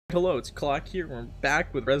Hello, it's Clock here. We're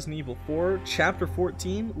back with Resident Evil 4, Chapter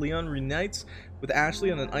 14. Leon reunites with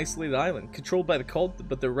Ashley on an isolated island, controlled by the cult,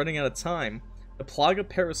 but they're running out of time. The plague of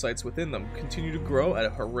parasites within them continue to grow at a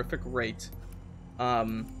horrific rate.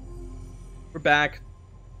 We're back.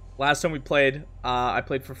 Last time we played, I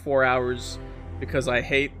played for 4 hours because I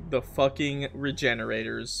hate the fucking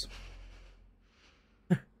regenerators.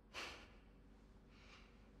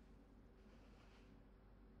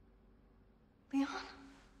 Leon?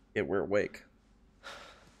 Yeah, we're awake.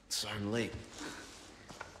 Sorry I'm late.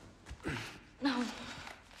 No.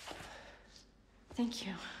 Thank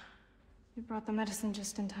you. You brought the medicine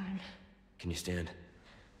just in time. Can you stand?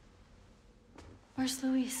 Where's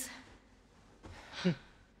Luis? He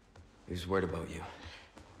was worried about you.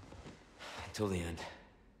 Until the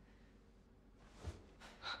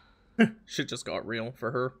end. Shit just got real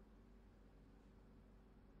for her.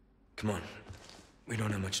 Come on. We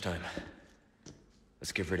don't have much time.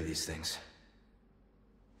 Let's get rid of these things.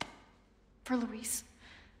 For Luis.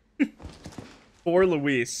 For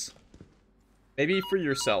Luis. Maybe for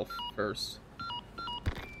yourself first.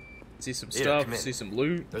 See some stuff, see some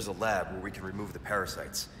loot. There's a lab where we can remove the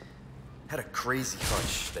parasites. Had a crazy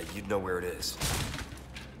hunch that you'd know where it is.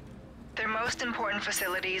 Their most important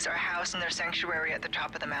facilities are housed in their sanctuary at the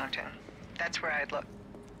top of the mountain. That's where I'd look.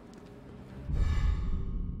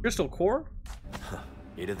 Crystal core? Huh.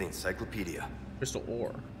 Need of the encyclopedia. Crystal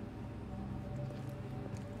ore.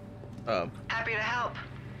 Happy to help.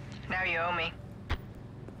 Now you owe me.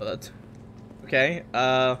 Oh, that's... Okay,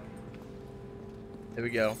 there we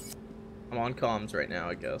go. I'm on comms right now,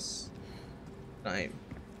 I guess. There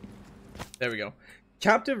we go.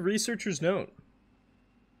 Captive researcher's note.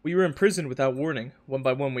 We were imprisoned without warning. One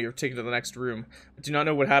by one, we were taken to the next room. I do not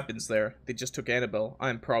know what happens there. They just took Annabelle. I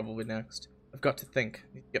am probably next. I've got to think.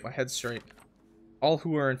 I need to get my head straight. All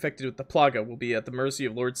who are infected with the plaga will be at the mercy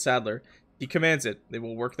of Lord Sadler. He commands it. They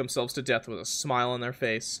will work themselves to death with a smile on their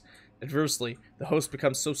face. Adversely, the host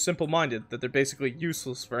becomes so simple-minded that they're basically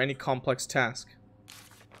useless for any complex task.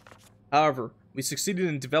 However, we succeeded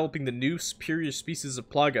in developing the new superior species of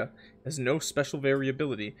plaga. It has no special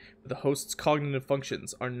variability, but the host's cognitive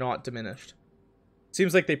functions are not diminished. It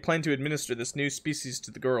seems like they plan to administer this new species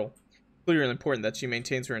to the girl. Clear and important that she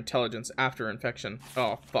maintains her intelligence after infection.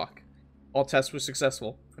 Oh, fuck. All tests were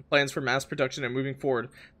successful, and plans for mass production are moving forward.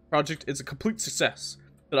 The project is a complete success,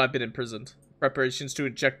 but I've been imprisoned. Preparations to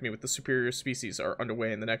inject me with the superior species are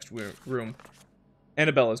underway in the next room.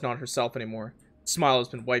 Annabelle is not herself anymore. The smile has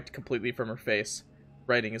been wiped completely from her face.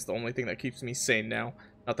 Writing is the only thing that keeps me sane now.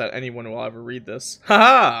 Not that anyone will ever read this.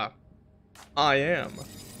 Haha! I am.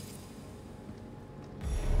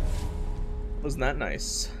 Wasn't that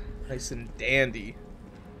nice? Nice and dandy.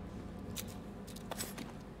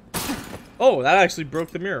 Oh, that actually broke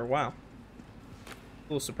the mirror. Wow. A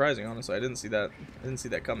little surprising, honestly. I didn't see that. I didn't see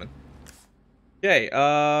that coming. Okay,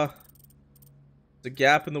 there's a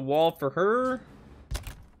gap in the wall for her.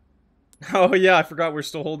 Oh yeah, I forgot we're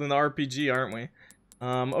still holding the RPG, aren't we?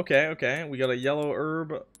 Okay. We got a yellow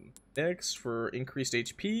herb mix for increased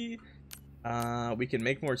HP. We can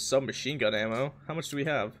make more submachine gun ammo. How much do we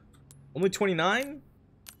have? Only 29?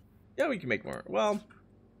 Yeah, we can make more. Well,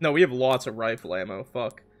 no, we have lots of rifle ammo.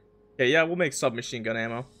 Fuck. Okay, yeah, we'll make submachine gun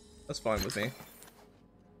ammo. That's fine with me.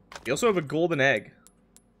 We also have a golden egg.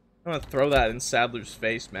 I'm gonna throw that in Sadler's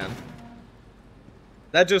face, man.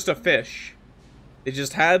 That's just a fish. They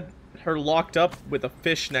just had her locked up with a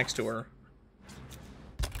fish next to her.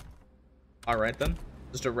 Alright then.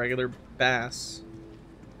 Just a regular bass.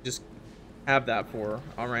 Just have that for her.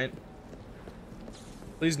 Alright.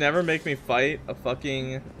 Please never make me fight a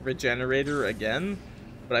fucking regenerator again.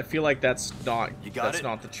 But I feel like that's not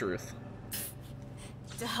not the truth.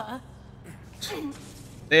 Duh.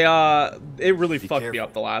 It really fucked me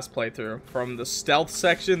up the last playthrough. From the stealth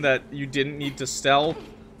section that you didn't need to stealth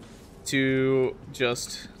to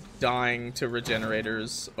just dying to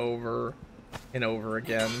regenerators over and over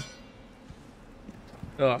again.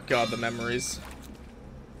 Oh god, the memories.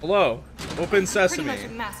 Hello. Open sesame. Pretty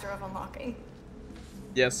much a master of unlocking.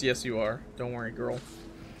 Yes, you are. Don't worry, girl.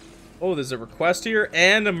 Oh, there's a request here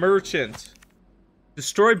and a merchant.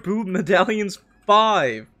 Destroy blue medallions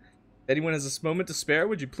 5. If anyone has a moment to spare,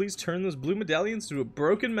 would you please turn those blue medallions to a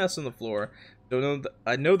broken mess on the floor?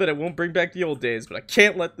 I know that it won't bring back the old days, but I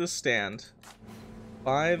can't let this stand.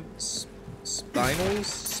 5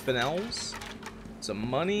 spinels, some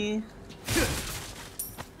money,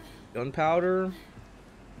 gunpowder.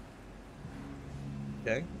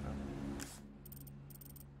 Okay.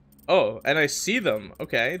 Oh, and I see them.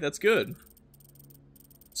 Okay, that's good.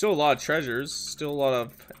 Still a lot of treasures, still a lot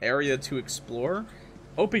of area to explore.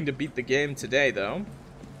 Hoping to beat the game today, though.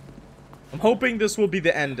 I'm hoping this will be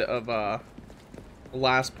the end of the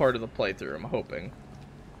last part of the playthrough. I'm hoping.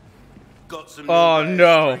 Got some Oh new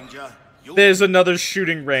no. wares, stranger. There's another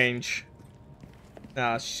shooting range.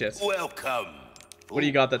 Ah, shit. Welcome. What do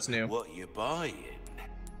you got that's new? What you buying?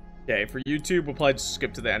 Okay, for YouTube, we'll probably just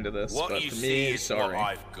skip to the end of this, What but you for see me, is sorry. what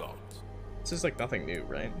I've got. This is like nothing new,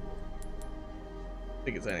 right? I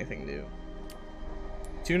think it's anything new.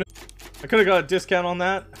 Tuna. I could have got a discount on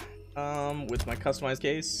that with my customized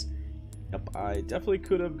case. Yep, I definitely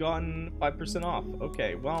could have gotten 5% off.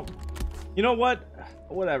 Okay, well, you know what?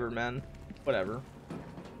 Whatever, man. Whatever.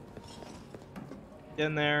 Get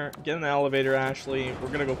in there. Get in the elevator, Ashley. We're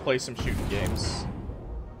gonna go play some shooting games.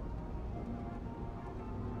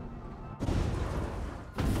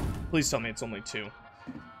 Please tell me it's only 2. Got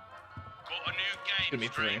a new Give me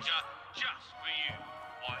game, 3. stranger, just for you.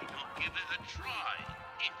 Why not give it a try,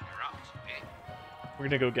 if you're up to it? We're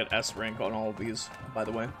gonna go get S rank on all of these, by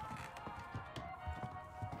the way.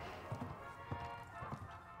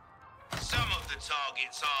 Some of the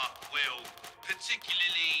targets are, well,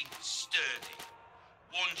 particularly sturdy.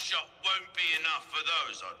 One shot won't be enough for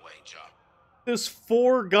those, I'd wager. There's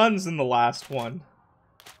 4 guns in the last one.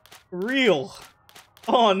 Real.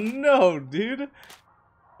 Oh no, dude.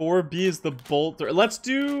 4B is the bolt. Let's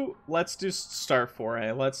just start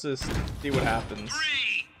 4A. Let's just see what happens.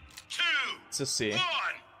 3, 2, Let's just see. 1,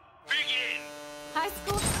 begin. High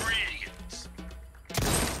school? Brilliant.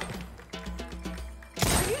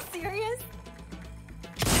 Are you serious?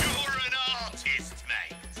 You're an artist,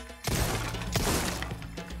 mate.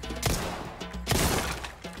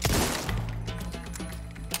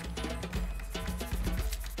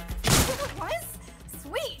 What?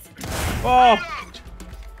 Sweet. Oh, Reload.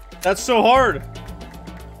 that's so hard.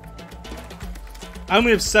 I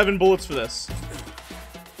only have 7 bullets for this.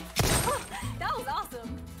 That was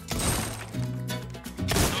awesome.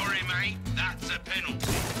 Sorry, mate. That's a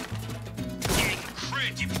penalty.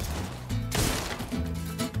 Incredible.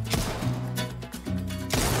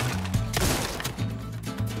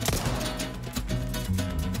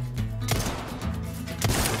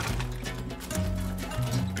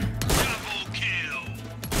 Double kill.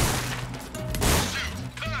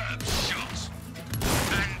 Superb shot.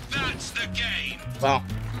 And that's the game. Wow.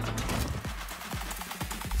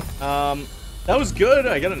 That was good.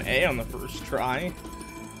 I got an A on the first try.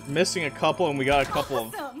 Missing a couple, and we got a couple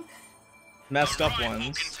of Awesome. messed A up rifle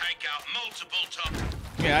ones. can take out multiple top.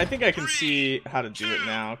 Yeah, I think I can see how to do it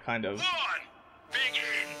now, kind of. 1,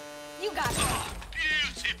 begin. You got it. Oh,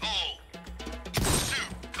 beautiful.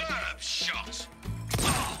 Superb shot.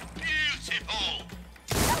 Oh, beautiful.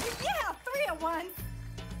 Oh, yeah, 3 at once.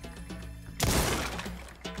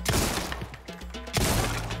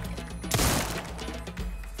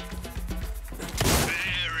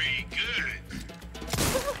 Very good.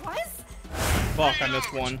 What? Fuck, I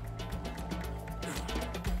missed one.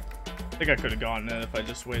 I think I could have gotten it if I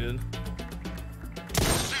just waited.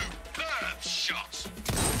 Superb shot.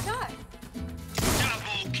 God.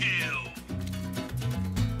 Double kill.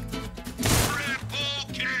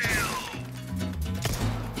 Triple kill.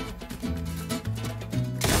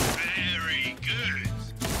 Very good.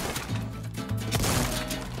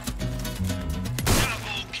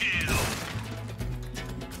 Double kill.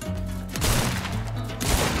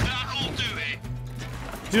 That'll do it.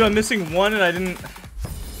 Dude, I'm missing one and I didn't...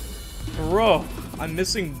 Bro, I'm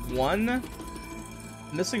missing one? I'm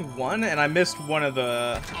missing one and I missed one of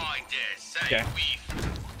the... I dare say Okay. we've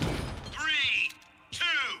 3, 2,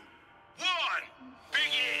 1,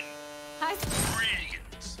 begin. High school.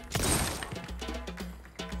 Brilliant.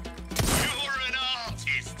 You're an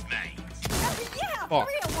artist, mate. Oh, yeah, Fuck.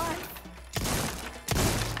 3 at once.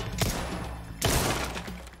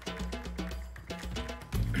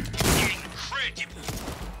 Incredible.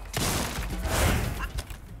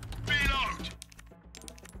 Reload.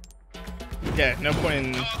 Yeah, no point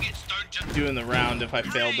in Targets don't just doing the round if I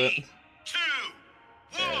failed it. 3, 2,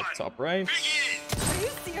 1. Yeah, top right. Begin. Are you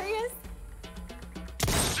serious?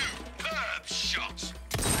 Superb shot.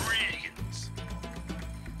 Brilliant.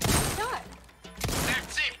 God.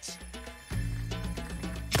 That's it.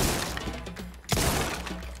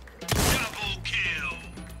 Double kill.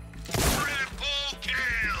 Triple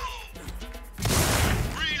kill.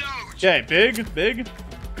 Reload. Okay, big.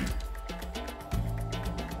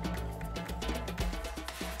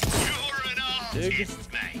 You're an artist,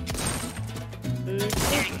 mate. Big.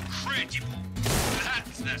 Incredible.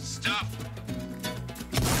 That's the stuff.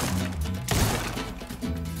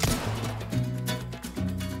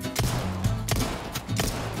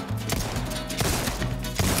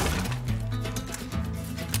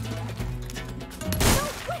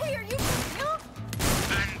 No way, are you for real?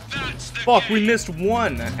 And that's the Fuck, we missed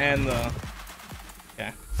one and the...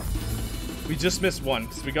 Okay. We just missed one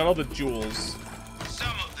because we got all the jewels.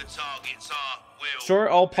 Some of the targets are, well,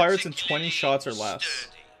 Short all pirates in 20 shots or less.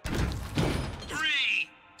 sturdy. 3,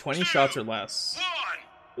 20 shots or less. 1.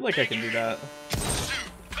 I feel like I can do that.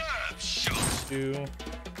 Superb shot. 2, 3,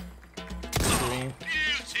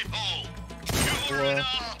 Beautiful. You're 4. an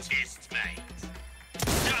artist, mate.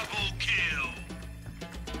 Double kill.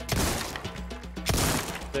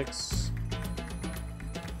 6.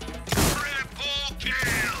 Triple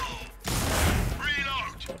kill.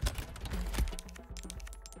 Reload.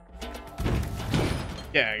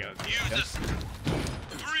 Yeah, I got it. Use Okay. this.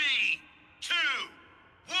 3, 2,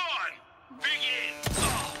 1. Begin.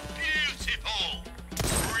 Oh, beautiful.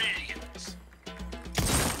 Brilliant.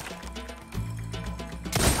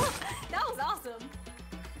 Oh, that was awesome.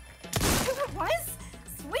 It was?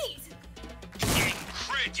 Sweet.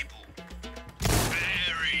 Incredible.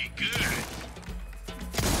 Very good.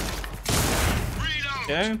 Reload.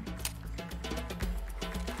 Okay.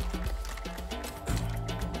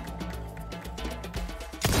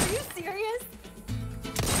 Are you serious?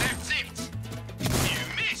 That's it. You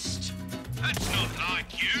missed. That's not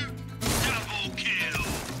like you. Double kill.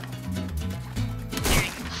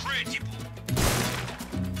 Incredible.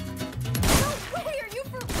 No way, are you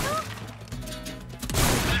for real?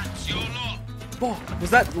 That's your lot. Fuck, was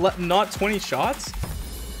that not 20 shots?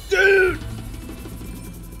 Dude!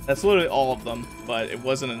 That's literally all of them, but it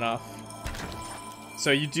wasn't enough. So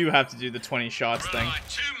you do have to do the 20 shots thing. Rely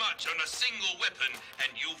too much on a single weapon and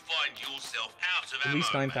you'll find yourself out of At ammo.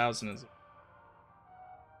 least 9,000 is...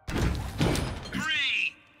 3,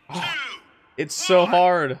 2, It's so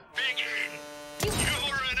hard. begin.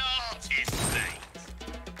 You're an artist, mate.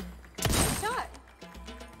 Shot.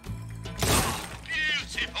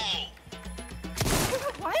 Beautiful.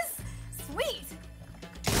 It was? Sweet.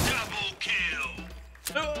 Double kill.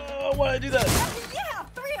 Oh, why did I do that? Yeah,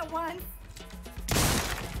 3 at 1.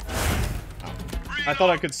 I thought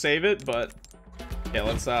I could save it, but... Yeah,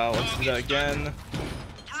 let's do that again.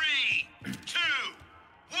 3, 2,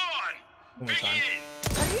 1. One more time. Begin.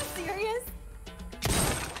 Are you serious?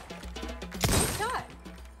 Shot.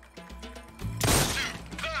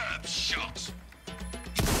 Superb shot.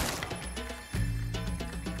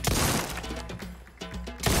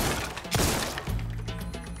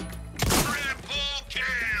 Triple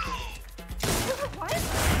kill. What?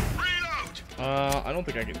 Reload. I don't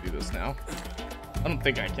think I can do this now. I don't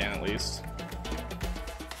think I can, at least.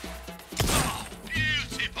 Oh,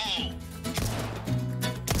 beautiful.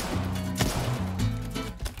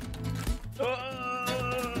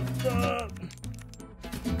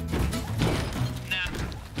 Now,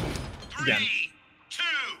 3, Again. 2,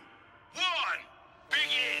 1.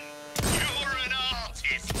 Begin. You're an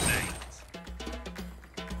artist, mate.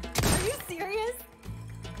 Are you serious?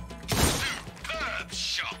 Superb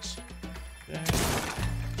shot. Okay.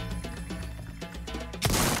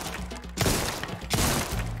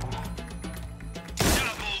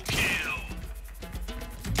 Double kill.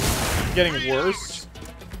 I'm getting worse.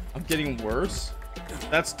 I'm getting worse.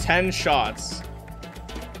 That's 10 shots.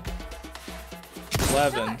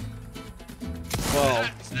 11. 12.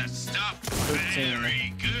 That's the stuff. 13.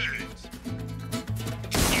 Very good.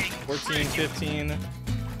 14, 15.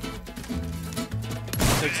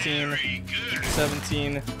 16. Very good.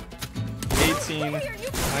 17. 18.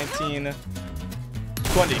 19.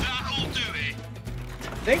 20. That'll do it. I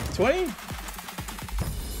think 20?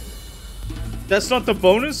 That's not the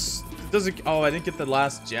bonus? Does it? Oh, I didn't get the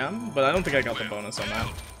last gem, but I don't think I got the bonus on that.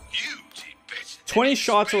 You did better than 20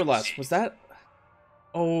 shots or less. expected. Was that?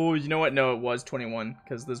 Oh, you know what? No, it was 21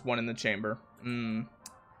 because there's one in the chamber.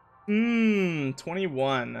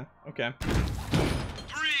 21. Okay. 3,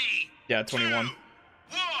 Yeah, 21. 2,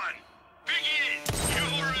 1. Begin.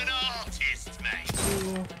 You're an artist, mate.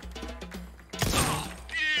 Oh,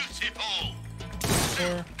 beautiful.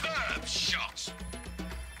 Superb shot.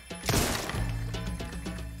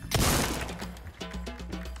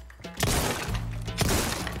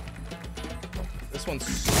 This one's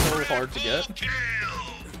so hard to get. Triple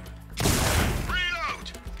kill.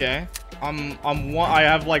 Reload. Okay. I'm one. I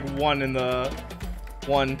have like one in the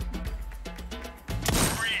one.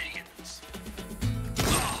 Brilliant.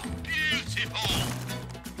 Oh, beautiful.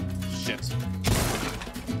 Shit.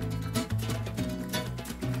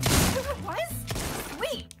 It was?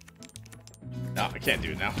 Sweet. No, I can't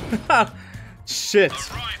do it now. Shit. A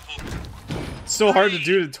rifle. It's so hard to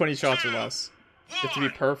do the 20 shots or less. You have to be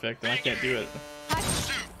perfect, and I can't do it.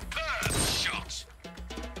 Superb shot.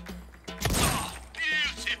 Oh,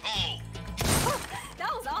 beautiful. Oh,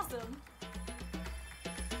 that was awesome.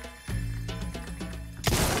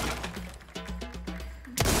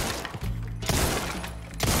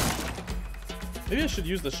 Maybe I should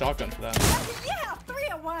use the shotgun for that. Yeah, 3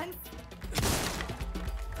 at once.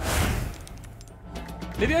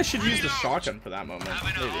 Maybe I should use the shotgun for that moment.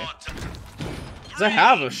 Having a Maybe. hard time. Because I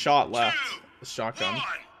have a shot left. The shotgun. One.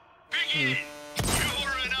 Begin. You're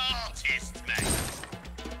an artist, mate.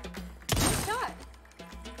 Shot.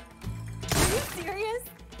 Are you serious?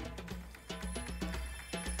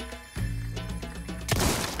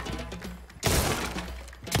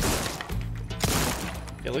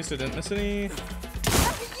 Yeah, at least I didn't miss any. Yeah,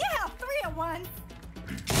 3 at once.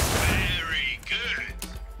 Very good.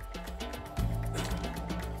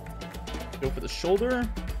 Go for the shoulder.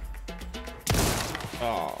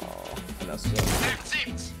 Oh, I messed up. That's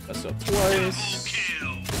it. Messed up Double twice.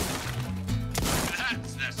 kill.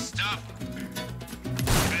 That's the stuff.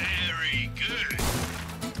 Very good.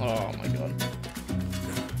 Oh my god.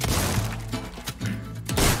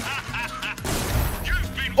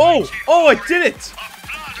 You've been Oh! waiting Oh, I for did it! a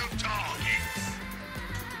flood of targets.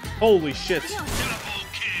 Holy shit. Double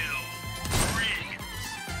kill. Brilliant.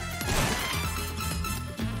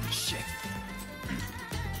 Shit.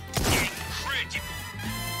 Incredible.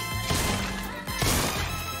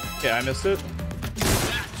 Okay, I missed it.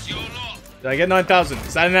 That's your lot. Did I get 9,000?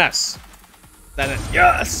 Is that an S? Is that an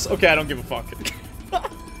yes! Okay, I don't give a fuck.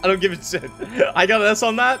 I don't give a shit. I got an S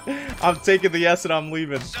on that. I'm taking the S and I'm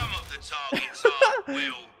leaving. Some of the targets are,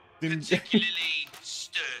 well, Didn't- particularly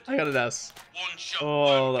sturdy. I got an S. One shot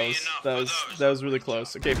Oh, won't that be was enough that for was those. that was really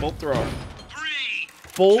close. Okay, bolt thrower. 3,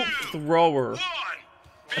 Bolt 2, thrower. 1.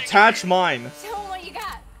 Attach mine. Show 'em what you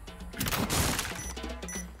got.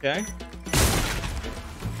 Okay.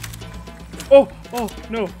 Oh, oh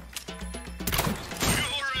no. You're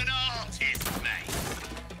an artist, mate.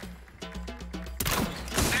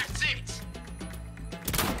 That's it.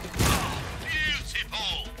 Oh,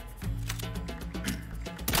 beautiful.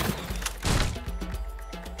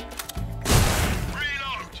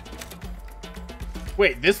 Reload.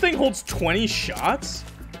 Wait, this thing holds 20 shots?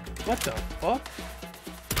 What the fuck?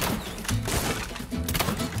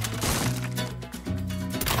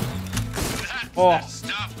 That's Oh. the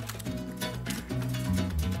stuff.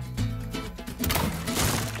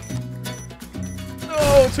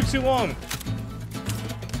 No, it took too long.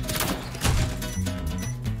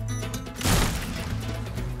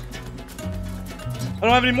 I don't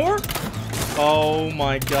have any more? Oh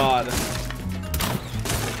my god.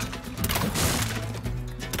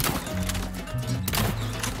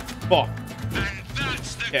 Fuck. And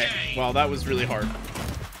that's the Okay, game. wow, that was really hard.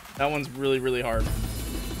 That one's really, really hard.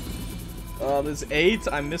 There's 8.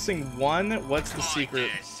 I'm missing 1. What's the I secret?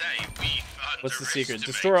 dare say we've What's the secret? underestimated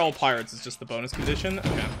Destroy all pirates is just the bonus condition?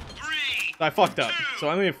 Okay. 3, I fucked up. 2, So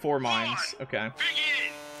I only have 4 mines. Okay.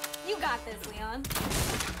 begin. You got this, Leon.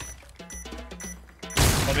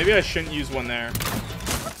 Well, maybe I shouldn't use one there.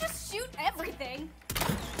 Let's just shoot everything.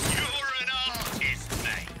 You're an artist,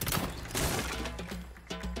 mate.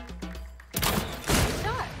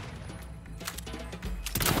 Shot.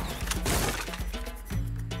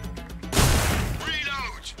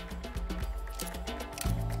 Reload.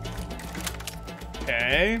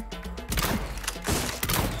 Okay.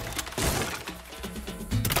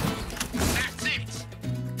 That's it.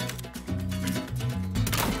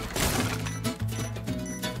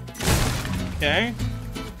 Okay.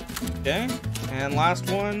 Okay. And last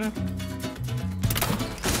one.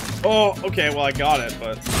 Oh, okay, well I got it,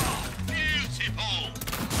 but... Beautiful.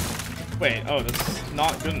 Wait, oh, this is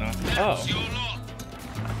not good enough. That's Oh, your lot.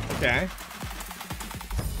 okay.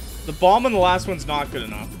 The bomb on the last one's not good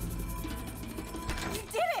enough. You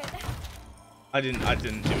did it. I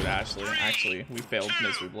didn't do it, Ashley. Actually, we failed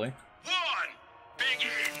miserably. 1, begin.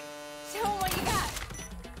 Show 'em what you got.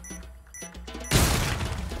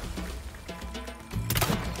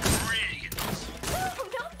 Brilliant. No,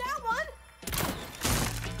 not that one.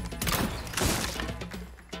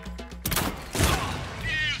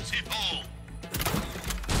 Beautiful.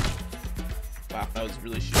 Wow, that was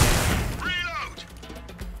really shitty. Reload.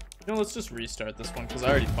 You know, let's just restart this one, because I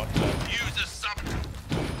already fucked up. Use a sub.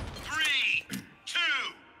 3, 2,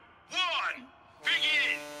 1,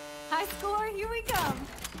 begin. High score, here we come.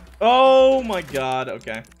 Oh my god,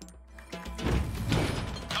 okay.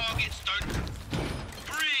 Target start.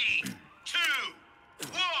 3, 2,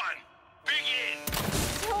 1, begin.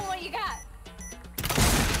 Show 'em what you got.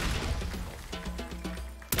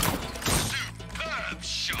 Superb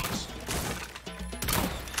shot.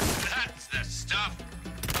 That's the stuff.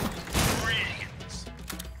 Brilliant.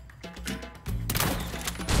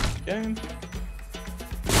 Okay.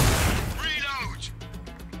 Reload.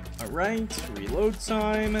 Alright, reload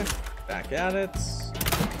time. Back at it.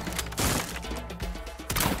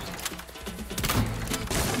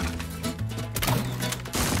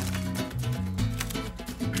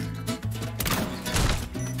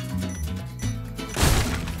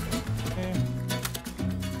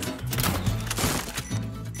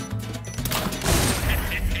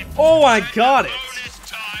 Oh, I got it. Bonus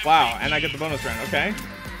time. Wow, and I get the bonus round. Okay.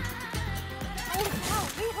 Oh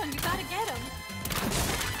no, Leland, you gotta get him.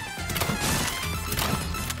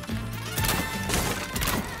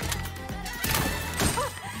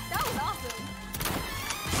 That was awesome.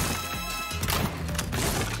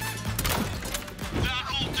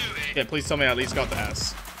 That'll do it. Yeah, please tell me I at least got the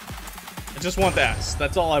S. I just want the S.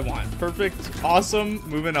 That's all I want. Perfect. Awesome.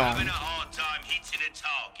 Moving Having on. a hard time hitting a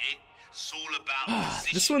target. It's all about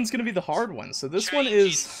position. This one's gonna be the hard one. So this one Changing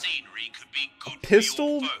is scenery could be good for your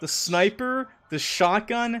pistol, folks. the sniper, the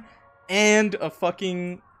shotgun, and a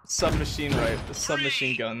fucking submachine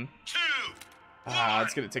submachine gun. 2,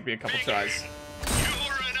 It's gonna take me a couple tries.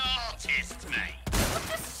 You're an artist, mate. Let's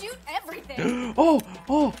just shoot everything.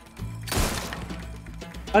 Oh!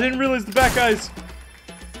 I didn't realize the back guys.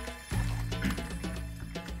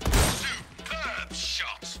 Superb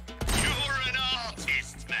shot. You're an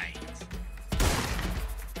artist, mate.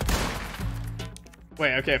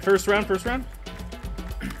 Wait, okay, first round. Triple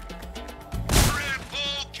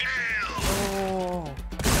kill. Oh.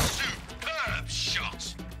 Superb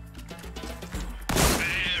shot.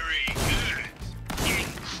 Very good.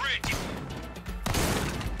 Incredible.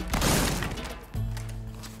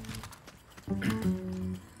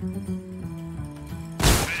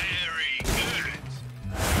 Very good.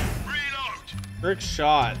 Reload. Trick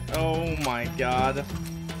shot. Oh my god.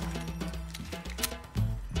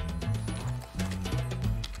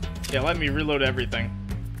 Yeah, let me reload everything.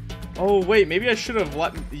 Oh wait, maybe I should have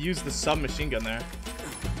used the submachine gun there.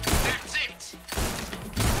 That's it.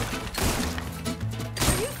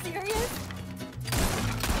 Are you serious?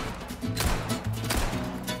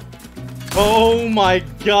 Oh my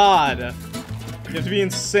god. You have to be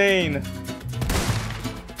insane.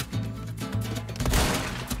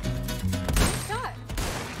 Shot.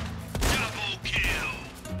 Double kill.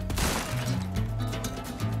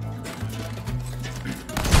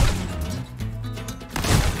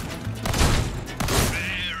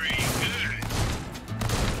 Very good.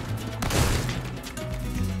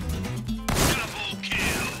 Double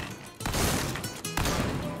kill.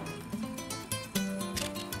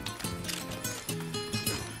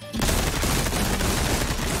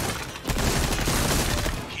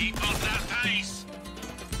 Keep up that pace.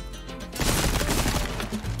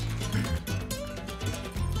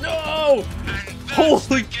 No! And that's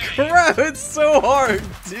Holy the game. crap, it's so hard,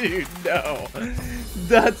 dude. No.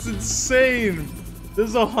 That's insane.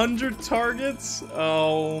 There's 100 targets?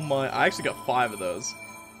 Oh my. I actually got 5 of those.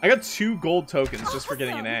 I got 2 gold tokens just for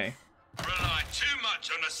getting an A. Rely too much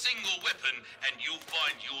on a single weapon and you'll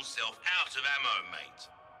find yourself out of ammo, mate.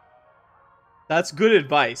 That's good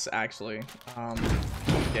advice, actually.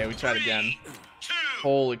 Okay, we tried again. 3, 2,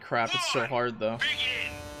 Holy crap, it's so 1, hard though.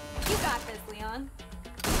 Begin. You got this, Leon.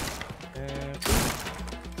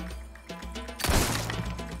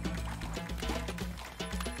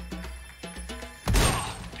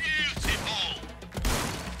 Beautiful.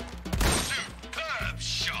 Superb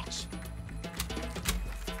shot.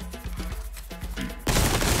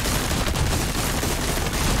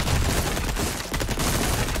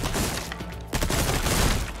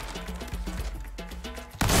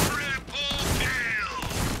 Triple kill.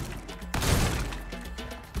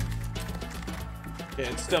 Okay,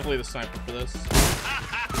 it's definitely the sniper for this.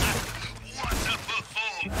 What a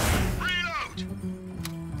perform. Reload.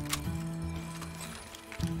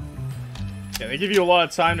 Yeah, they give you a lot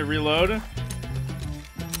of time to reload.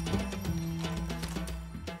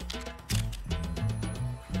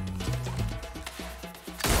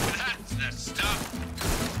 That's the stuff.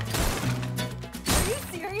 Are you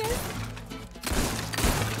serious?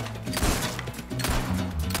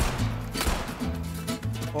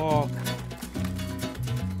 Oh.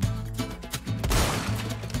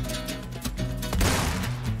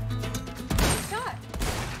 Shot.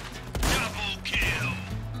 Double kill.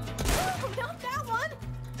 Oh, not that one.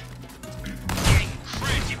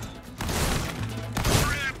 Incredible.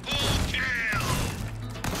 Triple kill.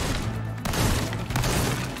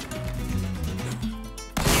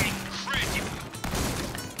 Incredible.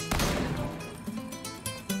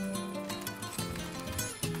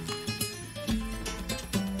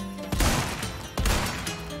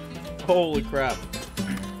 Holy crap.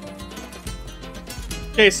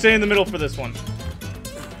 Okay, stay in the middle for this one.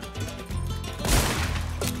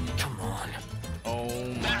 Come on. Oh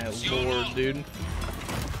my That's your lord, luck. dude.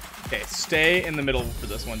 Okay, stay in the middle for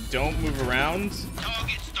this one. Don't move around.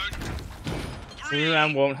 Targets don't. Moving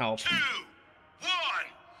around won't help. 2, 1.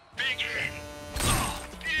 Begin. Oh,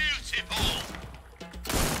 beautiful.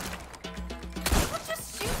 Let's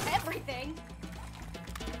just shoot everything.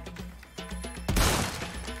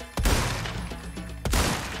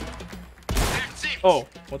 Oh,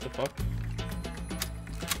 what the fuck?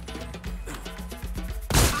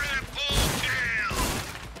 Triple kill.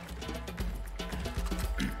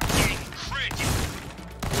 Incredible.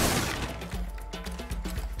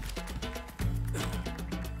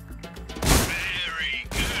 Very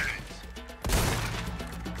good.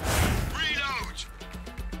 Reload.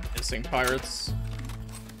 Missing pirates.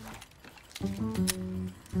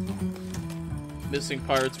 Missing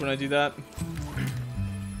pirates when I do that.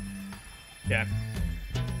 Yeah.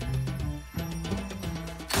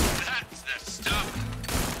 That's the stuff.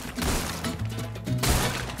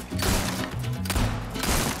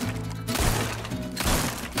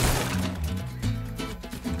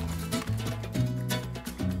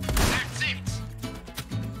 That's it.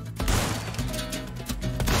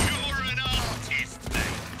 You're an artist, mate.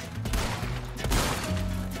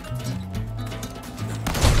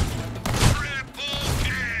 Triple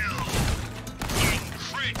kill.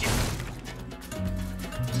 Incredible.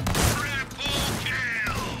 Triple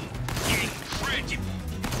kill. Incredible.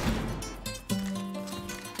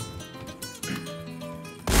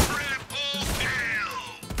 Triple kill.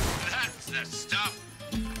 That's the stuff.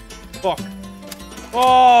 Fuck.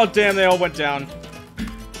 Oh, damn, they all went down.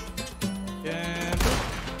 Yeah.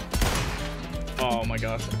 Oh my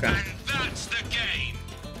gosh, okay. And that's the game.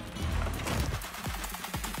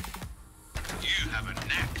 You have a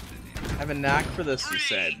knack for this. I have a knack for this, you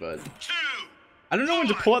said, but 2, I don't know when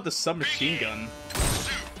to pull out the submachine gun.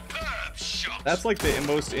 superb shot. That's like the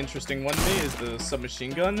most interesting one to me, is the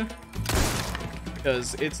submachine gun.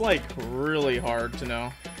 Because it's like really hard to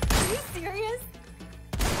know. Are you serious?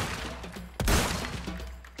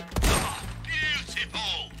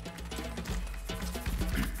 Beautiful.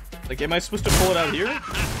 Like, am I supposed to pull it out here?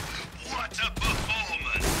 What a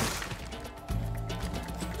performance.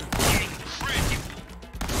 Incredible.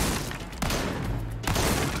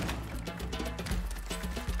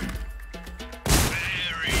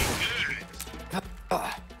 Very good.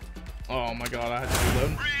 Oh my god, I had to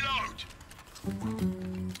reload.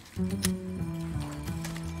 Reload.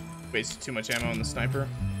 Wasted too much ammo on the sniper.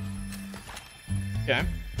 Okay.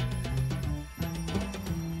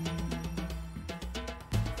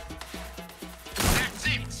 That's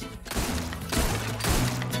it.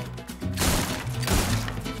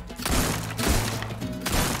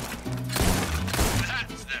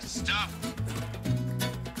 That's the stuff.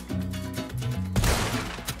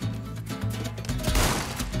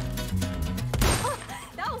 Oh,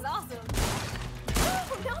 that was awesome.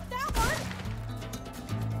 Oh, not that one.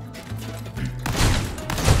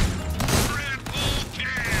 Triple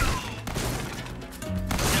kill.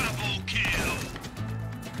 Double kill.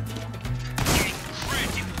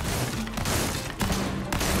 Incredible.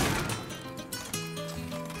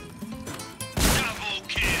 Double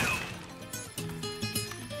kill.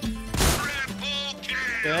 Triple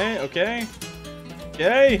kill. Okay, okay.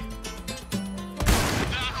 Okay.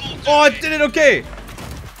 That'll do Oh, I it. did it, okay!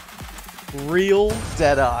 Real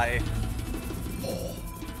Deadeye.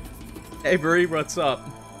 Hey, Bree, what's up?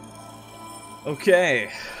 Okay.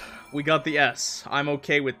 We got the S. I'm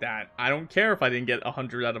okay with that. I don't care if I didn't get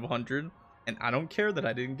 100 out of 100. And I don't care that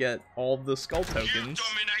I didn't get all of the skull You tokens.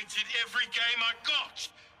 dominated every game I got.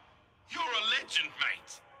 You're a legend,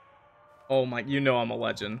 mate. Oh my, you know I'm a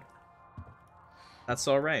legend. That's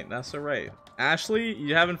alright, that's alright. Ashley,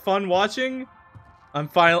 you having fun watching? I'm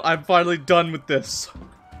finally done with this.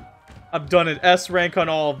 I've done it. S rank on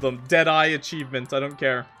all of them. Deadeye achievement, I don't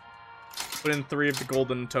care. Put in 3 of the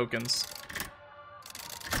golden tokens.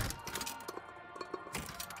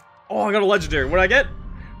 Oh, I got a legendary. What'd I get?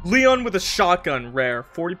 Leon with a shotgun, rare.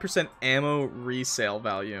 40% ammo resale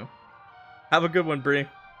value. Have a good one, Bree.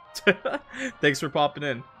 Thanks for popping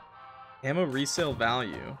in. Ammo resale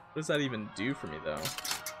value. What does that even do for me, though?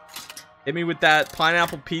 Hit me with that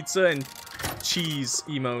pineapple pizza and cheese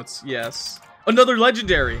emotes. Yes. Another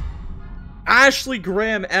legendary. Ashley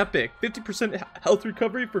Graham epic. 50% health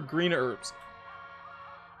recovery for green herbs.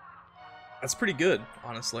 That's pretty good,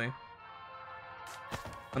 honestly.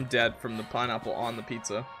 I'm dead from the pineapple on the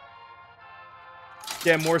pizza.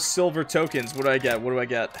 Yeah, more silver tokens. What do I get? What do I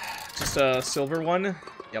get? Just a silver one?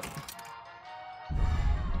 Yep.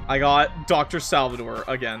 I got Dr. Salvador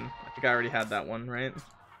again. I think I already had that one, right?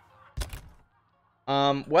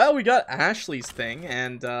 Well, we got Ashley's thing,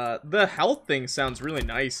 and the health thing sounds really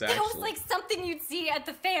nice, actually. It was like something you'd see at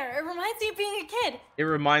the fair. It reminds me of being a kid. It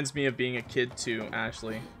reminds me of being a kid too,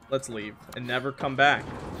 Ashley. Let's leave and never come back.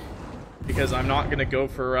 Because I'm not gonna go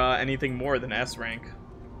for anything more than S rank.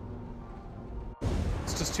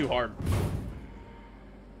 It's just too hard.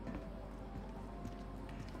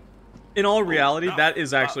 In all reality, that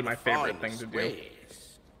is actually my favorite thing to do.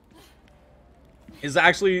 is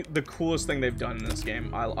actually the coolest thing they've done in this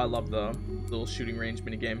game. I love the little shooting range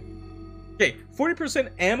minigame. Okay,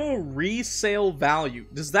 40% ammo resale value.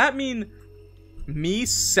 Does that mean me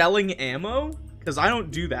selling ammo? Because I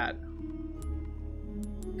don't do that.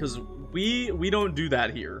 Because we don't do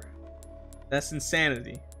that here. That's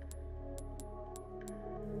insanity.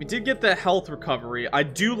 We did get the health recovery. I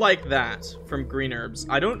do like that from green herbs.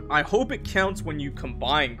 I hope it counts when you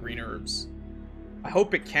combine green herbs. I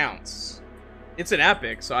hope it counts. It's an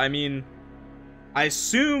epic, so I mean, I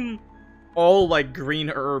assume all like green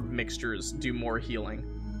herb mixtures do more healing.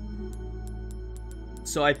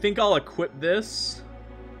 So I think I'll equip this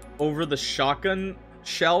over the shotgun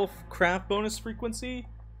shelf craft bonus frequency,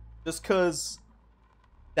 just cause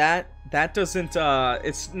that doesn't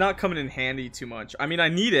it's not coming in handy too much. I mean, I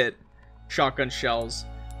need it, shotgun shells,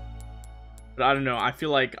 but I don't know. I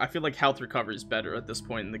feel like health recovery is better at this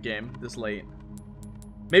point in the game, this late.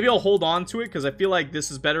 Maybe I'll hold on to it because I feel like this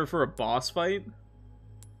is better for a boss fight.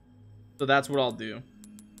 So that's what I'll do.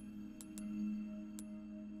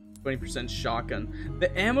 20% shotgun.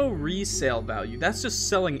 The ammo resale value. That's just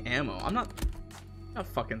selling ammo. I'm not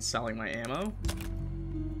fucking selling my ammo.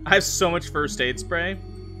 I have so much first aid spray.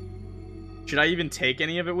 Should I even take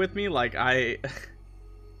any of it with me? Like, like,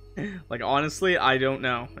 honestly, I don't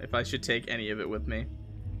know if I should take any of it with me.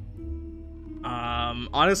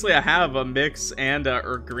 Honestly, I have a mix and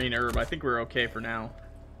a green herb. I think we're okay for now.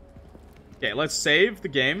 Okay, let's save the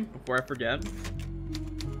game before I forget.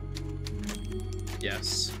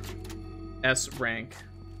 Yes. S rank.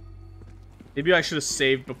 Maybe I should have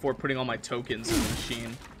saved before putting all my tokens in the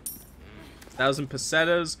machine. 1,000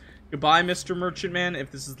 pesetas. Goodbye, Mr. Merchant Man.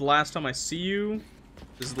 If this is the last time I see you,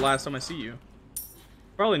 this is the last time I see you.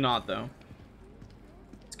 Probably not, though.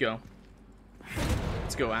 Let's go.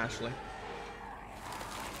 Let's go, Ashley.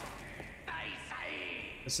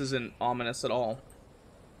 This isn't ominous at all.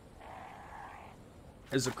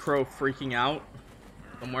 Is a crow freaking out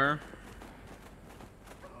somewhere?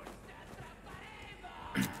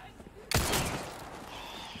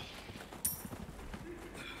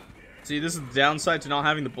 See, this is the downside to not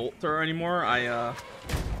having the bolt thrower anymore.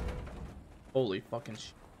 Holy fucking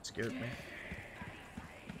shit, scared me.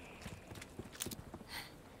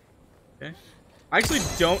 Okay. I actually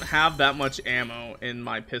don't have that much ammo in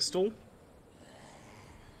my pistol.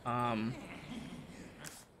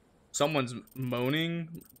 Someone's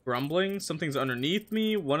moaning, grumbling. Something's underneath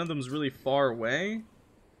me. One of them's really far away.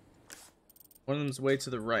 One of them's way to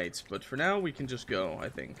the right. But for now, we can just go, I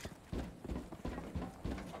think.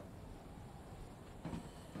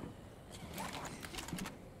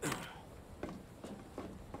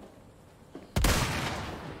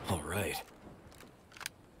 All right.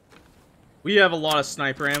 We have a lot of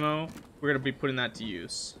sniper ammo. We're going to be putting that to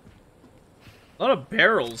use. A lot of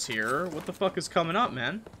barrels here. What the fuck is coming up,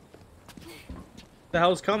 man? What the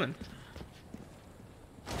hell is coming?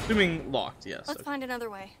 Assuming locked, yes. Let's find another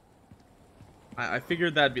way. I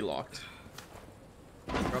figured that'd be locked.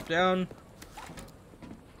 Drop down.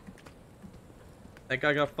 That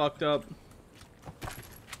guy got fucked up.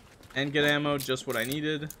 And get ammo, just what I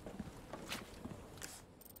needed.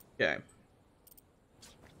 Okay.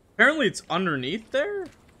 Apparently it's underneath there?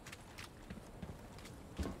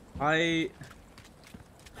 I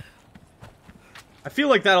feel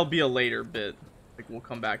like that'll be a later bit. Like, we'll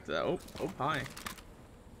come back to that. Oh, hi.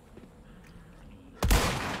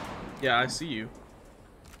 Yeah, I see you.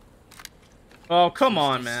 Oh, come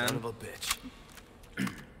on, man. Son of a bitch.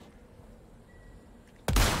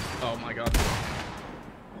 Oh my god.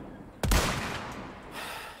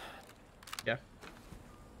 Yeah.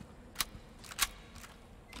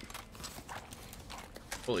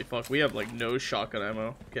 Holy fuck, we have like no shotgun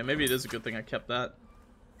ammo. Okay, maybe it is a good thing I kept that.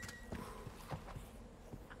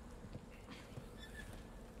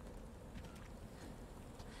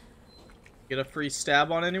 Get a free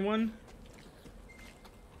stab on anyone?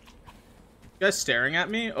 You guys staring at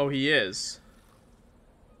me? Oh, he is.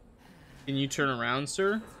 Can you turn around,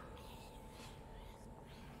 sir?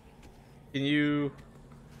 Can you...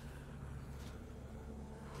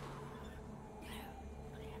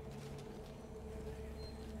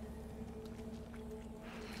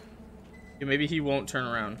 Yeah, maybe he won't turn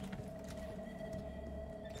around.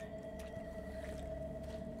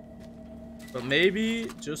 But maybe,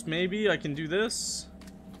 just maybe, I can do this.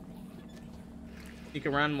 Sneak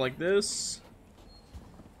around like this.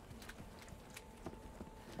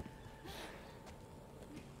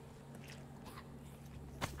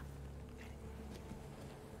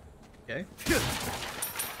 Okay.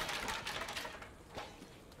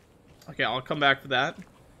 Okay, I'll come back for that.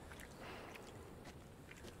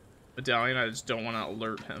 Medallion, I just don't want to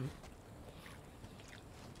alert him.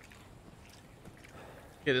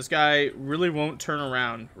 Okay, this guy really won't turn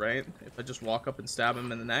around, right? If I just walk up and stab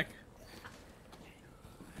him in the neck.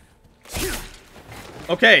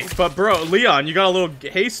 Okay, but bro, Leon, you got a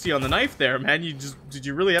little hasty on the knife there, man. Did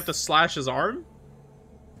you really have to slash his arm?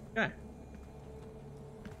 Okay.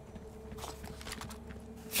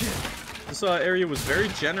 This area was very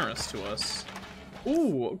generous to us.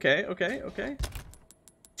 Ooh, okay, okay, okay.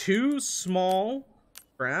 2 small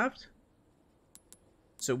craft.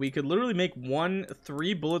 So we could literally make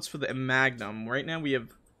 3 bullets for the Magnum. Right now we have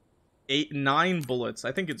 9 bullets.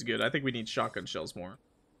 I think it's good. I think we need shotgun shells more.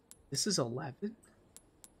 This is 11?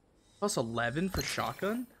 Plus 11 for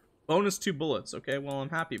shotgun? Bonus 2 bullets. Okay, well, I'm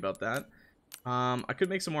happy about that. I could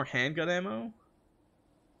make some more handgun ammo.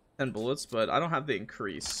 10 bullets, but I don't have the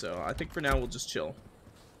increase, so I think for now we'll just chill.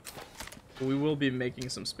 But we will be making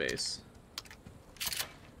some space.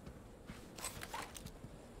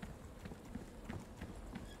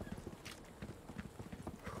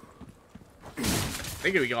 I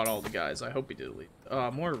think we got all the guys. I hope we did at least.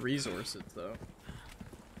 More resources, though.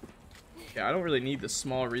 Yeah, I don't really need the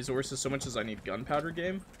small resources so much as I need gunpowder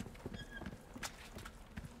game.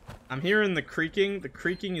 I'm hearing the creaking. The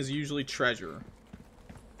creaking is usually treasure.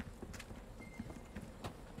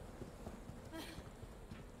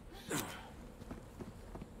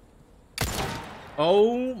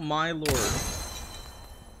 Oh my lord.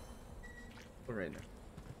 Oh, right now.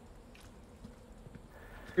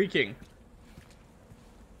 Creaking.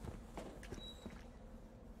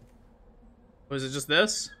 Was it just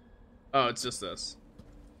this? Oh, it's just this.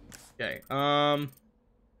 Okay. The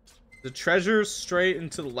treasure's straight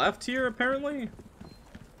and to the left here, apparently? I don't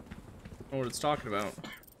know what it's talking about.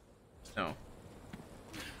 No.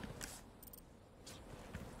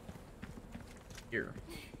 Here.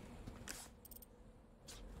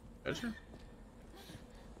 Treasure?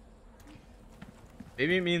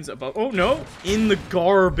 Maybe it means above. Oh, no! In the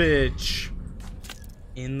garbage!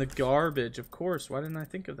 In the garbage, of course. Why didn't I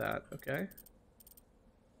think of that? Okay.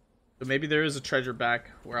 So maybe there is a treasure back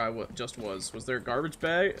where I just was. Was there a garbage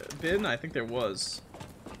bag bin? I think there was.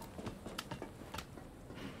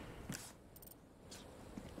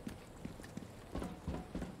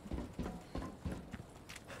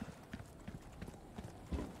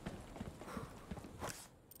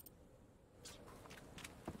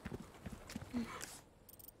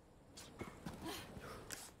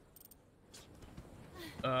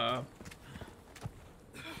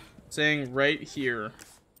 Saying right here.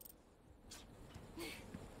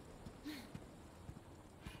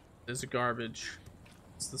 There's a garbage.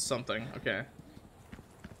 It's the something. Okay.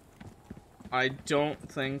 I don't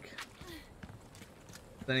think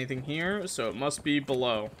there's anything here, so it must be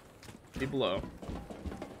below. Be below.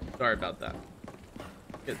 Sorry about that.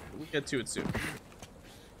 We'll get to it soon.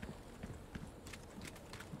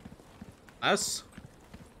 Us?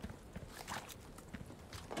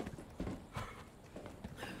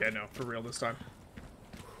 Yeah, no, for real this time.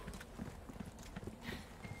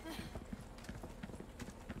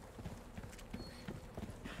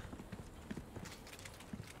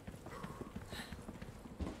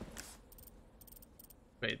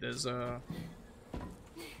 Wait, there's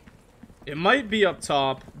it might be up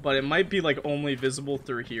top, but it might be like only visible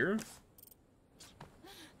through here.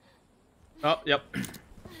 Oh, yep.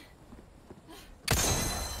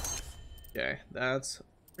 Okay, that's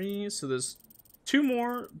 3. So there's 2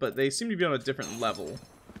 more, but they seem to be on a different level.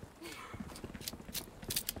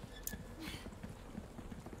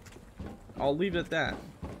 I'll leave it at that.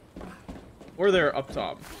 Or they're up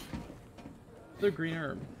top. They're green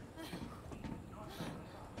herb.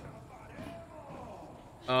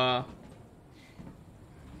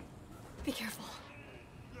 Be careful.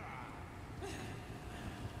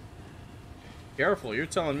 Careful, you're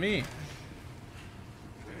telling me.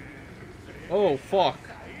 Oh, fuck.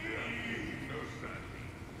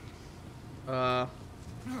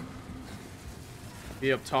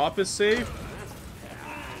 The up top is safe.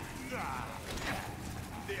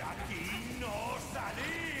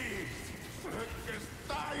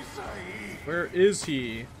 Where is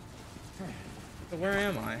he? Where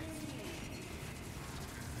am I?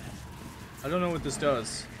 I don't know what this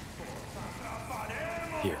does.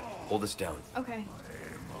 Here, hold this down. Okay.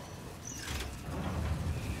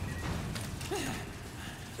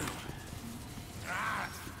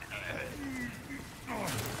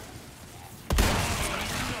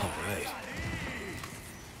 All right.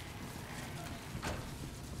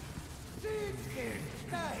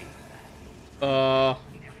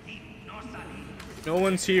 No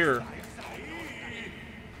one's here.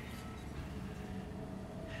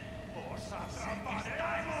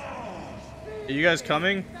 Are you guys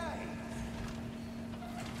coming?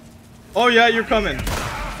 Oh yeah, you're coming.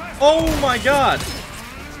 Oh my god!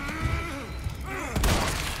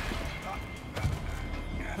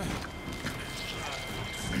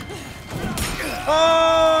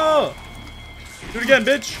 Oh! Do it again,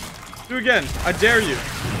 bitch! Do it again. I dare you.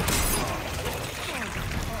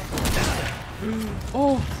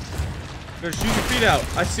 Oh! There's shoot your feet out.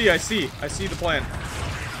 I see the plan.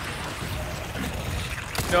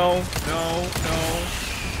 No.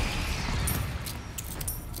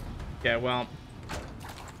 Yeah, well.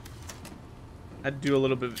 I'd do a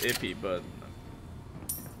little bit of iffy, but.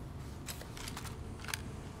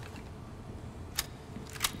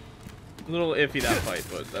 A little iffy that fight,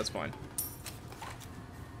 but that's fine.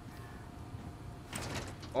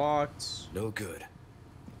 Locked. No good.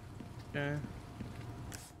 Okay.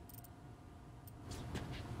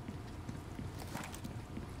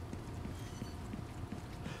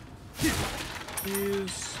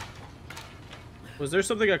 Was there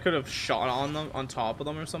something I could have shot on them, on top of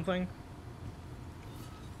them or something?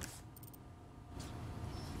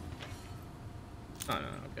 Oh, no,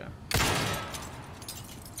 okay.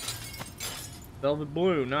 Velvet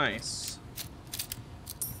blue, nice.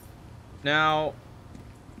 Now,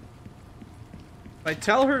 if I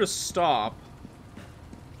tell her to stop,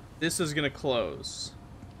 this is gonna close.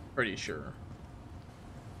 Pretty sure.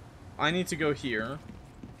 I need to go here.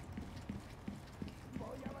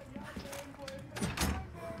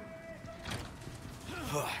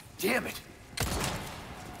 Oh, damn it.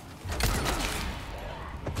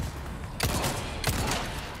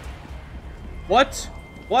 What?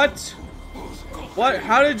 What? What?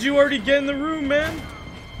 How did you already get in the room, man?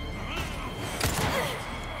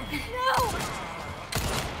 No!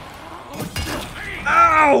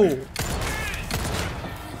 Ow!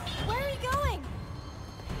 Where are you going?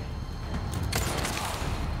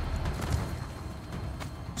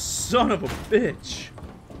 Son of a bitch.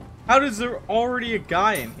 How is there already a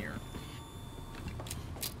guy in here?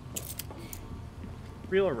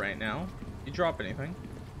 Real right now. You drop anything?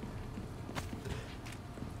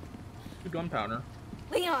 Gunpowder.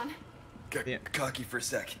 Leon! Got cocky for a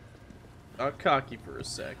sec. Got cocky for a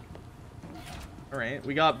sec. Alright,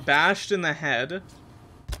 we got bashed in the head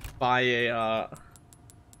by a,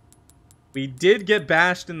 We did get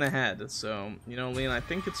bashed in the head, so, you know, Leon, I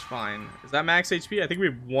think it's fine. Is that max HP? I think we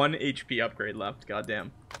have 1 HP upgrade left,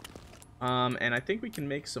 goddamn. And I think we can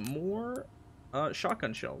make some more,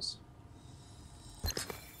 shotgun shells.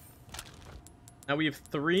 Now we have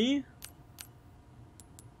 3.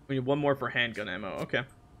 We need 1 more for handgun ammo. Okay.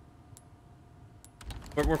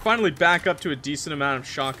 But we're finally back up to a decent amount of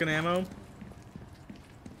shotgun ammo.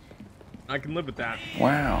 I can live with that.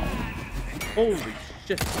 Wow. Holy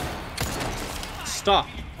shit. Stop.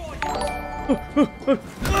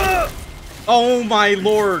 Oh my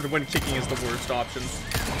lord, when kicking is the worst option.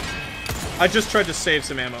 I just tried to save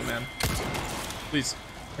some ammo, man. Please.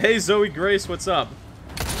 Hey, Zoe Grace, what's up?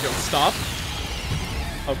 Yo, stop.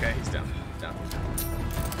 Okay, he's down. Down.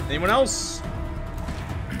 Anyone else?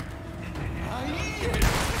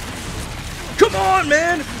 Come on,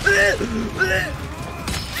 man!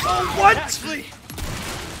 Oh, what?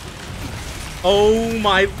 Oh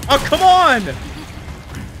my! Oh, come on!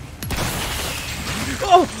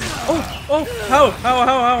 Oh!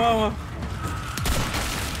 How?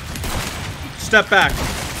 Step back.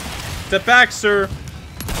 Step back, sir.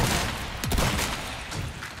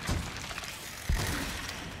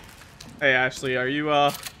 Hey, Ashley, are you,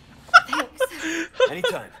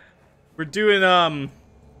 Anytime. We're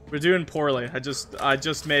doing poorly. I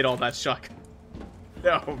just made all that shotgun.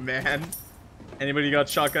 Oh, man. Anybody got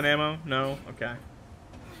shotgun ammo? No? Okay.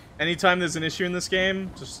 Anytime there's an issue in this game,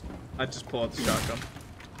 I just pull out the shotgun.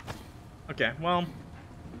 Okay, well.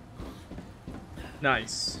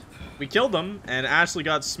 Nice. We killed them, and Ashley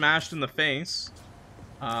got smashed in the face.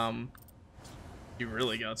 He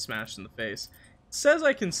really got smashed in the face. It says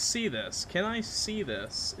I can see this. Can I see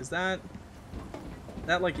this? Is that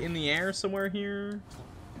like in the air somewhere here?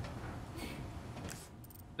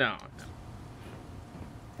 No.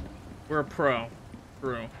 We're a pro.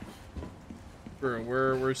 True.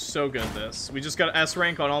 We're so good at this. We just got S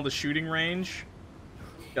rank on all the shooting range.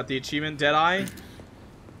 Got the achievement Deadeye.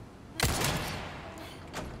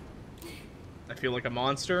 I feel like a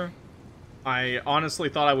monster. I honestly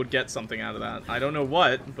thought I would get something out of that. I don't know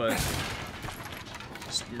what, but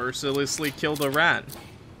just mercilessly killed a rat.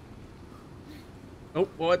 Oh,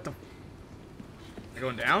 what the? They're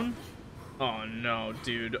going down? Oh no,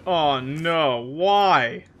 dude. Oh no,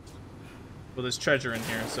 why? Well, there's treasure in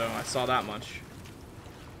here, so I saw that much.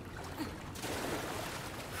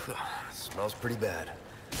 Smells pretty bad.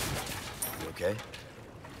 You okay?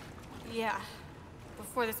 Yeah.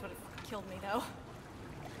 Before this would have killed me, though.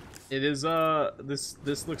 It is,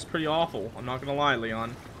 this looks pretty awful. I'm not gonna lie,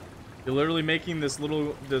 Leon. You're literally making this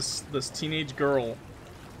this teenage girl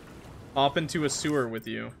hop into a sewer with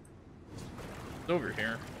you. It's over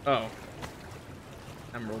here. Oh.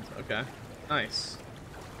 Emerald, okay. Nice.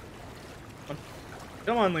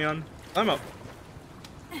 Come on, Leon. Climb up.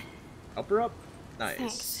 Help her up. Nice.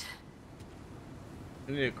 Thanks.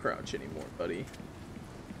 I need to crouch anymore, buddy.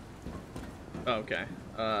 Oh, okay.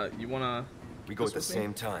 You wanna... We go at the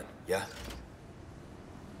same time, yeah?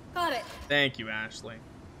 Got it. Thank you, Ashley.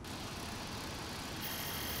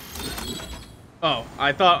 Oh,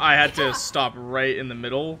 I thought I had to stop right in the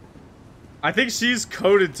middle. I think she's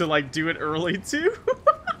coded to, like, do it early, too.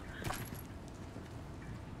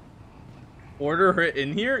 Order her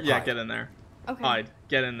in here? Yeah, Hide. get in there. Okay. Hide.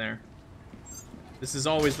 Get in there. This is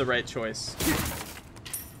always the right choice.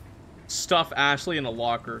 Stuff Ashley in a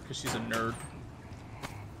locker, because she's a nerd.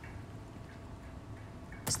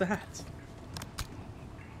 What's that?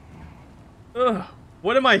 Ugh.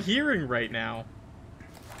 What am I hearing right now?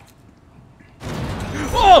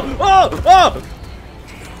 Oh! Oh! Oh!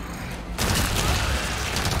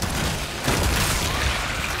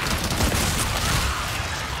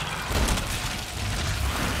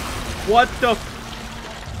 What the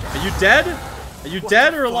f- Are you dead? Are you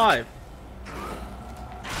dead or alive?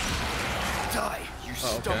 Die, you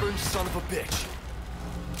stubborn son of a bitch.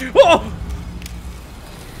 Oh!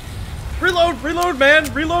 Reload! Reload,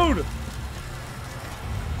 man! Reload!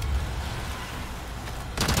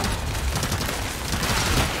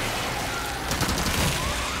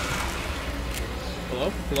 Hello?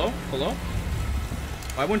 Hello? Hello?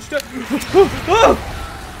 Why won't you die?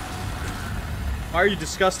 Why are you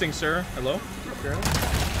disgusting, sir? Hello?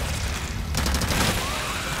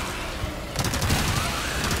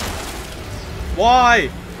 Why?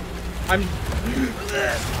 I'm...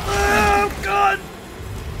 Oh, God!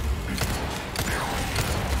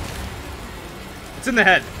 It's in the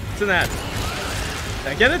head. It's in the head.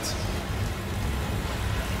 Did I get it?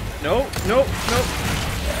 No, no, no.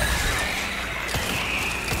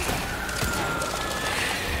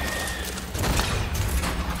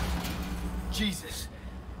 Jesus,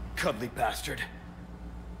 cuddly bastard.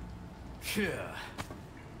 Yeah.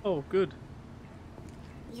 Oh, good.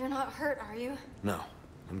 You're not hurt, are you? No,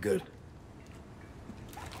 I'm good.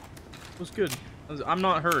 It was good. I'm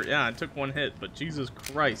not hurt. Yeah, I took one hit, but Jesus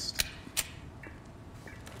Christ.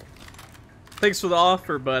 Thanks for the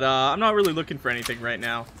offer, but I'm not really looking for anything right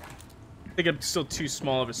now. I think I'm still too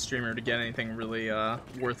small of a streamer to get anything really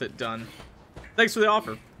worth it done. Thanks for the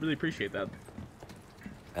offer. Really appreciate that.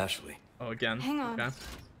 Ashley. Oh, again. Hang on. Okay.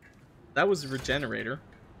 That was a regenerator.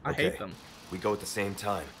 I Okay. hate them. We go at the same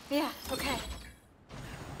time. Yeah, okay.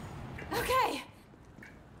 Okay.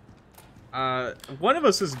 One of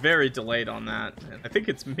us is very delayed on that, and I think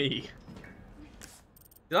it's me.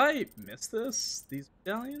 Did I miss this? These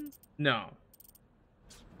medallions? No.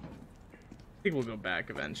 I think we'll go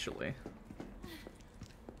back eventually.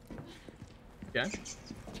 Okay.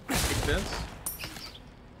 Take this.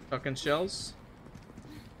 Fucking shells.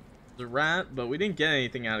 The rat, but we didn't get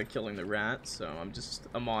anything out of killing the rat, so I'm just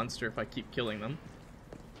a monster if I keep killing them.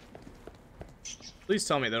 Please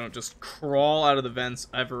tell me they don't just crawl out of the vents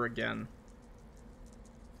ever again.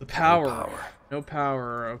 The power. No power. No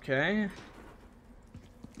power, okay.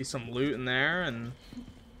 Be some loot in there and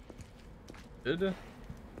good.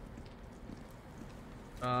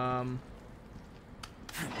 Does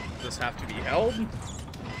this have to be held?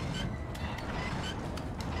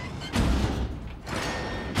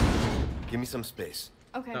 Give me some space.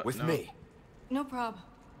 Okay. No. With me. No problem.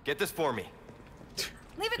 Get this for me.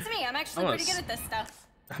 Leave it to me. I'm actually pretty good at this stuff.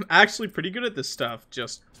 I'm actually pretty good at this stuff.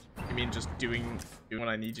 Just, I mean, just doing what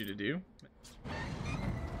I need you to do.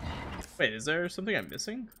 Wait, is there something I'm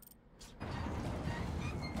missing?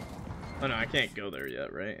 Oh no, I can't go there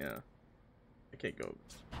yet, right? Yeah. I can't go.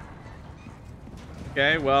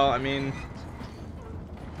 Okay, well, I mean...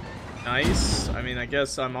 Nice. I mean, I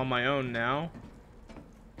guess I'm on my own now.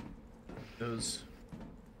 Those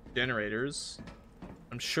generators.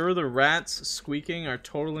 I'm sure the rats squeaking are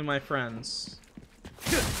totally my friends.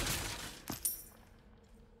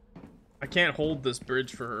 I can't hold this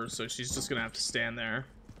bridge for her, so she's just gonna have to stand there.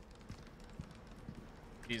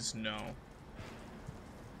 Please, no.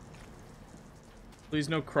 Please,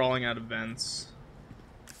 no crawling out of vents.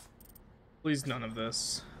 Please, none of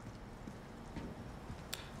this.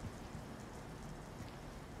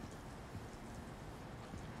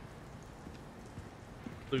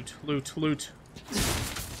 Loot, loot, loot.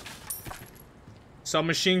 Some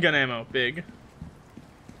machine gun ammo, big.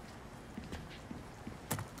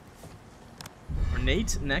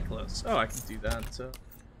 Ornate necklace. Oh, I can do that.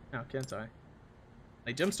 Now, can't I?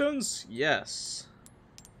 Like gemstones? Yes.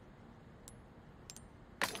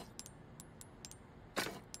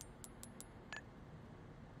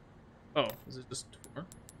 Oh, is it just 4?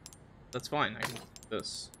 That's fine. I can do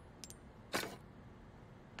this.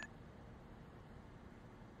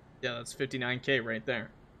 Yeah, that's 59k right there.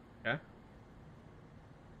 Okay.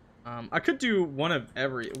 I could do one of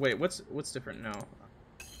every. Wait, what's different? No,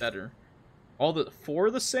 better. All the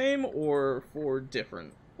 4 the same or 4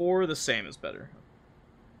 different? 4 the same is better.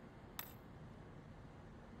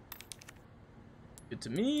 Good to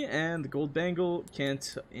me. And the gold bangle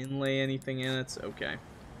can't inlay anything in it. Okay.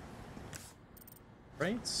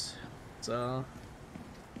 Right. Let's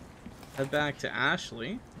head back to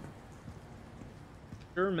Ashley.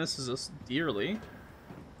 Sure misses us dearly.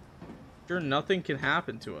 Sure nothing can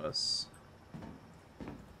happen to us.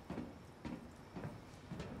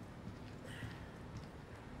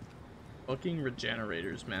 Fucking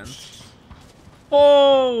regenerators, man.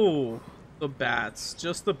 Oh! The bats.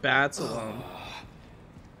 Just the bats alone. Oh.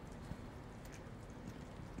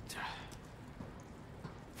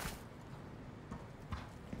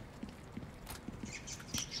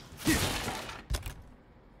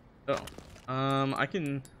 I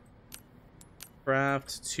can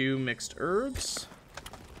craft 2 mixed herbs.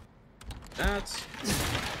 That.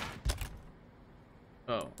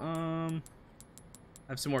 Oh, I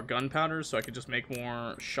have some more gunpowder, so I could just make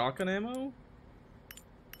more shotgun ammo.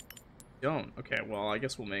 Don't. Okay, well, I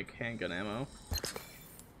guess we'll make handgun ammo.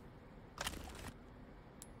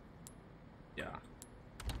 Yeah.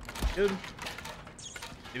 Good.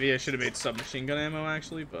 Maybe I should have made submachine gun ammo,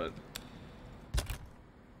 actually, but...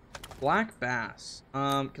 Black bass.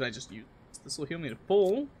 Can I just use this? This will heal me to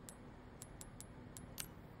full.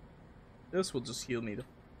 This will just heal me to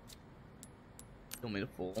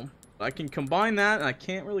full. I can combine that, and I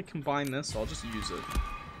can't really combine this, so I'll just use it.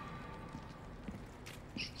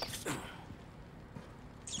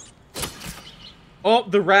 Oh,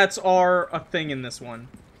 the rats are a thing in this one.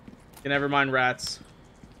 Okay, never mind rats.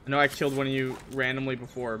 I know I killed one of you randomly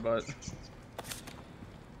before, but...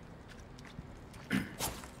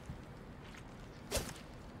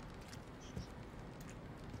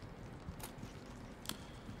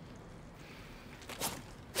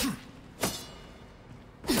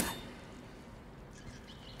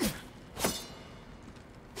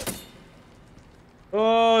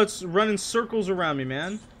 Oh, it's running circles around me,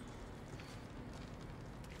 man.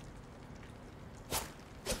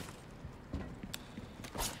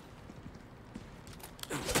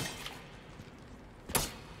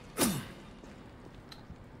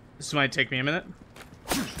 This might take me a minute.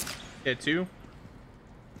 Okay, 2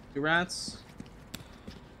 rats.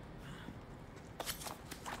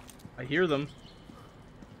 I hear them.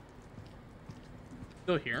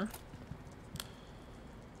 Still here.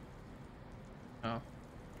 Oh.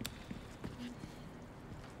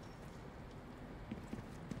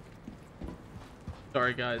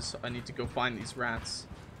 Sorry, guys. I need to go find these rats.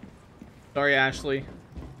 Sorry, Ashley.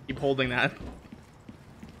 Keep holding that.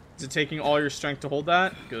 Is it taking all your strength to hold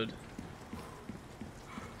that? Good.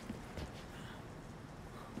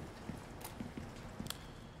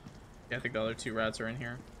 Yeah, I think the other 2 rats are in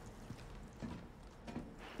here.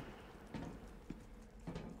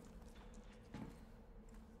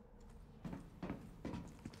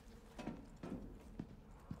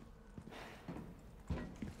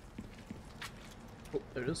 Oh,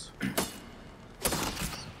 there it is.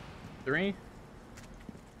 3.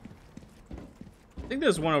 I think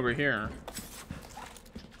there's one over here.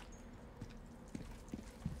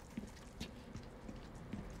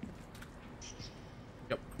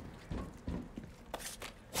 Yep.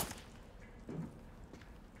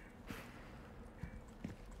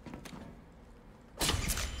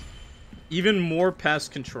 Even more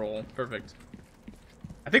pest control. Perfect.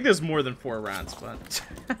 I think there's more than 4 rats, but...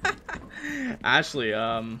 Ashley,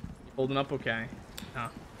 holding up okay? Nah.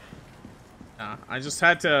 I just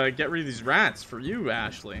had to get rid of these rats for you,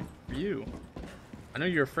 Ashley. For you. I know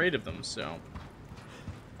you're afraid of them, so...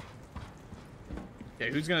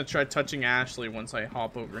 Okay, who's gonna try touching Ashley once I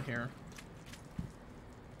hop over here?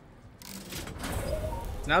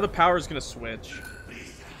 Now the power's gonna switch.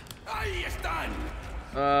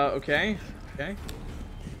 Okay. Okay.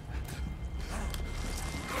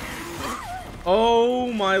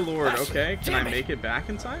 Oh my lord, okay. Can I make it back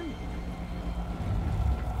in time?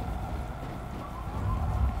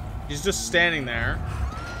 He's just standing there.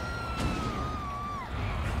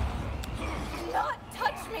 Do not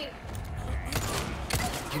touch me!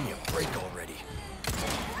 Give me a break already.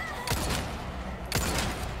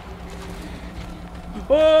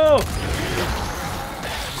 Oh!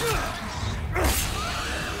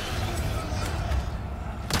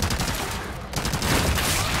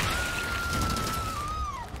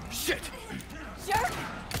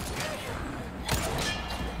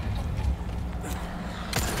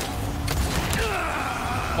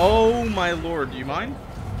 Oh my lord, do you mind?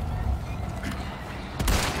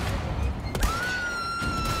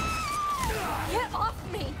 Get off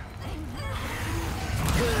me!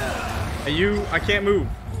 Hey, I can't move.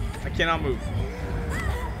 I cannot move.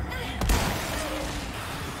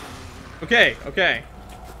 Okay, okay.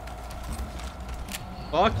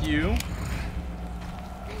 Fuck you.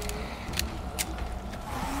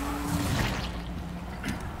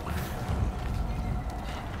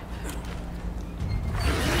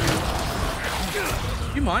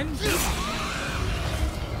 You mind?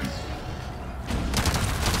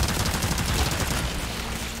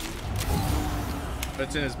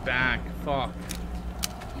 That's in his back. Fuck.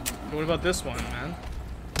 What about this one, man?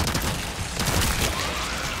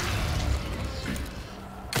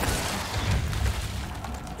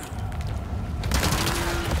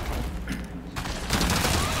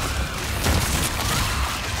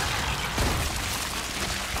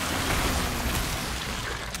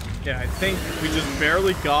 Yeah, I think we just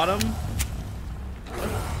barely got him.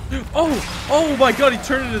 Oh! Oh my god, he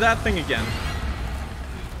turned into that thing again.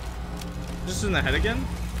 Just in the head again?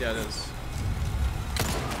 Yeah, it is.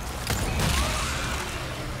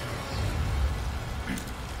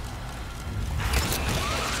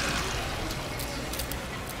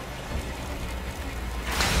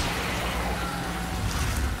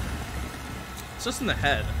 It's just in the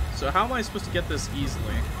head. So how am I supposed to get this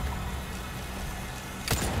easily?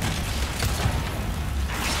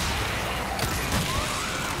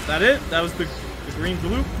 Is that it? That was the green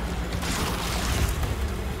blue?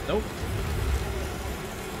 Nope.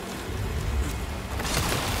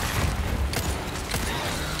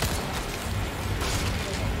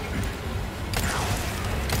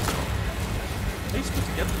 How are you supposed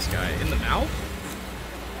to get this guy? In the mouth?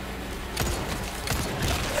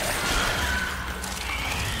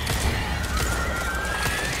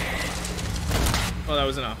 Oh, that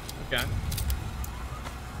was enough. Okay.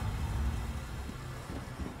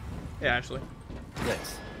 Yeah, Ashley.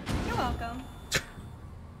 Thanks. You're welcome.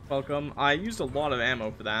 Welcome. I used a lot of ammo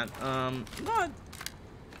for that. Not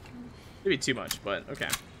maybe too much, but okay.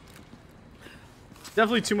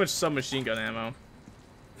 Definitely too much submachine gun ammo.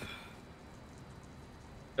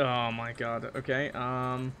 Oh my god. Okay.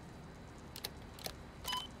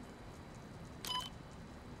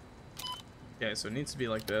 Okay, so it needs to be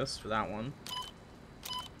like this for that one.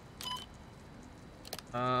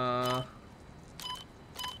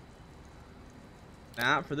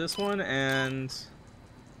 That for this one, and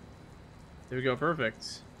there we go.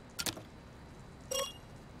 Perfect.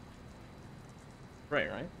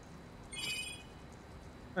 Right.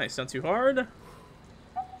 Nice, not too hard.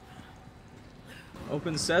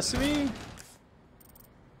 Open sesame.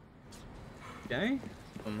 Okay.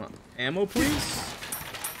 Ammo, please.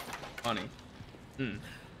 Money.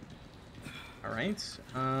 Alright.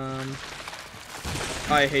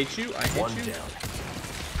 I hate you. I hate One you. down.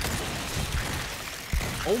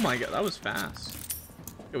 Oh my god, that was fast.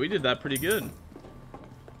 Yeah, we did that pretty good.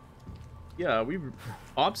 Yeah, we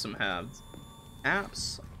popped some heads.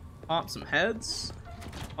 Popped some heads.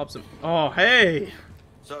 Popped some. Oh, hey!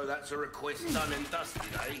 So that's a request done and dusted,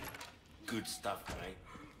 eh? Good stuff, mate.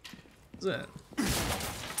 That's it.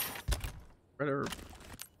 Better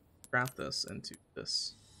craft this into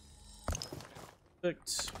this.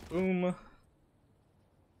 Perfect. Boom.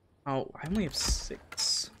 Oh, I only have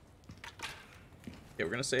 6. Okay,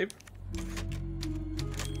 we're gonna save.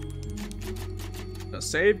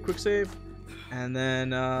 Save, quick save. And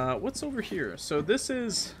then, what's over here? So this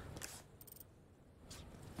is...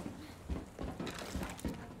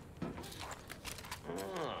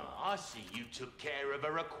 I see you took care of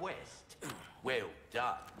a request. Well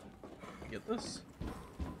done. Get this?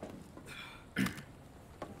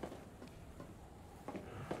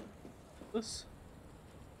 This?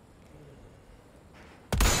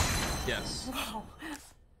 Yes. Wow.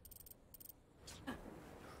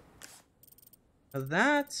 Now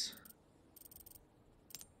that...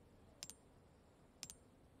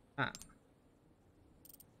 Ah.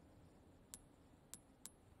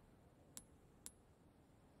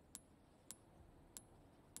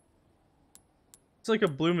 It's like a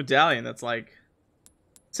blue medallion that's like...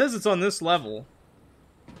 It says it's on this level.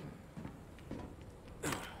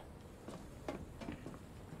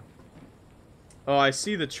 Oh, I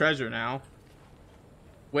see the treasure now.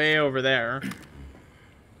 Way over there.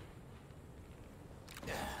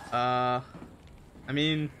 I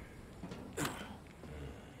mean...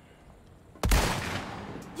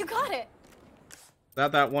 You got it. Is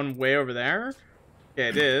that one way over there? Okay,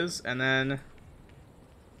 it is. And then...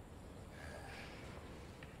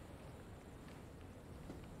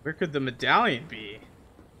 Where could the medallion be?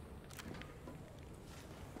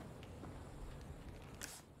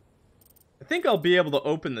 think I'll be able to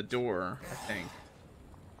open the door, I think.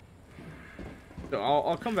 So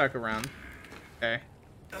I'll come back around. Okay.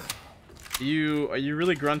 Are you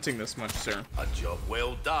really grunting this much, sir? A job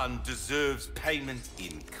well done deserves payment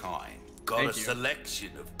in kind. Got Thank a you. selection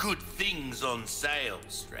of good things on sale,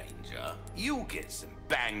 stranger. You'll get some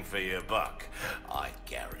bang for your buck, I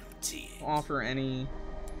guarantee it. Offer any...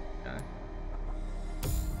 Okay.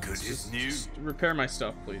 Good as new. Just repair my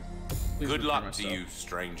stuff, please. Please Good repair my luck to stuff. you,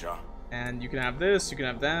 stranger. And you can have this, you can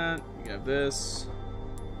have that, you can have this.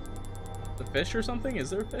 The fish or something? Is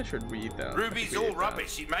there a fish or did we eat that? Ruby's all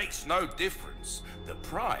rubbish. It makes no difference. The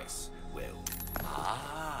price, well,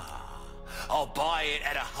 I'll buy it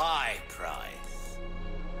at a high price.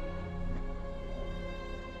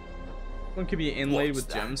 One could be inlaid What's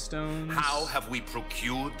with that? gemstones. How have we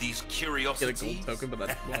procured these Get a curiosities? gold token, but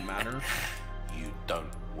that won't matter. You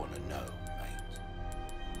don't want to know,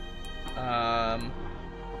 mate.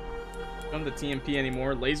 Don't have the TMP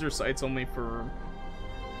anymore. Laser sights only for...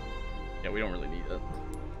 Yeah, we don't really need it.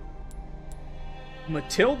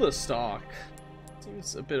 Matilda stock.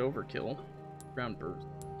 Seems a bit overkill. Ground burst.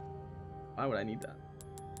 Why would I need that?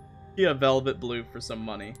 Yeah, velvet blue for some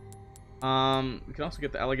money. We can also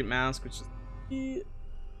get the elegant mask, which is...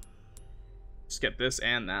 Just get this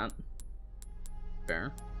and that.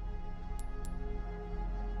 Fair.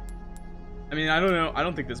 I mean, I don't know. I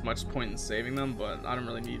don't think there's much point in saving them, but I don't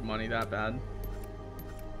really need money that bad.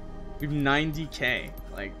 We have 90k,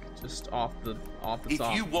 like just off the top.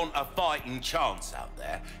 If you want a fighting chance out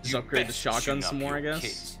there, Just you upgrade the best shotgun tune some up more, I your guess.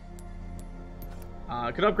 kit.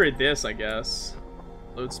 I could upgrade this, I guess.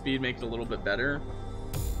 Load speed, make it a little bit better.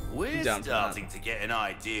 We're down for that. starting to get an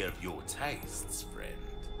idea of your tastes, friend.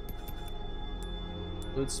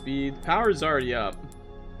 Load speed, power is already up.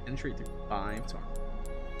 Entry through 5.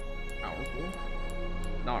 Powerful.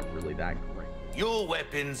 Not really that great. Your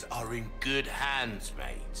weapons are in good hands,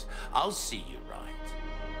 mate. I'll see you right.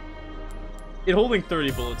 It holding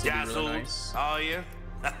 30 bullets would be Dazzled, really nice. are you?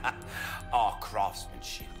 Our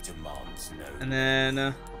craftsmanship demands no. And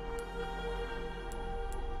then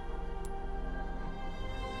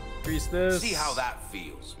increase this. See how that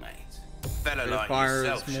feels, mate. Fella Rate of like fire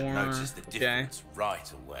yourself is should more. notice the Okay. difference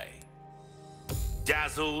right away.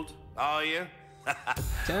 Dazzled, are you?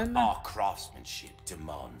 10. Our craftsmanship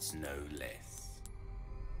demands no less.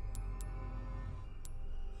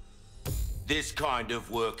 This kind of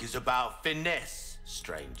work is about finesse,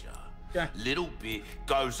 stranger. Okay. Little bit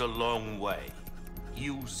goes a long way.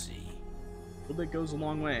 You'll see. A little bit goes a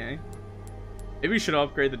long way, eh? Maybe we should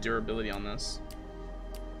upgrade the durability on this.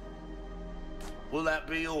 Will that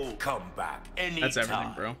be all? Come back anytime. That's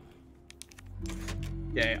everything, bro.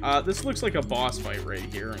 Okay, this looks like a boss fight right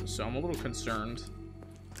here, so I'm a little concerned.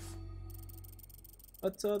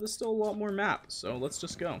 But there's still a lot more map, so let's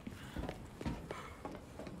just go.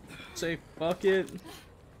 Say fuck it.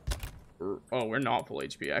 Oh, we're not full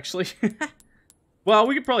HP, actually. Well,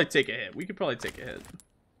 we could probably take a hit. Can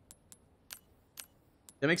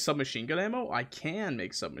I make submachine gun ammo? I can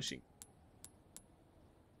make submachine.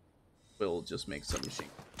 We'll just make submachine.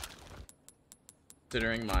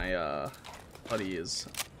 Considering my putty is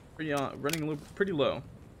pretty running a little pretty low.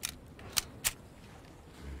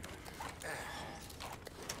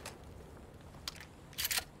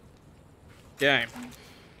 Okay.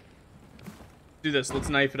 Do this. Let's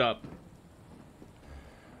knife it up.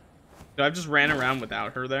 I just ran around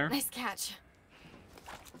without her there. Nice catch.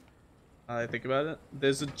 I think about it.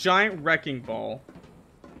 There's a giant wrecking ball.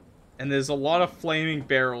 And there's a lot of flaming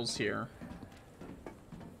barrels here.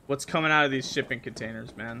 What's coming out of these shipping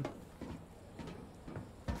containers, man?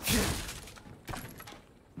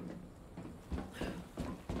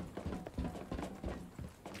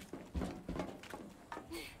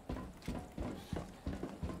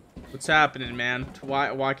 What's happening, man?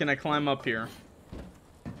 Why can I climb up here?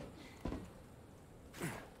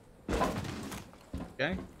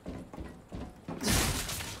 Okay.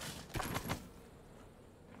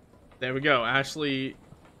 There we go. Ashley's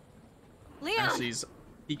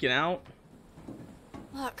peeking out.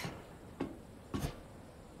 Look,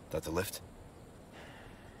 That the lift?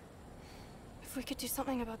 if we could do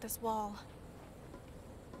something about this wall.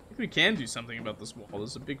 I think we can do something about this wall.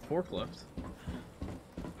 There's a big forklift.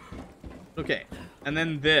 Okay, and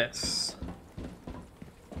then this.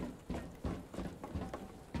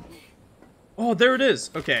 Oh, there it is.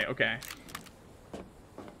 Okay, okay.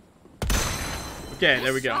 Okay,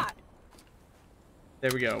 there we go. Shot.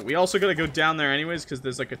 There we go. We also gotta go down there anyways, because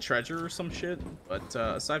there's like a treasure or some shit. But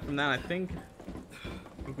aside from that, I think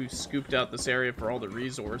we've scooped out this area for all the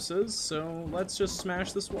resources. So let's just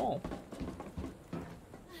smash this wall.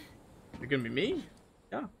 You're gonna be me?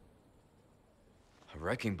 Yeah.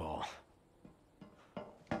 wrecking ball.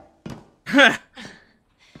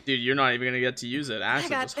 Dude, you're not even gonna get to use it. Ashley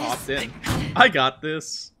got just this. hopped in. I got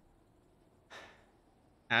this.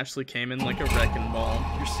 Ashley came in like a wrecking ball.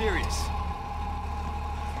 You're serious?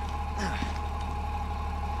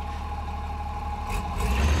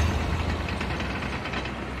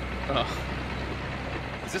 Ugh.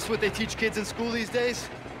 Is this what they teach kids in school these days?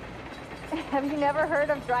 Have you never heard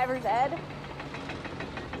of driver's ed?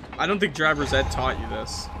 I don't think driver's ed taught you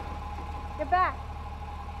this. Get back.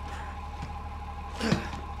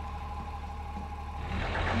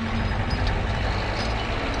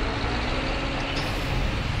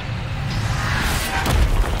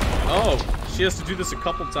 Oh, she has to do this a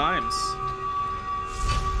couple times.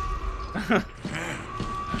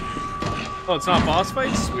 Oh, it's not boss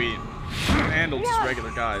fight? Sweet. Handle just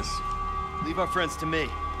regular guys. Leave our friends to me.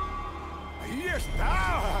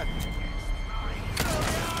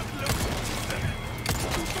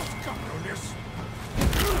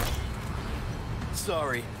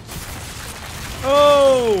 Sorry.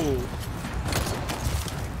 Oh!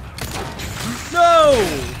 No!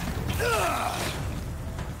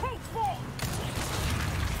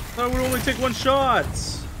 That would only take one shot.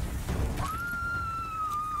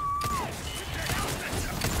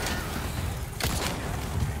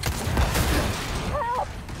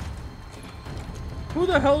 Who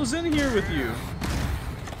the hell is in here with you?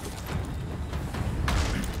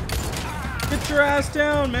 Get your ass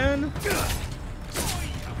down, man.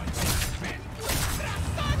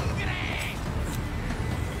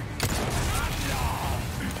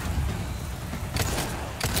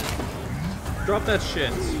 Drop that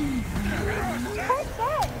shit.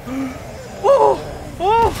 Oh!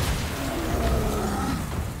 Oh!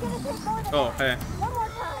 Oh, hey. One more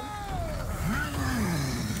time.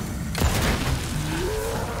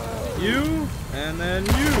 You, and then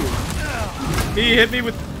you. He hit me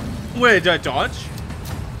with... Wait, did I dodge?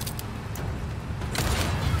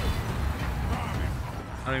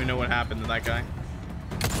 I don't even know what happened to that guy.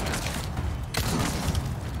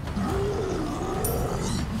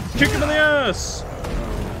 Kick him in the ass!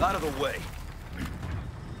 Out of the way.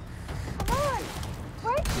 Come on.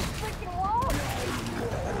 Break this freaking wall.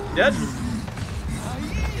 Dead?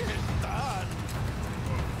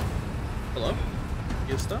 Hello?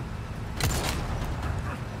 You stuff?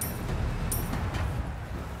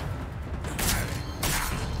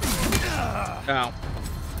 Ow.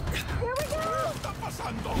 Here we go.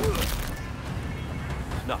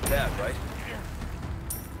 Not bad, right?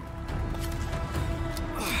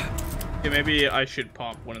 Okay, maybe I should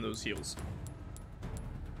pop one of those heals.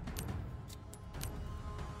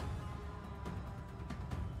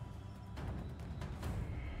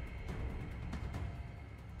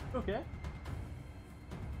 Okay.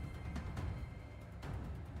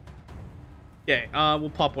 Okay,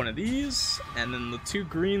 we'll pop one of these, and then the 2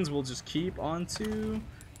 greens we'll just keep onto.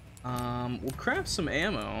 We'll craft some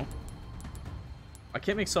ammo. I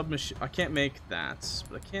can't make submachine. I can't make that,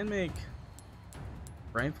 but I can make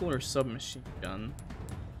rifle or submachine gun.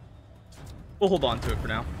 We'll hold on to it for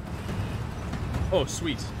now. Oh,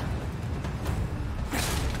 sweet.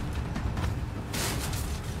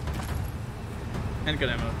 Handgun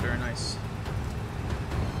ammo, very nice.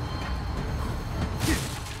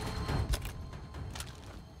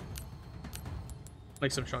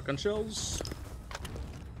 Make some shotgun shells.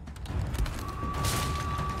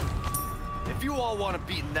 If you all want to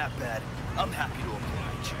beaten that bad, I'm happy to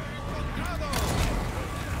oblige.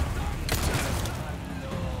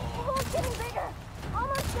 Oh, it's getting bigger.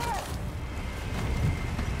 Almost there.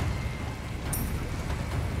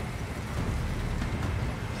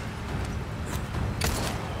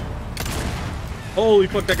 Holy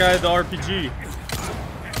fuck, that guy had the RPG.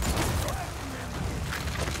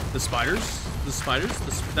 The spiders? The spiders?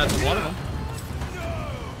 That's a lot of them.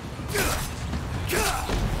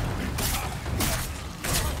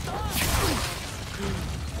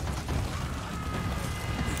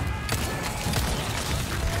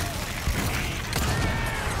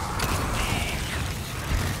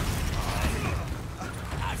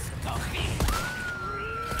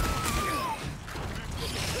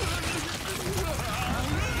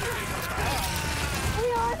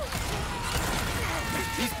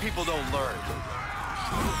 These people don't learn.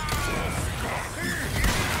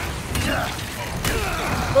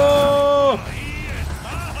 Oh!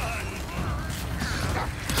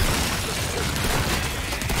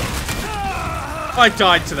 I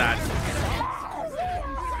died to that.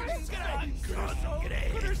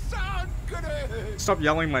 Stop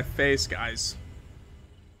yelling in my face, guys.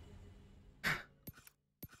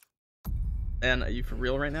 And are you for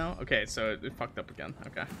real right now? Okay, so it fucked up again.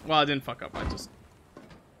 Okay. Well, I didn't fuck up. I just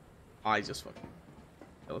I just fucking.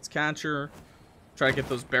 Okay, let's catch her. Try to get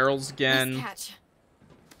those barrels again. Nice catch.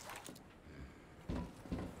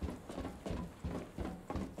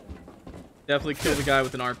 Definitely kill the guy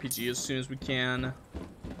with an RPG as soon as we can.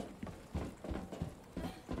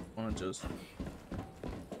 Wanna just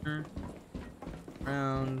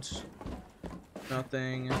around.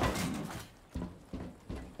 Nothing.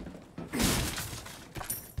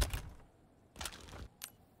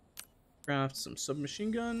 Craft some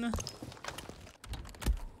submachine gun.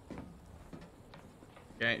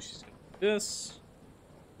 Okay, she's gonna do this.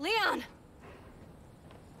 Leon!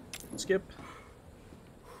 Skip.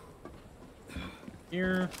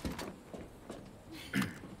 Here.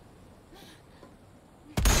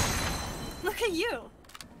 Look at you!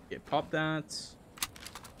 Okay, pop that.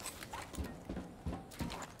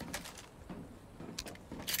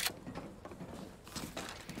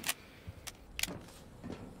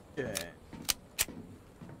 Okay.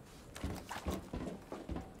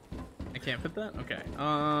 I can't fit that? Okay.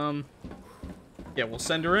 Yeah, we'll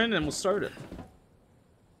send her in and we'll start it.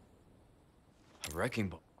 A wrecking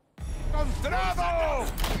ball.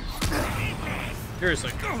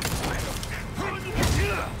 Seriously.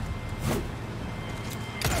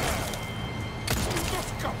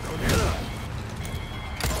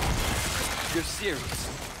 You're serious.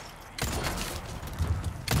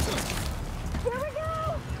 Here we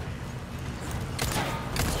go!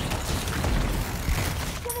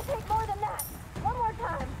 It's gonna take more than that. One more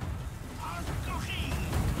time.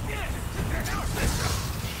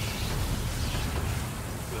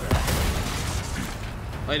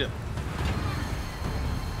 Light it.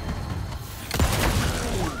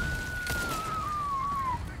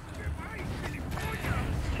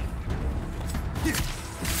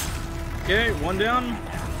 Okay, one down.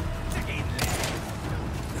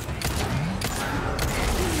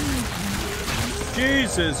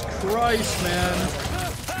 Jesus Christ, man.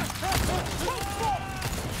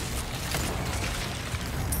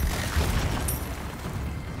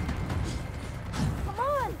 Come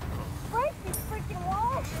on! Break these freaking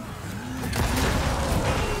walls!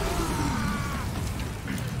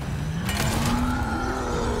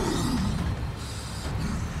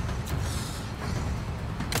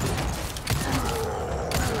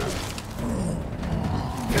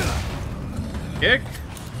 Kick.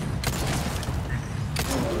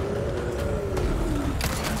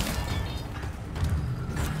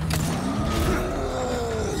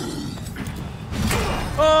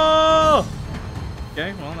 Oh!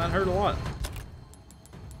 Okay, well, that hurt a lot.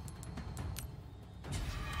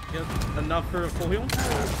 Get enough for a full heal.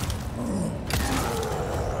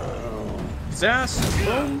 His ass.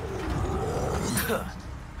 Boom.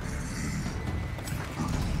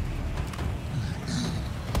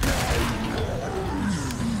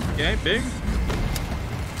 Okay, big.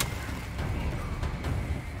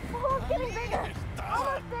 Oh, it's getting bigger!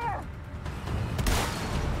 Almost there!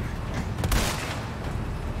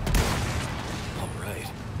 All right.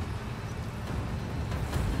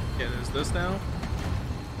 Okay, there's this now.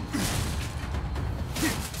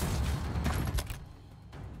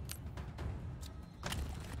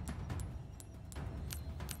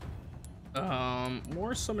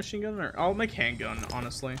 More submachine gun, or I'll make handgun,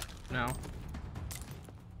 honestly, now.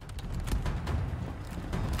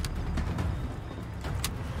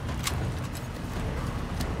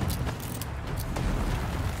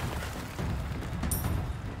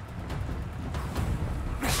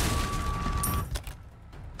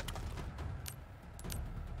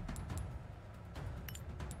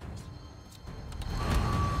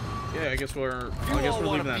 Yeah, I guess we're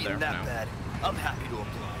leaving that there for now. Bad. I'm happy to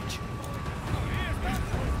oblige.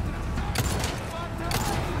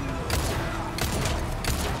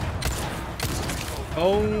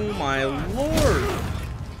 Oh my lord!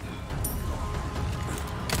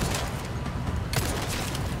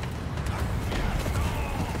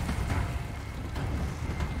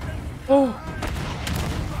 Oh!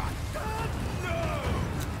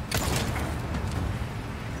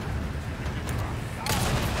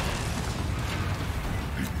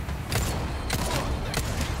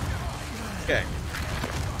 Okay.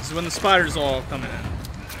 This is when the spiders all come in.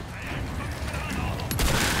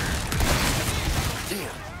 Damn.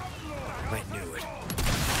 I knew it.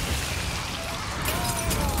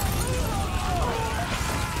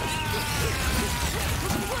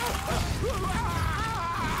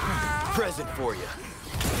 Present for you.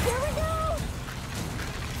 Here we go!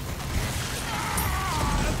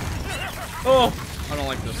 Oh! I don't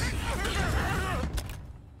like this.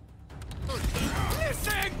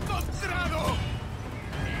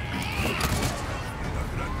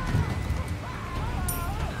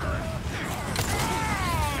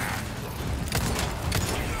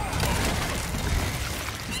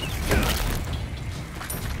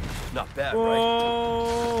 Not bad, right?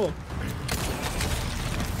 Oh!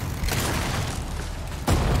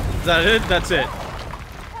 Is that it? That's it.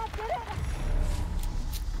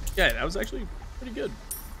 Yeah, that was actually pretty good.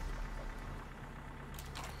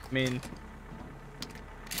 I mean,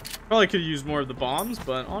 probably could have used more of the bombs,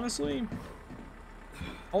 but honestly,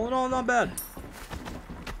 all in all, not bad.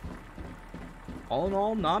 All in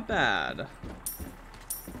all, not bad. A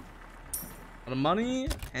lot of money,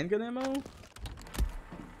 handgun ammo.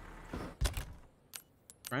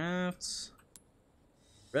 Crafts.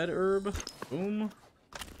 Red herb. Boom.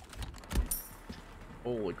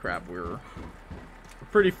 Holy crap, we're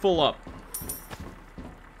pretty full up.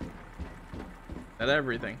 At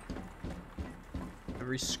everything.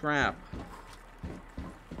 Every scrap.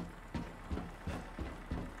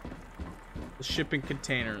 The shipping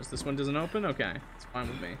containers. This one doesn't open? Okay. It's fine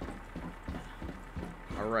with me.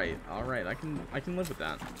 Alright, alright. I can live with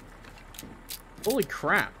that. Holy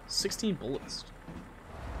crap. 16 bullets.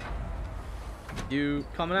 You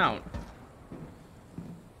coming out?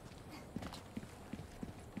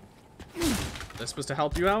 That's supposed to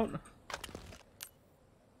help you out?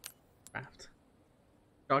 Craft.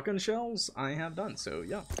 Shotgun shells? I have done, so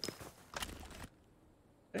yeah.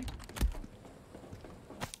 Okay.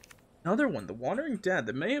 Another one, the Wandering Dead.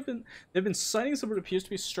 They've been sightings of what appears to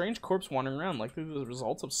be a strange corpse wandering around, likely the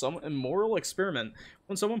result of some immoral experiment.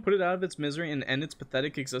 When someone put it out of its misery and end its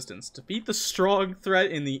pathetic existence. Defeat the strong threat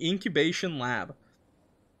in the incubation lab.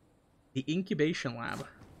 The incubation lab.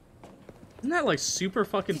 Isn't that like super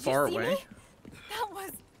fucking far away? That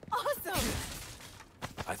was awesome.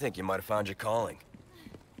 I think you might have found your calling.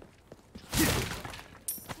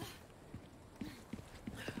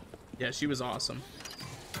 Yeah, she was awesome.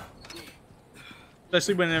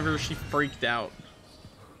 Especially whenever she freaked out.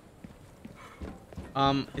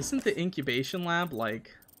 Isn't the incubation lab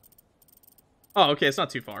like... Oh, okay, it's not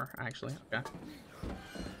too far, actually. Okay.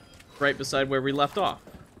 Right beside where we left off.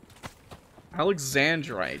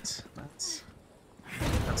 Alexandrite.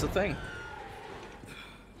 That's a thing.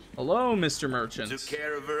 Hello, Mr. Merchant. Took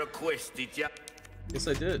care of her request, did ya? Yes,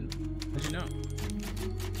 I did. How'd you know?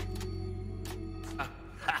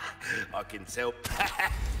 I can tell.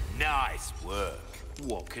 Nice work.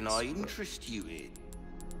 What can I interest you in?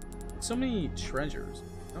 So many treasures.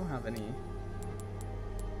 I don't have any.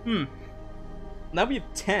 Now we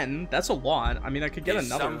have 10. That's a lot. I mean, I could get There's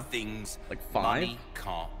another. some things like 5. money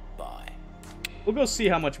can't buy. We'll go see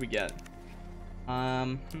how much we get.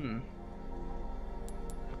 Repair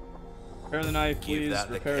the knife, please. Give that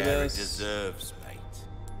the Repair care it this. deserves, mate.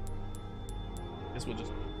 Guess we'll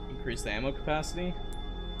just increase the ammo capacity.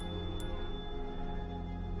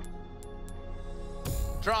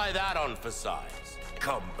 Try that on for size.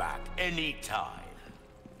 Come back anytime.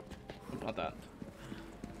 Not that.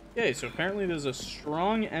 Okay, so apparently there's a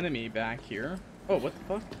strong enemy back here. Oh, what the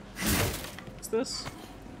fuck? What's this?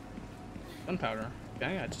 Gunpowder.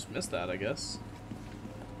 Okay, I just missed that, I guess.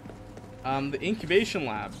 The incubation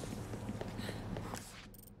lab.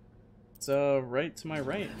 It's right to my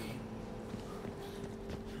right.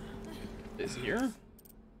 Is it here?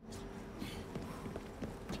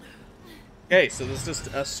 Okay, so there's just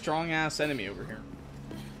a strong ass enemy over here.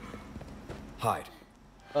 Hide.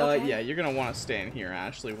 Okay. Yeah, you're gonna want to stay in here,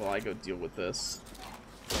 Ashley, while I go deal with this.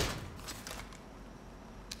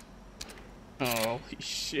 Holy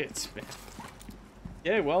shit, man.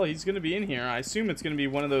 Yeah, well, he's gonna be in here. I assume it's gonna be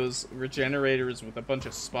one of those regenerators with a bunch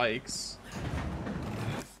of spikes.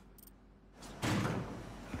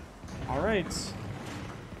 Alright.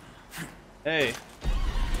 Hey.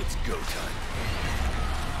 It's go time.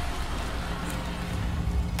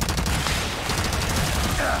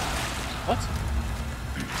 What?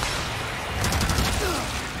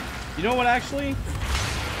 You know what, actually?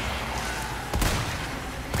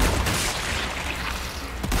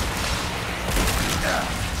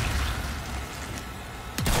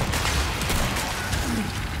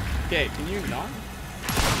 Okay, can you not?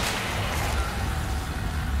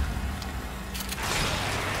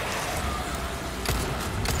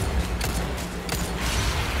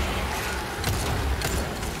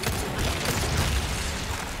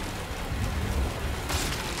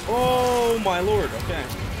 Oh my lord, okay.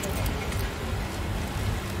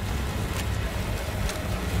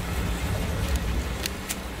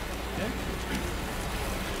 Okay.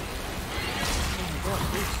 Oh my god,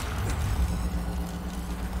 please.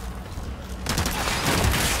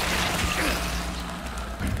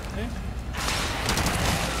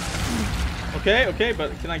 Okay. Okay,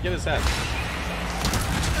 but can I get his head?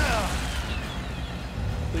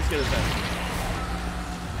 Please get his head.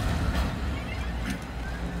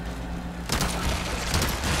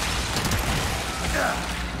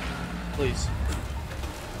 Please.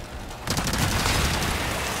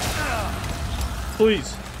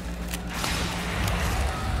 Please.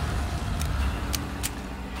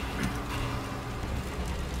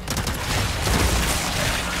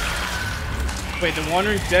 Wait, the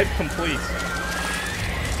Wandering's dead complete.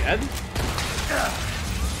 Dead?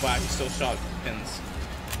 Wow, he still shot pins.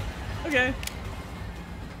 Okay.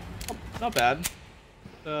 Oh, not bad.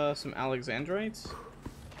 Some Alexandrites.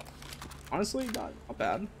 Honestly, not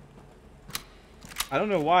bad. I don't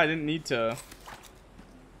know why I didn't need to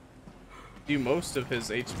do most of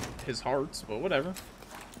his hearts, but whatever.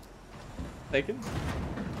 Take it.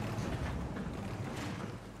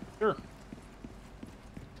 Sure.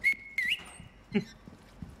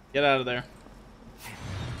 Get out of there.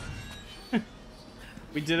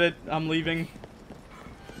 We did it. I'm leaving.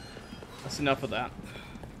 That's enough of that.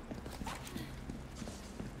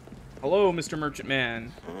 Hello, Mr. Merchant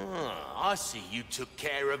Man. I see you took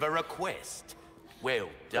care of a request. Well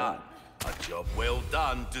done. A job well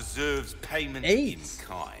done deserves payment in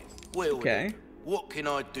kind. Well, okay. What can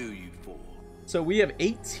I do you for? So we have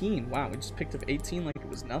 18. Wow, we just picked up 18 like it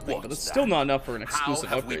was nothing, but it's still not enough for an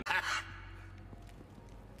exclusive upgrade.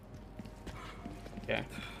 Okay,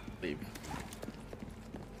 leave.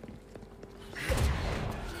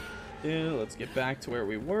 Yeah, let's get back to where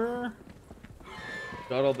we were.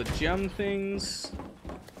 Got all the gem things.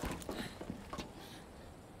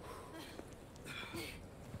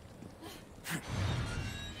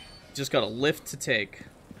 Just got a lift to take.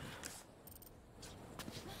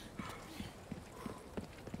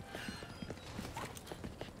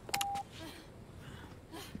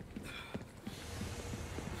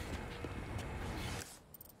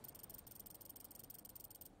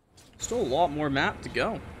 Still a lot more map to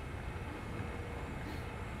go.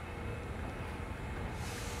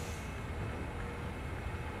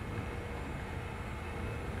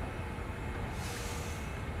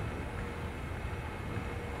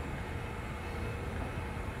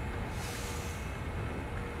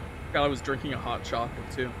 God, I was drinking a hot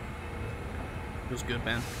chocolate too. It was good,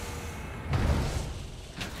 man.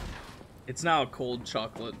 It's now a cold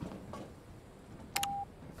chocolate.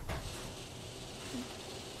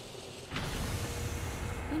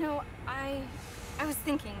 You know, I was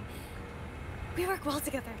thinking, we work well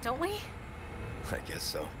together, don't we? I guess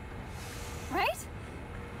so. Right?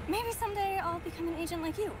 Maybe someday I'll become an agent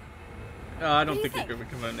like you. I don't think you're gonna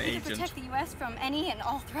become an We agent. can protect the U.S. from any and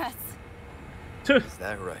all threats. Is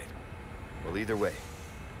that right? Well, either way,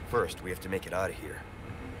 first we have to make it out of here.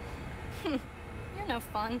 You're no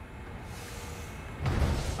fun.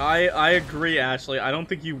 I agree, Ashley. I don't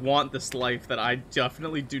think you want this life that I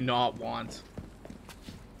definitely do not want.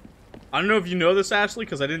 I don't know if you know this, Ashley,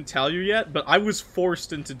 because I didn't tell you yet, but I was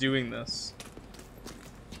forced into doing this.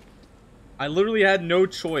 I literally had no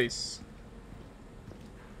choice.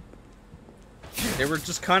 They were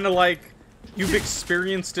just kind of like, you've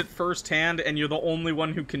experienced it firsthand, and you're the only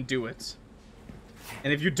one who can do it.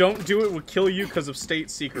 And if you don't do it, we'll kill you because of state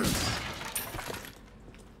secrets.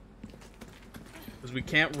 Because we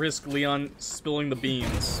can't risk Leon spilling the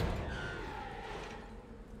beans.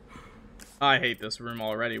 I hate this room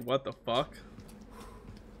already. What the fuck?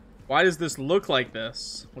 Why does this look like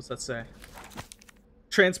this? What's that say?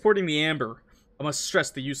 Transporting the amber. I must stress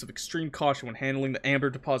the use of extreme caution when handling the amber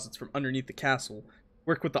deposits from underneath the castle.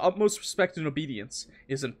 Work with the utmost respect and obedience.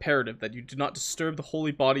 It is imperative that you do not disturb the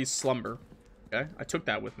holy body's slumber. Okay, I took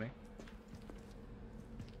that with me.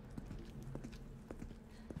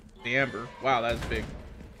 The amber. Wow, that is big.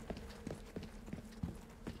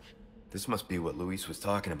 This must be what Luis was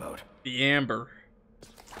talking about. The amber.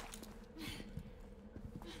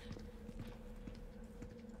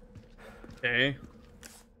 Okay.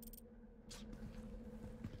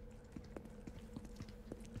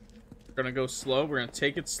 We're gonna go slow. We're gonna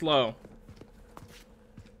take it slow.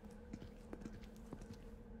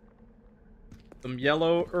 Some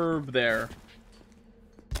yellow herb there.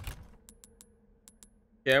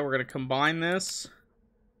 Yeah, we're gonna combine this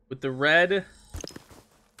with the red,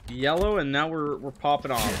 the yellow, and now we're popping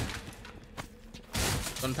off.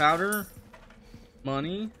 Gunpowder,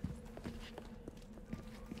 money.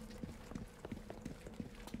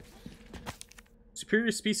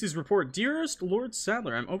 Superior Species Report. Dearest Lord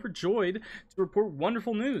Sadler, I'm overjoyed to report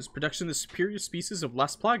wonderful news. Production of the superior species of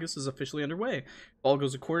Las Plagas is officially underway. If all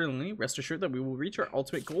goes accordingly, rest assured that we will reach our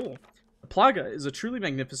ultimate goal. The Plaga is a truly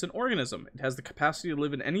magnificent organism. It has the capacity to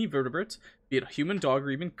live in any vertebrate, be it a human, dog,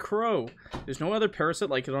 or even crow. There's no other parasite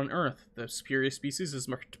like it on Earth. The superior species is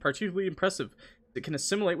particularly impressive. It can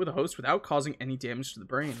assimilate with a host without causing any damage to the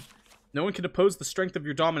brain. No one can oppose the strength of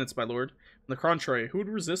your dominance, my lord. On the contrary, who would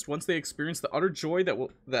resist once they experience the utter joy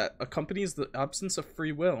that accompanies the absence of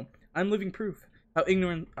free will? I am living proof how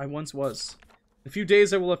ignorant I once was. In a few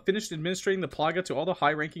days, I will have finished administrating the plaga to all the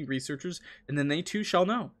high-ranking researchers, and then they too shall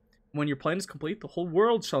know. When your plan is complete, the whole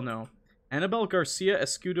world shall know. Annabelle Garcia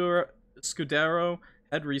Escudero,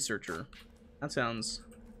 head researcher. That sounds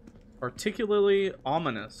particularly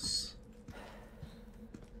ominous.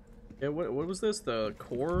 Yeah, what was this? The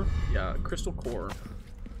core? Yeah, crystal core.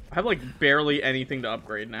 I have like barely anything to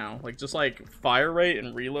upgrade now. Like just like fire rate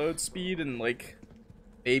and reload speed and like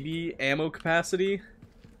maybe ammo capacity.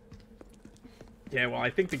 Yeah, well, I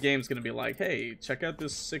think the game's gonna be like, hey, check out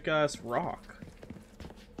this sick-ass rock.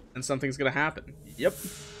 And something's gonna happen. Yep.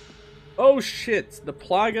 Oh, shit. The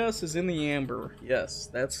Plagas is in the amber. Yes,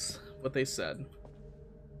 that's what they said.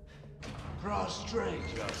 Prostrate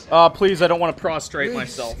yourself. Please, I don't want to prostrate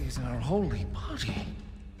myself. This is our holy body.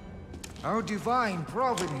 Our divine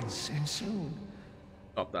providence ensued.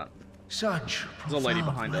 Stop that. Such There's a lady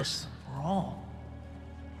behind us. Wrong.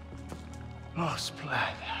 Los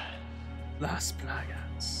Plagas. Las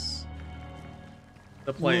Plagas.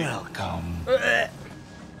 The plague. Welcome,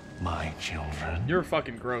 my children. You're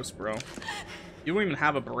fucking gross, bro. You don't even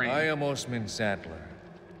have a brain. I am Osman Sadler,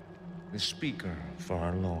 the speaker for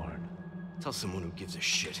our Lord. Tell someone who gives a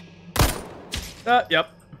shit. Yep.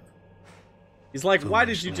 He's like, why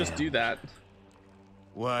did you just do that?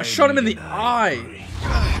 Why I shot him in the did eye.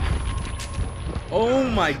 Oh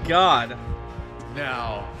my god.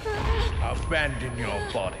 Now, abandon your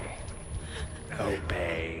body.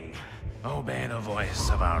 Obey. Obey the voice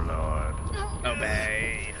of our Lord.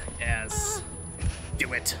 Obey. Yes.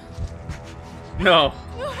 Do it. No.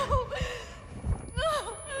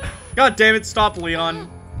 God damn it, stop, Leon.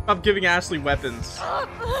 Stop giving Ashley weapons. I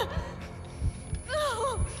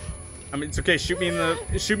mean, it's okay. Shoot me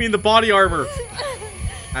in the body armor.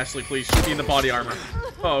 Ashley, please shoot me in the body armor.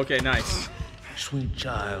 Oh, okay, nice. Sweet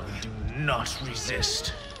child, do not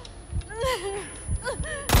resist.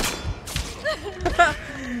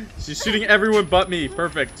 She's shooting everyone but me.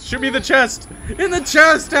 Perfect. Shoot me in the chest. In the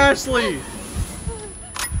chest, Ashley.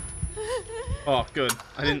 Oh, good.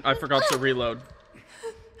 I forgot to reload.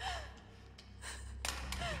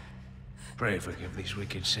 Pray forgive these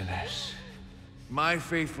wicked sinners. My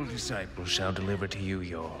faithful disciples shall deliver to you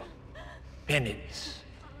your penance.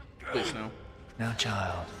 Please no. Now,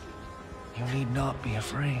 child, you need not be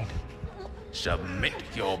afraid. Submit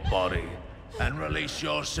your body and release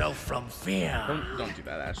yourself from fear. Don't do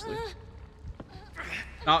that, Ashley.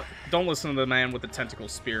 Don't listen to the man with the tentacle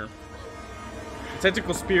spear. The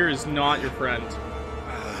tentacle spear is not your friend.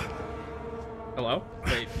 Hello?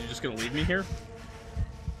 Wait, you're just gonna leave me here?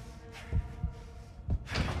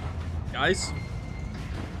 Guys?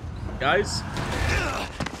 Guys?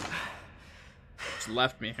 Just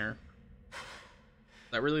left me here.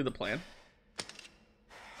 Is that really the plan?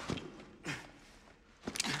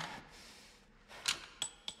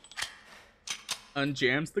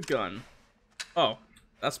 Unjams the gun. Oh,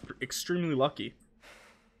 that's extremely lucky.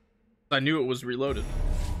 I knew it was reloaded.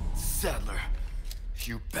 Sadler,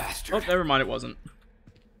 you bastard. Oh, never mind, it wasn't.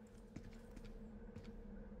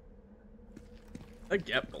 I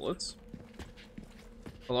get bullets.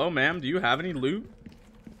 Hello, ma'am, do you have any loot?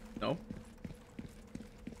 No.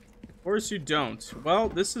 Of course you don't. Well,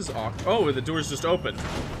 this is awkward. Oh, the door's just open.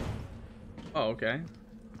 Oh, okay.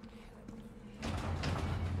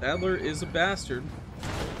 Sadler is a bastard.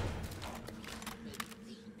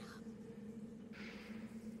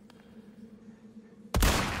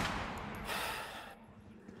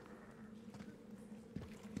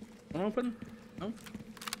 One open? No?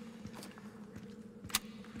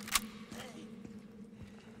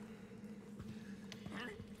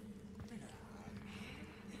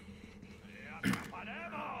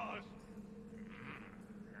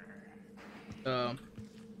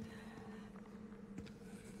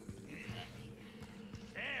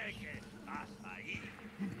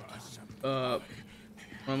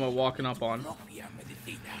 What am I walking up on?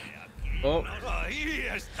 Oh.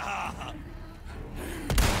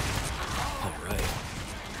 Alright.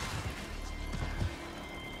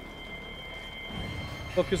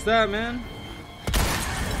 Fuck is that, man?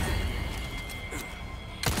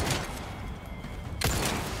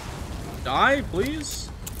 Die, please?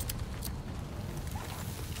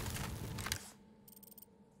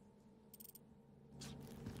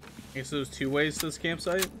 Okay, so there's two ways to this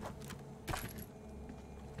campsite?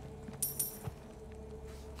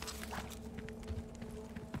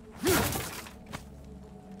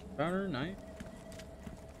 Powder, knife.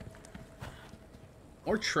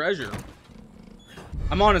 More treasure.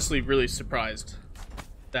 I'm honestly really surprised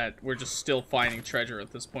that we're just still finding treasure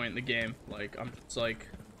at this point in the game. Like, I'm just, like,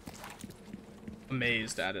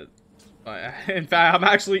 amazed at it. In fact, I'm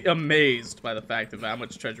actually amazed by the fact of how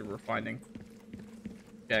much treasure we're finding.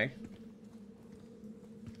 Okay.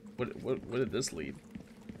 What did this lead?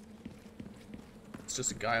 It's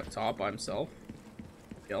just a guy up top by himself.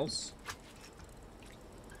 Anything else?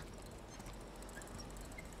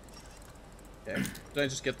 Okay. Did I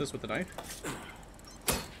just get this with the knife?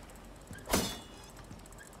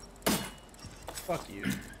 Fuck you.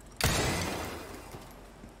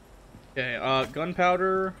 Okay,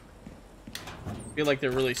 gunpowder. I feel like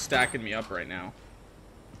they're really stacking me up right now.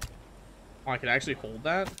 Oh, I can actually hold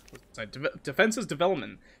that? Defenses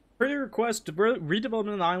development. Per your request,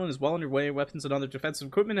 redevelopment of the island is well underway. Weapons and other defensive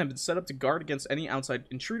equipment have been set up to guard against any outside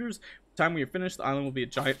intruders. By the time we are finished, the island will be a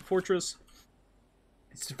giant fortress.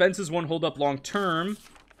 Its defenses won't hold up long term.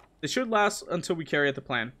 They should last until we carry out the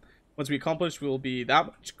plan. Once we accomplish, we will be that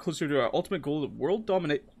much closer to our ultimate goal of world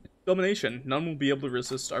domination. None will be able to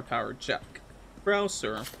resist our power check.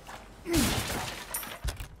 Browser.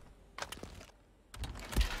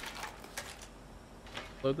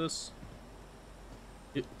 Load this.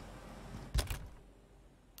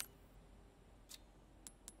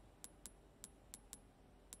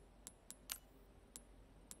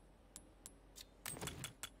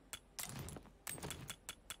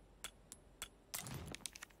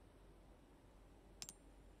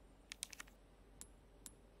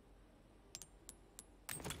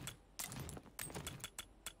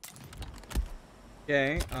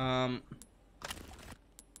 Okay,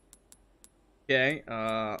 okay,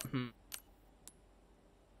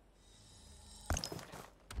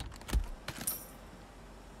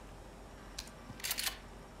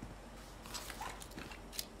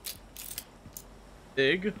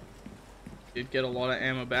 Big. Did get a lot of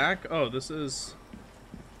ammo back. Oh, this is...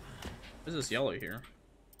 What is this yellow here?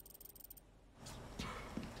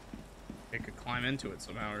 I could climb into it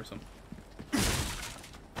somehow or something.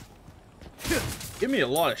 Give me a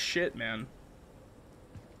lot of shit, man.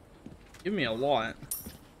 Give me a lot.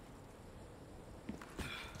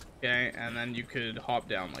 Okay, and then you could hop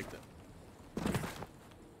down like that.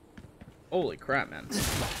 Holy crap, man.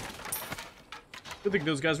 Good thing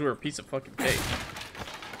those guys were a piece of fucking cake.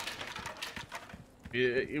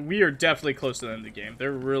 We are definitely close to the end of the game.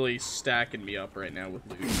 They're really stacking me up right now with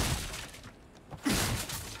loot.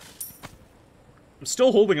 I'm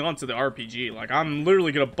still holding on to the RPG. Like, I'm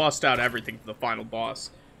literally gonna bust out everything for the final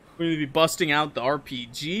boss. We're gonna be busting out the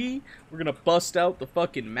RPG. We're gonna bust out the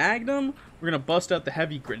fucking Magnum. We're gonna bust out the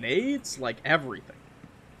heavy grenades. Like, everything.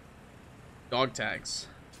 Dog tags.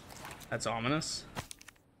 That's ominous.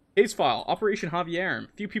 Case file. Operation Javier.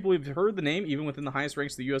 Few people have heard the name, even within the highest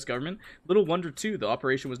ranks of the U.S. government. Little wonder, too, the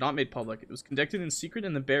operation was not made public. It was conducted in secret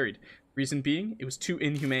and then buried. Reason being, it was too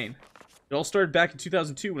inhumane. It all started back in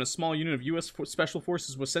 2002 when a small unit of U.S. Special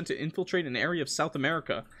Forces was sent to infiltrate an area of South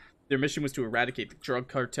America. Their mission was to eradicate the drug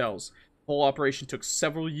cartels. The whole operation took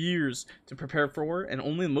several years to prepare for, and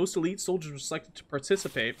only the most elite soldiers were selected to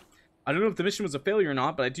participate. I don't know if the mission was a failure or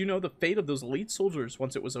not, but I do know the fate of those elite soldiers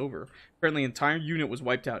once it was over. Apparently, the entire unit was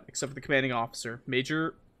wiped out, except for the commanding officer,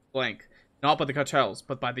 Major Blank. Not by the cartels,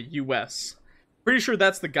 but by the U.S. Pretty sure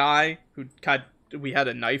that's the guy who we had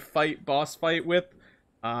a knife fight, boss fight with.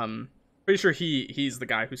 Pretty sure he's the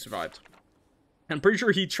guy who survived. I'm pretty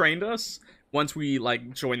sure he trained us once we,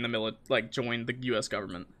 like, joined the U.S.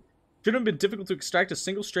 government. Shouldn't have been difficult to extract a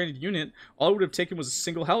single-stranded unit. All it would have taken was a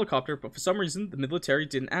single helicopter, but for some reason, the military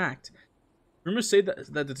didn't act. Rumors say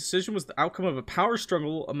that the decision was the outcome of a power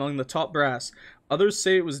struggle among the top brass. Others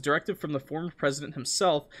say it was a directive from the former president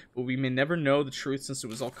himself, but we may never know the truth since it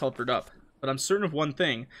was all covered up. But I'm certain of one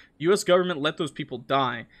thing. The U.S. government let those people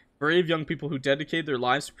die. Brave young people who dedicated their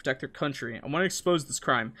lives to protect their country. I want to expose this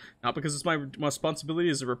crime, not because it's my responsibility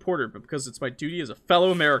as a reporter, but because it's my duty as a fellow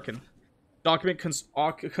American. Document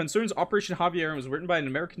concerns Operation Javier and was written by an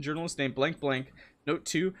American journalist named Blank Blank. Note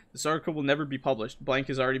 2, this article will never be published. Blank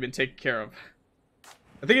has already been taken care of.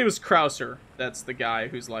 I think it was Krauser. That's the guy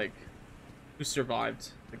who's like, who survived.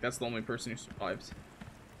 Like, that's the only person who survived.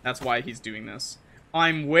 That's why he's doing this.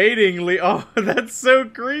 I'm waiting, Oh, that's so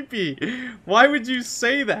creepy. Why would you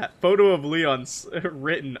say that? Photo of Leon's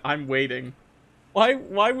written, I'm waiting.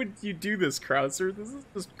 Why would you do this, Krauser? This is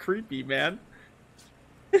just creepy, man.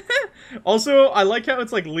 Also, I like how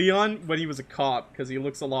it's like Leon when he was a cop, because he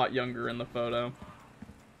looks a lot younger in the photo.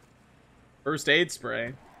 First aid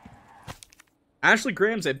spray. Ashley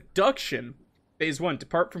Graham's abduction. Phase 1.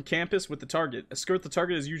 Depart from campus with the target. Escort the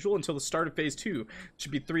target as usual until the start of Phase 2. There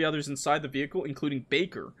should be 3 others inside the vehicle, including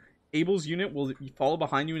Baker. Abel's unit will follow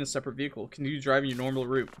behind you in a separate vehicle. Continue driving your normal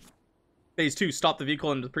route. Phase 2, stop the vehicle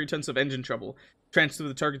under the pretense of engine trouble. Transfer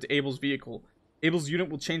the target to Abel's vehicle. Abel's unit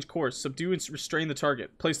will change course. Subdue and restrain the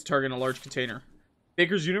target. Place the target in a large container.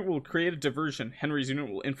 Baker's unit will create a diversion. Henry's unit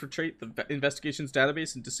will infiltrate the investigations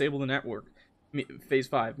database and disable the network. Phase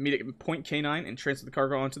 5, meet at point K9 and transfer the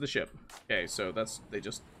cargo onto the ship. Okay, so they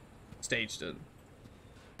just staged it.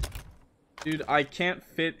 Dude, I can't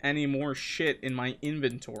fit any more shit in my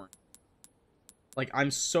inventory. Like, I'm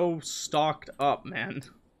so stocked up, man.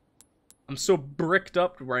 I'm so bricked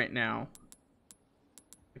up right now.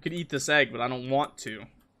 I could eat this egg, but I don't want to.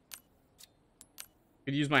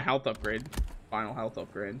 Could use my health upgrade. Final health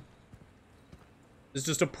upgrade. There's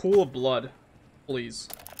just a pool of blood. Please.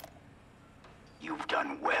 You've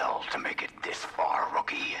done well to make it this far,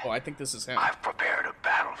 rookie. Oh, I think this is him. I've prepared a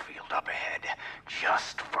battlefield up ahead,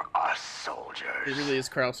 just for us soldiers. It really is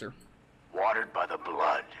Krauser. Watered by the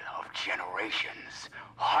blood of generations,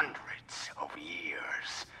 hundreds of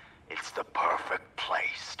years. It's the perfect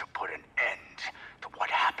place to put an end to what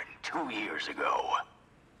happened 2 years ago.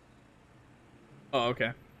 Oh,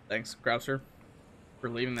 okay. Thanks, Krauser, for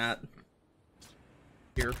leaving that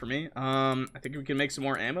here for me. I think we can make some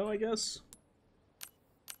more ammo, I guess.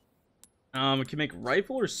 We can make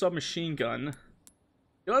rifle or submachine gun.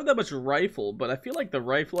 We don't have that much rifle, but I feel like the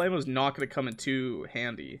rifle ammo is not going to come in too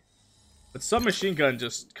handy. But submachine gun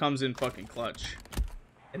just comes in fucking clutch.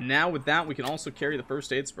 And now with that, we can also carry the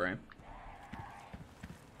first aid spray.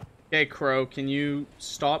 Okay, Crow, can you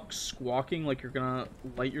stop squawking like you're gonna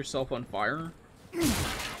light yourself on fire?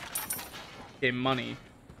 Okay, money.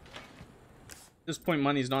 At this point,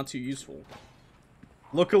 money's not too useful.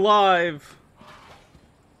 Look alive!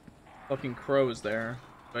 Fucking Crow is there.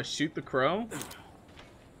 Do I shoot the Crow?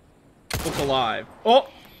 Look alive. Oh!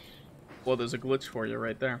 Well, there's a glitch for you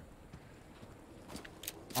right there.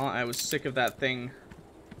 Oh, I was sick of that thing.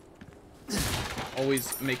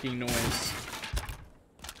 Always making noise.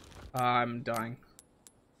 I'm dying.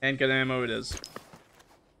 Handgun ammo it is.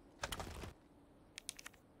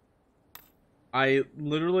 I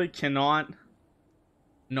literally cannot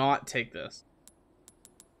not take this.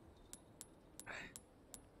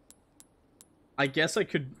 I guess I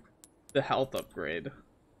could... the health upgrade.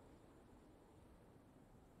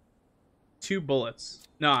 2 bullets.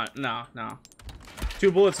 No.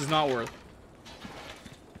 2 bullets is not worth.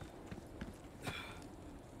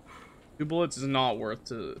 2 bullets is not worth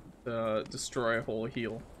to destroy a whole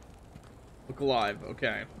heal. Look alive.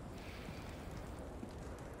 Okay.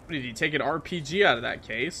 What, did he take an RPG out of that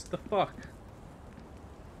case? The fuck?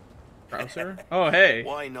 Krauser? Oh, hey.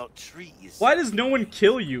 Why not treat yourself? Why does no one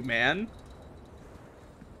kill you, man?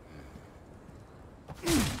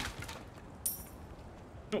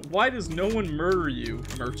 Why does no one murder you,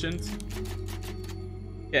 merchant?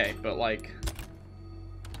 Okay, but like...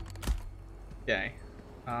 okay.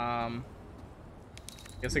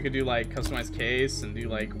 Guess I could do like customized case and do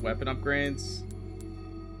like weapon upgrades.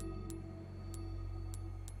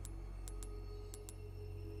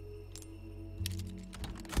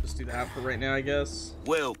 Just do that for right now, I guess.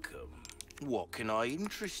 Welcome. What can I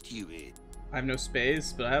interest you in? I have no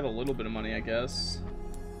space, but I have a little bit of money, I guess.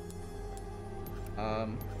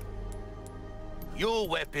 Your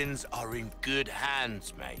weapons are in good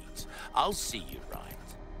hands, mate. I'll see you right.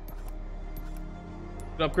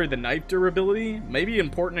 Upgrade the knife durability. Maybe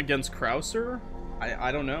important against Krauser.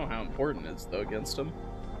 I don't know how important it is though against him.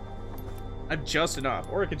 I have just enough,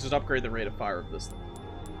 or I could just upgrade the rate of fire of this thing.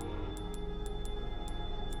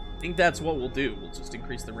 I think that's what we'll do. We'll just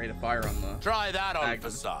increase the rate of fire on the... try that on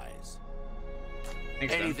Magnum. for size.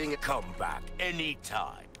 Thanks, Anything come back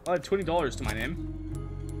anytime. I'll add $20 to my name.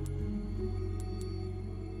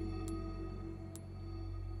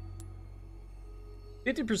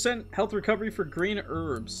 %50 health recovery for green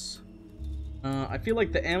herbs. I feel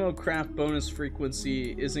like the ammo craft bonus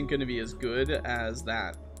frequency isn't going to be as good as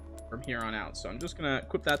that from here on out. So I'm just going to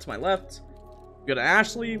equip that to my left. We got an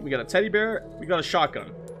Ashley, we got a teddy bear, we got a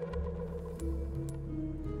shotgun.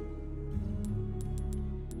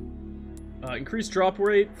 Increased drop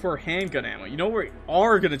rate for handgun ammo. You know, we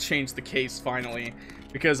are going to change the case finally,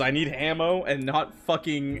 because I need ammo and not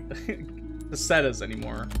fucking pesetas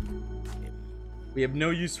anymore. We have no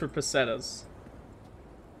use for pesetas.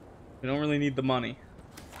 We don't really need the money.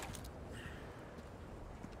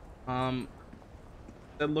 Then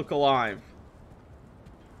look alive.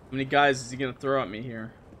 How many guys is he gonna throw at me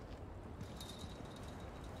here?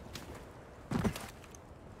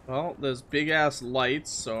 Well, there's big ass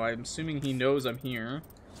lights, so I'm assuming he knows I'm here.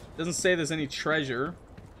 Doesn't say there's any treasure.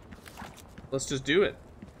 Let's just do it.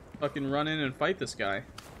 Fucking run in and fight this guy.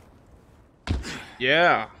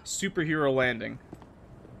 Yeah, superhero landing.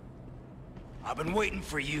 I've been waiting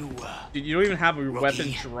for you, Dude, you don't even have a rookie.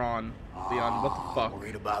 weapon drawn, Leon. What the fuck?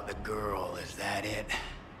 Worried about the girl, is that it?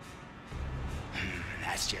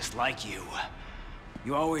 That's just like you.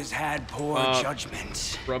 You always had poor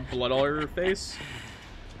judgment. Rub blood all over your face?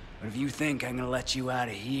 But if you think I'm gonna let you out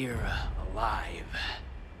of here alive,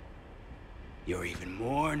 you're even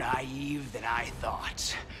more naive than I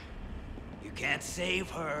thought. You can't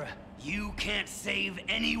save her. You can't save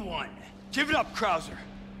anyone. Give it up, Krauser.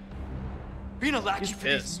 Being a lackey He's for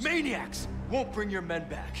these pissed. maniacs won't bring your men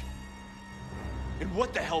back. And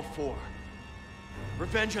what the hell for?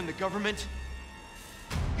 Revenge on the government?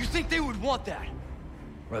 You think they would want that?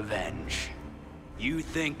 Revenge. You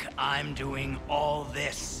think I'm doing all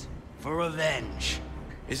this for revenge?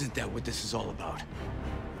 Isn't that what this is all about?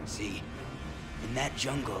 See, in that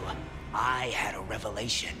jungle, I had a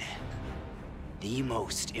revelation. The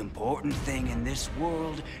most important thing in this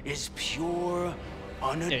world is pure, Yeah,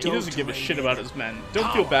 unadulterated he doesn't give a shit about his men.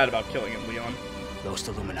 Don't feel bad about killing him, Leon. Los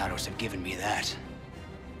Illuminados have given me that.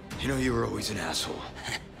 You know you were always an asshole.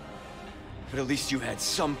 But at least you had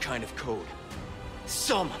some kind of code.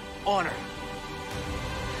 Some honor.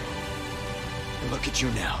 And look at you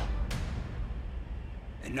now.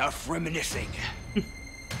 Enough reminiscing.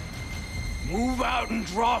 Move out and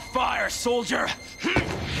draw fire, soldier!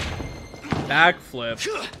 Backflip.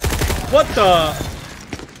 What the?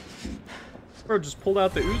 Bro just pulled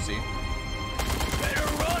out the Uzi. Better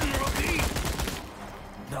run, rookie!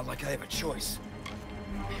 Not like I have a choice.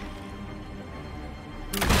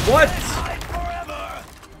 What? Hide forever!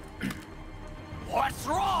 What's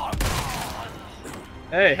wrong?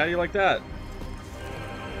 Hey, how do you like that?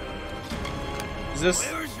 Is this?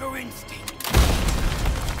 Where's your instinct?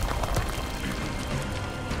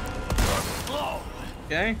 Slow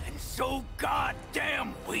Okay. and so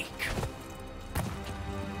goddamn weak.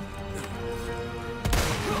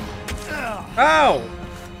 Ow!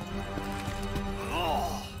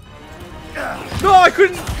 No, I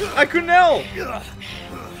couldn't L!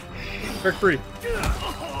 Break free.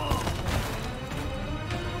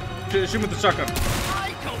 Shoot him with the shotgun.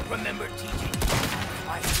 I don't remember teaching.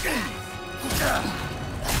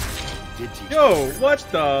 Did teach. Yo, what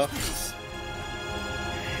the?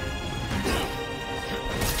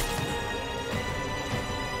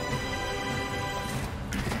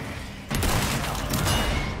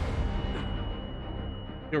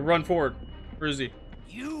 Yo, run forward. Where is he?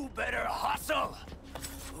 You better hustle.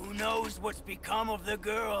 Who knows what's become of the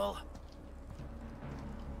girl?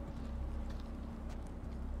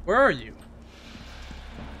 Where are you?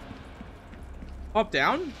 Up,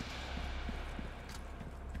 down?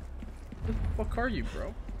 Where the fuck are you,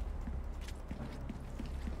 bro?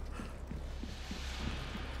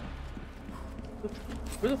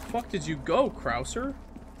 Where the fuck did you go, Krauser?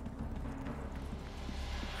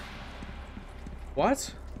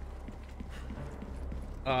 What?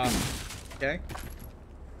 Okay.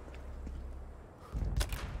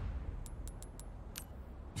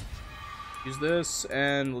 Use this,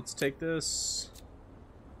 and let's take this.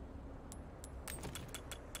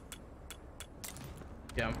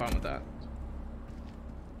 Yeah, I'm fine with that.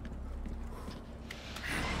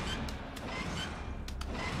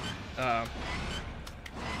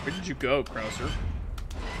 Where did you go, Krauser?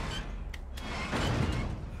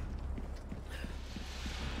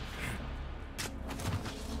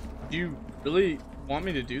 Do you really want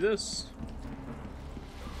me to do this?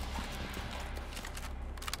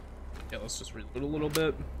 Yeah, let's just reload a little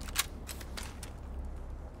bit.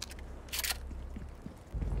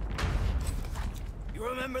 You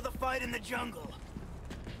remember the fight in the jungle?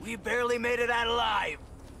 We barely made it out alive.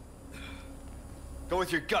 Go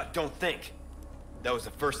with your gut, don't think. That was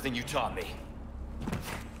the first thing you taught me.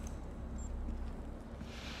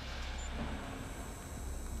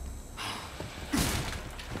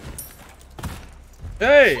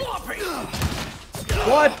 Hey!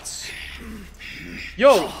 What?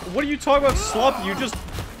 Yo, what are you talking about sloppy? You just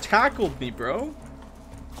tackled me, bro.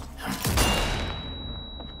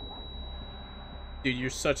 Dude, you're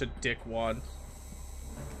such a dickwad.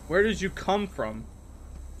 Where did you come from?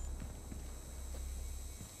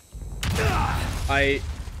 I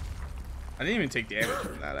didn't even take damage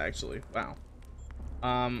from that, actually. Wow.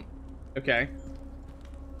 Okay.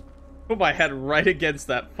 Put my head right against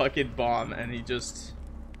that fucking bomb, and he just...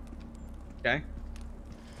 Okay.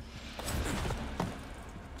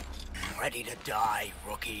 Ready to die,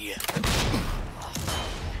 rookie.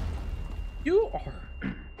 You are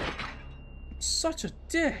such a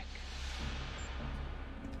dick.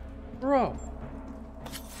 Bro.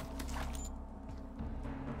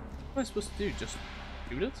 What am I supposed to do? Just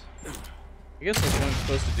shoot it? I guess that's what I'm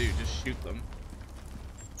supposed to do. Just shoot them.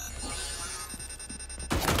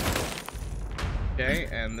 Okay,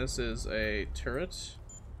 and this is a turret.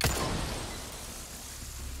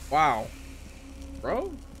 Wow.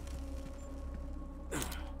 Bro?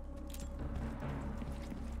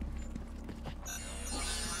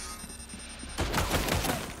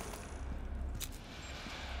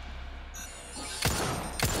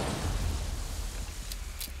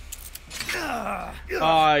 Oh,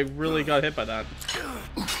 I really got hit by that.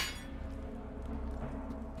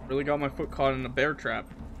 Really got my foot caught in a bear trap.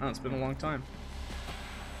 Oh, it's been a long time.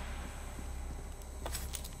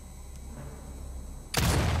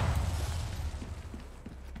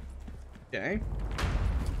 Okay.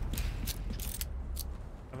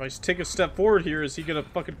 If I take a step forward here, is he gonna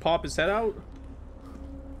fucking pop his head out?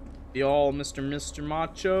 The all Mr.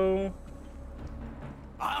 Macho.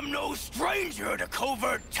 I'm no stranger to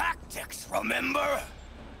covert tactics, remember?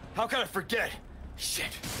 How can I forget?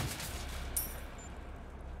 Shit.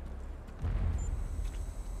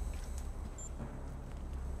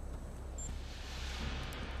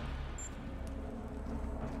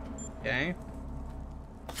 Okay.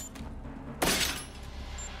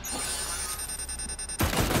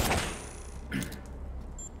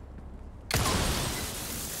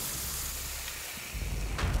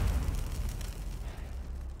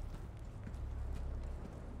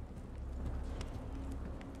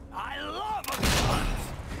 I love a gun.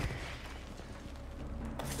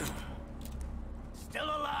 Still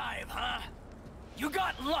alive, huh? You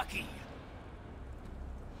got lucky.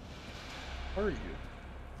 Where are you?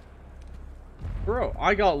 Bro,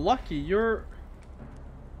 I got lucky. You're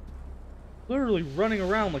literally running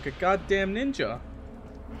around like a goddamn ninja.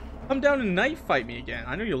 Come down and knife fight me again.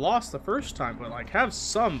 I know you lost the first time, but like, have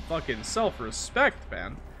some fucking self-respect,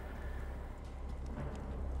 man.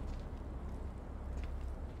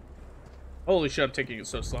 Holy shit, I'm taking it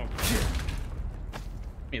so slow.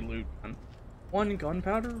 Give me loot, man. 1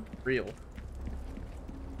 gunpowder? Real.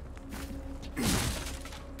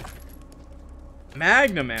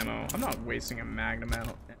 Magnum ammo. I'm not wasting a magnum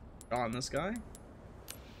ammo on this guy.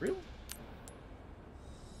 Real?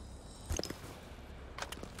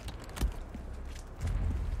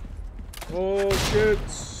 Oh shit.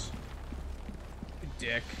 You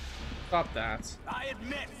dick. Stop that. I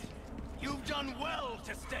admit, you've done well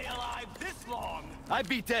to stay alive this long. I'd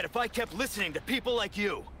be dead if I kept listening to people like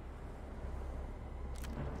you.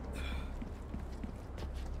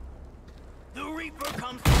 The Reaper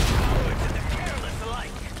comes to cowards and the careless alike.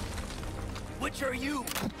 Which are you?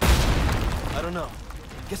 I don't know.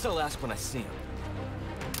 Guess I'll ask when I see him.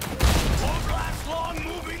 Won't last long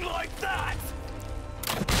moving like that!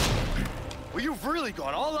 Well, you've really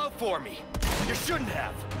gone all out for me. You shouldn't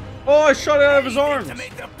have. Oh, I shot it out of his arms. To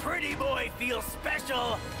make the pretty boy feel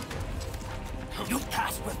special, you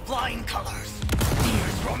passed with flying colors.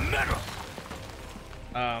 Here's your medal.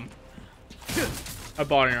 My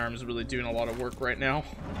body arm is really doing a lot of work right now.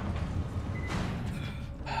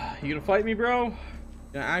 You gonna fight me, bro? You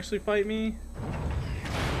gonna actually fight me?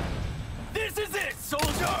 This is it,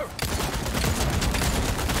 soldier!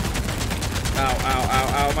 Ow, ow,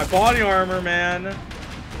 ow, ow. My body armor, man.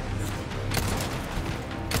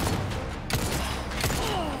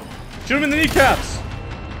 Shoot him in the kneecaps.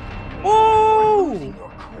 Oh!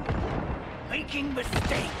 Making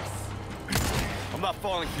mistakes. I'm not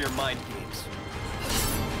falling for your mind games.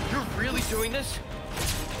 You're really doing this?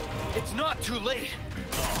 It's not too late.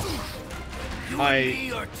 You and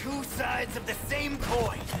me are two sides of the same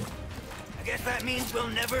coin. I guess that means we'll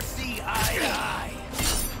never see eye to eye.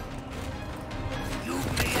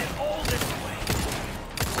 You've made it all this way.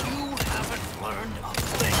 You haven't learned a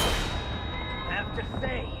thing. I have to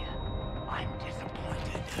say, I'm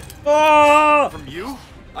disappointed. Oh! From you?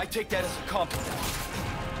 I take that as a compliment.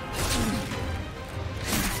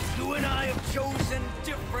 You and I have chosen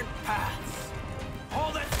different paths.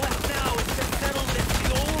 All that's left now is to settle this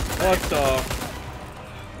the old way. What the?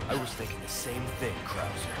 I was thinking the same thing,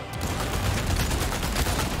 Krauser.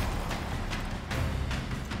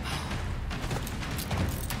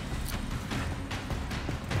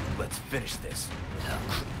 Let's finish this.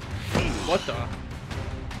 What the?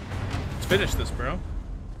 Let's finish this, bro.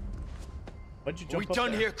 Why'd you Are jump we up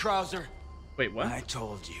done there? here, Krauser? Wait, what? I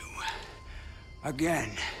told you.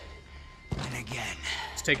 Again. And again.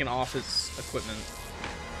 He's taking off his equipment.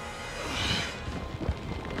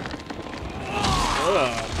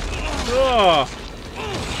 Ugh. Ugh.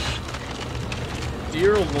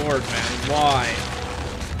 Dear Lord, man, why?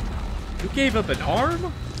 You gave up an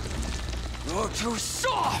arm? You're too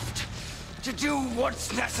soft to do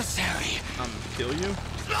what's necessary. Kill you?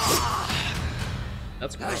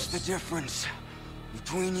 That's gross. That's the difference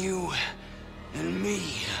between you and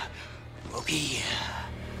me, Rookie.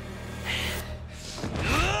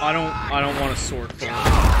 I don't want a sword for it.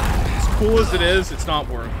 As cool as it is, it's not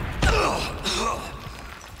worth.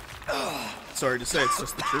 Sorry to say, it's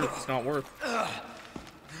just the truth. It's not worth.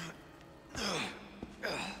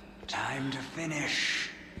 Time to finish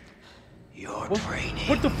your What? training.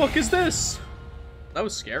 What the fuck is this? That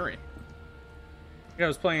was scary. I think I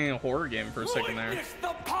was playing a horror game for a second there. Witness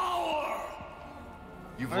the power!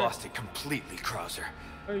 You've lost it completely, Krauser.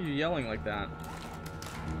 Why are you yelling like that?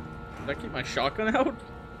 Did I keep my shotgun out?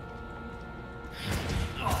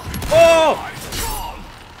 Oh!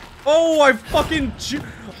 Oh, I fucking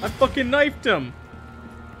knifed him.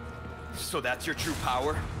 So that's your true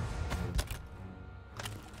power?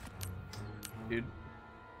 Dude.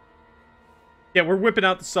 Yeah, we're whipping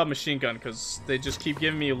out the submachine gun because they just keep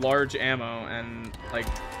giving me large ammo and, like...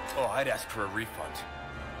 Oh, I'd ask for a refund.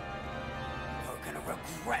 You're gonna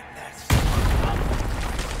regret that.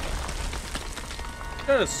 You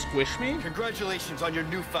gotta squish me? Congratulations on your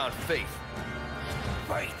newfound faith.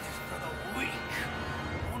 Faith is for the weak.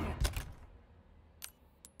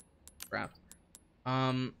 Craft.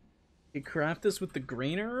 I could craft this with the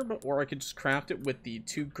green herb, or I could just craft it with the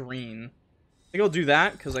 2 green. I think I'll do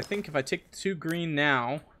that, because I think if I take the 2 green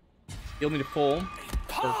now, heal me to full.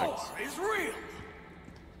 Perfect. Is real.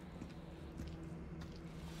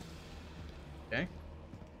 Okay.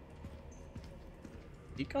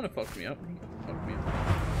 He kind of fucked me up.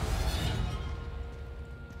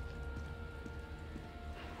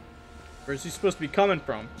 Where's he supposed to be coming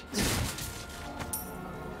from?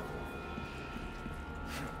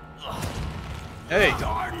 Hey!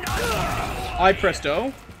 I pressed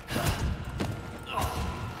O.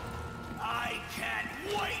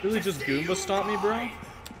 Really just Goomba stomp me, bro?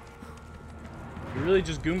 You really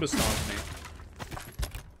just Goomba stomped me.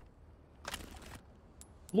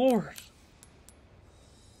 Lord.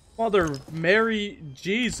 Mother Mary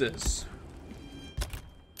Jesus.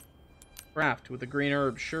 Craft with a green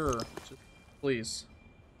herb, sure. Just, please.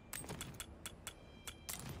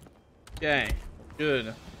 Okay,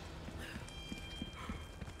 good.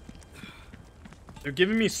 They're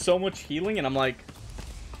giving me so much healing, and I'm like,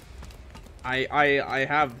 I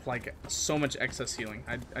have like so much excess healing.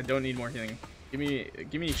 I don't need more healing. Give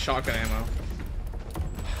me shotgun ammo.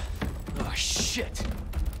 Oh shit!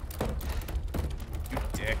 You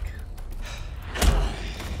dick.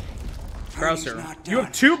 Krauser, you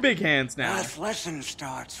have 2 big hands now. Last lesson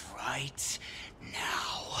starts right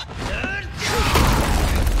now.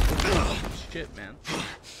 Shit, man.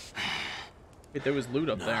 Wait, there was loot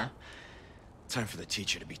up there. Time for the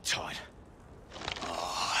teacher to be taught.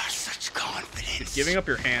 Oh, such confidence. Dude, giving up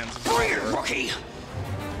your hands is Bring it, awkward. rookie.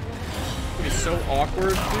 It's so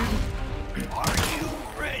awkward, dude. Are you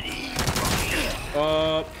ready,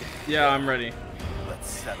 rookie? Yeah, I'm ready. Let's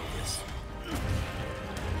settle this.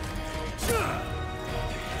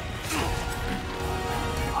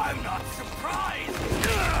 I'm not surprised.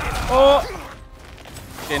 Oh!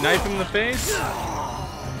 Okay, knife him in the face.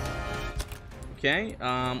 Okay,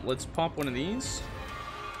 let's pop one of these.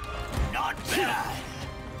 Not bad,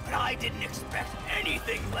 but I didn't expect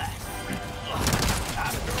anything less.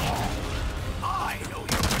 After all, I know your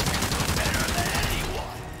potential better than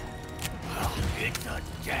anyone. Well, it's a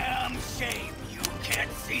damn shame you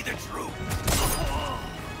can't see the truth.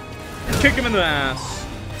 Kick him in the ass.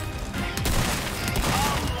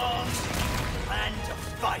 How long do you plan to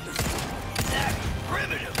fight that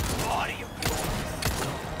primitive body of yours?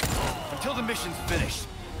 Until the mission's finished.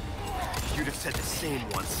 You'd have said the same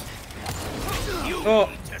once. You Oh.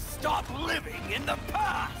 need to stop living in the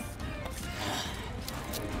past.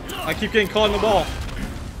 I keep getting caught in the ball.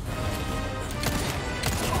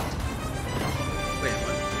 Wait,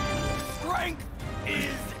 what? Strength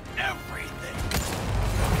is everything.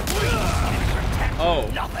 We can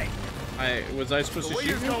protect nothing. Was I supposed The to way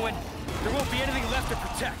shoot you're you? going, there won't be anything left to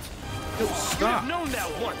protect. No, You have stop. known that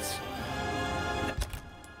once.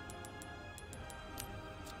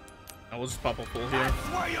 I will just pop a full here. That's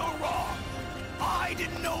where you're wrong. I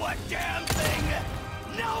didn't know a damn thing.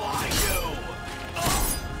 Now I do.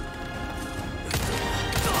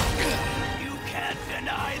 You can't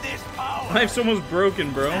deny this power. Knife's almost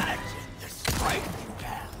broken, bro. Imagine the strength you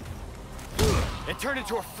have. And turn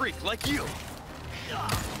into a freak like you.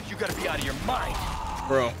 You gotta be out of your mind.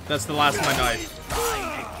 Bro, that's the last of my knife.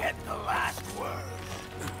 Trying to get the last word.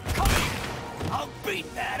 Come here. I'll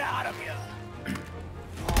beat that out of you.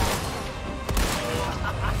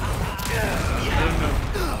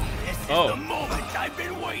 This is the moment I've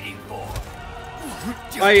been waiting for.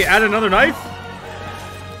 I add another knife?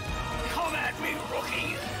 Come at me,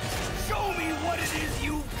 rookie. Show me what it is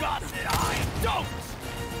you've got that I don't.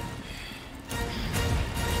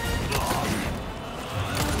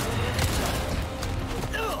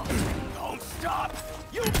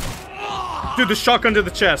 Dude, the shotgun to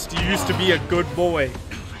the chest. You used to be a good boy.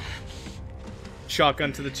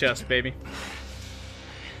 Shotgun to the chest, baby.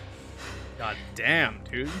 God damn,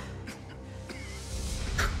 dude.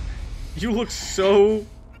 You look so...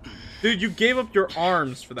 Dude, you gave up your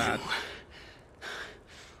arms for that.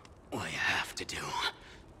 What you have to do.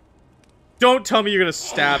 Don't tell me you're gonna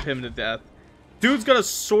stab him to death. Dude's got a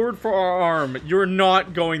sword for our arm. You're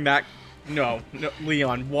not going that... No,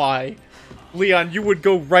 Leon, why? Leon, you would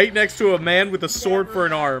go right next to a man with a sword for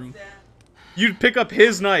an arm. You'd pick up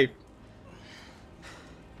his knife.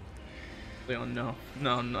 Leon, no.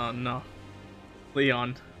 No.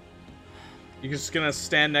 Leon. You're just gonna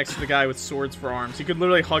stand next to the guy with swords for arms. He could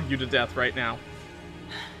literally hug you to death right now.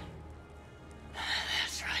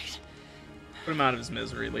 That's right. Put him out of his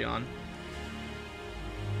misery, Leon.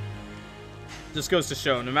 Just goes to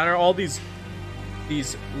show, no matter all these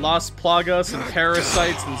Las Plagas and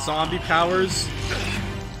parasites and zombie powers,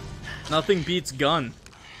 nothing beats gun,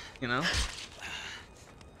 you know?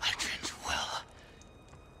 I dreamed well.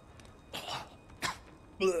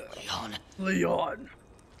 Leon.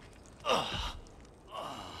 That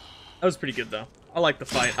was pretty good, though. I like the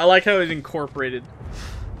fight. I like how it incorporated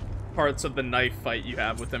parts of the knife fight you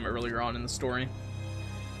have with him earlier on in the story.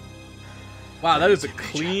 Wow, that is a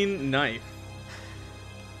clean knife.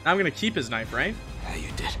 Now I'm gonna keep his knife, right? Yeah,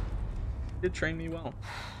 you did. Did train me well.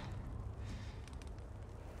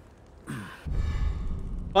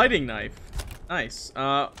 Fighting knife. Nice.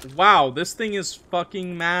 Wow, this thing is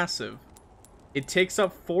fucking massive. It takes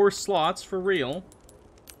up 4 slots for real.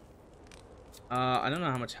 I don't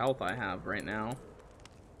know how much health I have right now.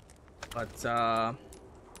 But,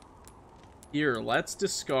 here, let's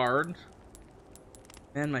discard.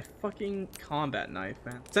 Man, my fucking combat knife,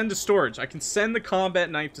 man. Send to storage. I can send the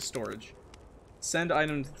combat knife to storage. Send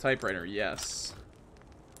item to the typewriter. Yes.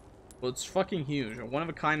 Well, it's fucking huge. A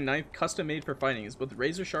one-of-a-kind knife, custom-made for fighting. Is both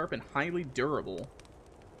razor-sharp and highly durable.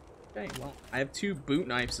 Okay, well, I have 2 boot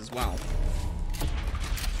knives as well.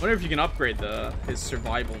 Wonder if you can upgrade his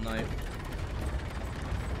survival knife.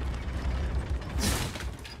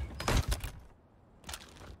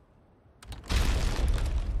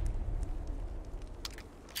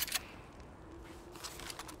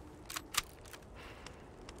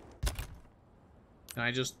 Can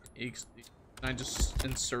I just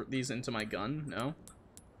insert these into my gun? No?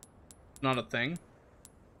 Not a thing?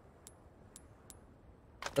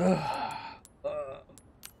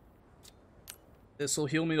 This will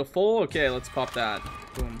heal me to full? Okay, let's pop that.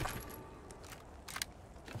 Boom.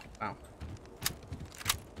 Wow.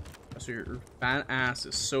 So your fat ass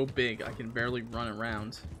is so big, I can barely run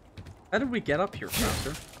around. How did we get up here,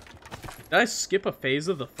 Crafter? Did I skip a phase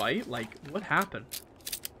of the fight? Like, what happened?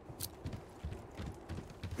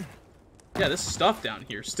 Yeah, there's stuff down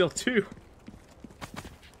here still too.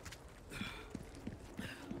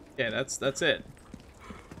 Okay, that's it.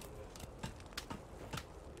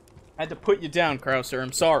 I had to put you down, Krauser.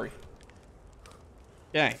 I'm sorry.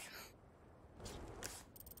 Okay.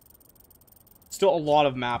 Still a lot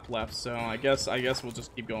of map left, so I guess we'll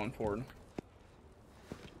just keep going forward.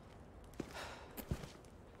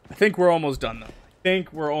 I think we're almost done, though. I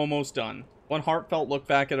think we're almost done. One heartfelt look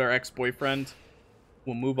back at our ex-boyfriend.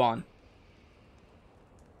 We'll move on.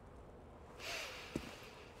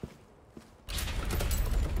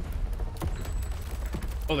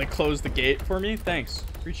 Oh, they closed the gate for me? Thanks.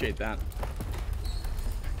 Appreciate that.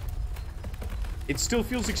 It still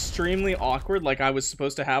feels extremely awkward, like I was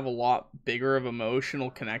supposed to have a lot bigger of emotional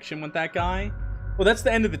connection with that guy. Well, that's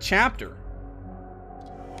the end of the chapter.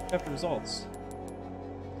 Chapter results.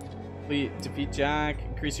 Defeat Jack.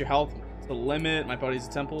 Increase your health to the limit. My body's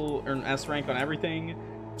a temple. Earn S rank on everything.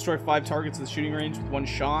 Destroy 5 targets in the shooting range with 1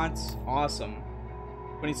 shot. Awesome.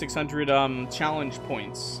 2,600 challenge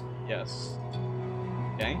points. Yes.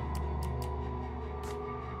 Okay.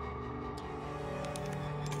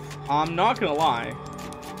 I'm not gonna lie.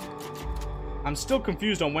 I'm still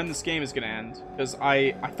confused on when this game is gonna end. Because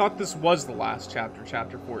I thought this was the last chapter,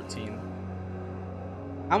 chapter 14.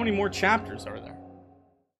 How many more chapters are there?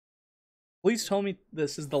 Please tell me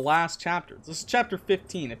this is the last chapter. This is chapter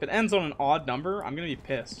 15. If it ends on an odd number, I'm gonna be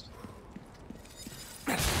pissed.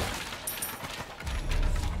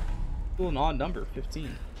 Still an odd number,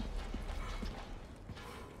 15.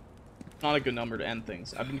 Not a good number to end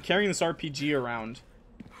things. I've been carrying this RPG around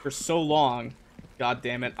for so long. God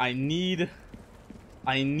damn it. I need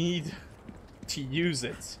to use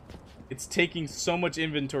it. It's taking so much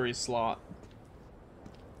inventory slot.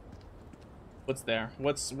 What's there?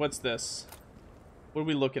 What's this? What are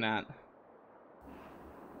we looking at?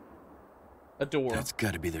 A door. That's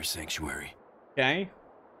gotta be their sanctuary. Okay.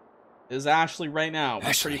 This is Ashley right now. We're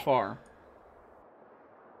Ashley. pretty far.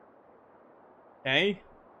 Okay.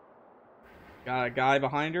 Got a guy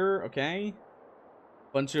behind her. Okay.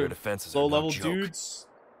 Bunch of low-level dudes.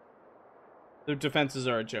 Their defenses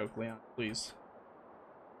are a joke, Leon. Please.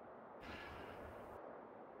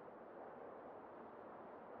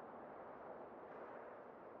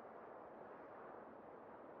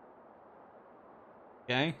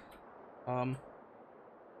 Okay.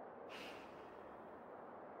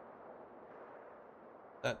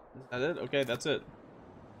 Is that it? Okay, that's it.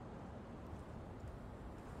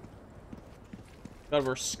 God,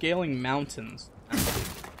 we're scaling mountains.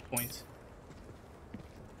 Point.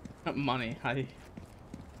 Money.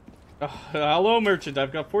 Hello, merchant.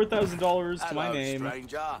 I've got $4,000 to my name.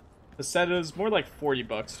 Stranger. The set is more like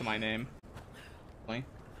 $40 to my name.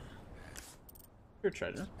 Your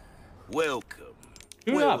treasure. Welcome.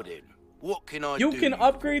 Tune well up. then, what can I You do? can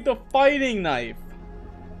upgrade the fighting knife.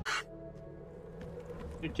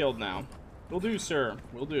 Get killed now. Will do, sir.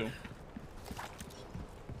 Will do.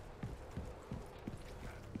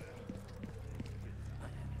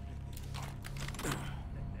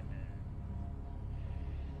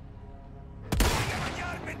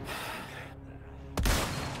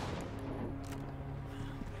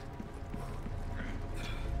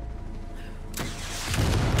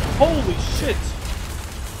 Holy shit!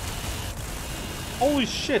 Holy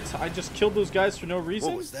shit! I just killed those guys for no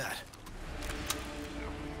reason? What was that?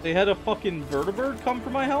 They had a fucking vertibird come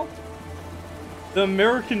for my help? The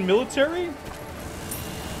American military?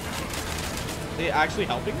 They actually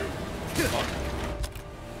helping me? Fuck.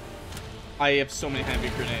 I have so many heavy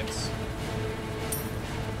grenades.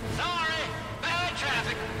 Sorry, bad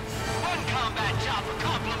traffic. One combat chopper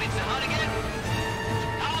compliments the Hunnigan.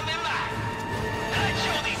 Call me back. I'd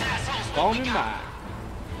show these assholes what Call we me got. back.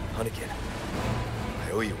 Hunnigan, I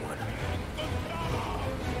owe you one.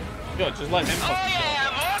 Yo, just let him Oh fucking go. yeah,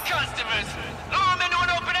 more customers. Lure them into an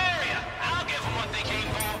open area. I'll give them what they came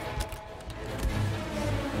for.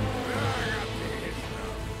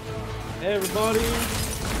 Hey, everybody.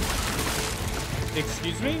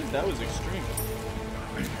 Excuse me? That was extreme.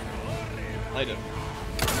 Light him.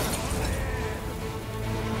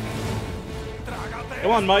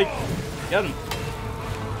 Come on, Mike. Get him.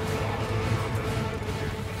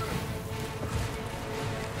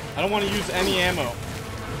 I don't want to use any ammo.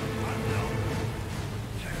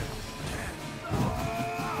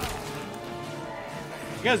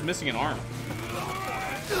 You guy's missing an arm.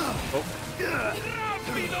 Oh.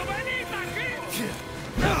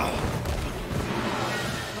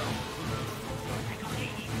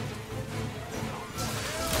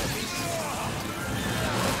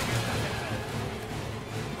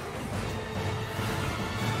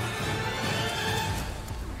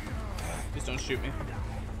 Please don't shoot me.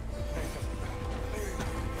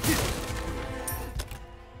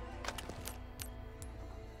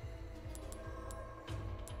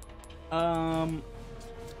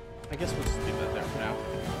 I guess we'll just leave that there for now.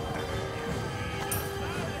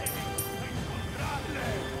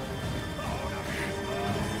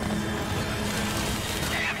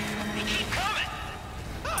 Damn it, they keep coming.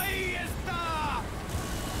 Ahí está.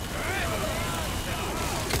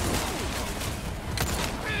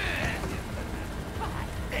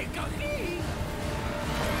 Te cogí.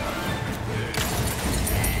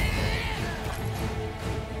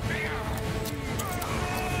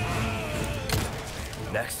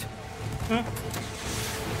 Next. Huh?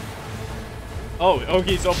 Oh,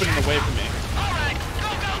 he's opening the way for me. All right, go,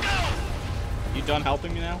 go, go. You done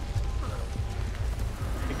helping me now? I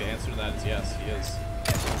think the answer to that is yes, he is.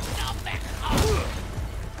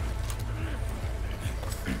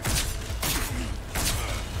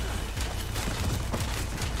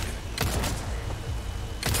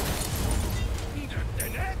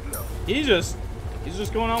 He's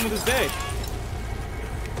just going on with his day.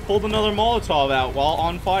 Pulled another Molotov out while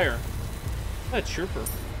on fire. What a trooper.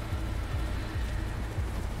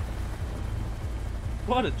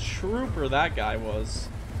 What a trooper that guy was.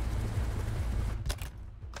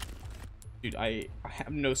 Dude, I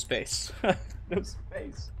have no space. No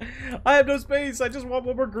space. I have no space. I just want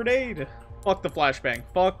one more grenade. Fuck the flashbang.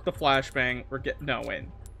 Fuck the flashbang. We're getting... No, wait.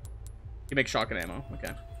 You make shotgun ammo.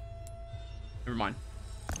 Okay. Never mind.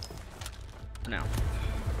 For now.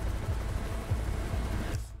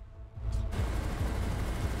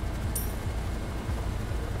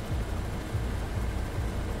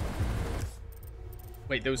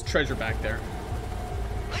 Wait, there was treasure back there.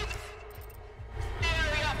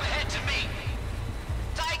 Area up ahead to me.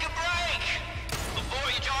 Take a break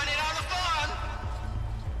before you join in on the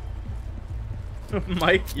fun.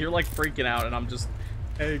 Mike, you're like freaking out, and I'm just...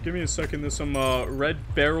 Hey, give me a second. There's some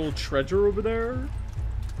red barrel treasure over there.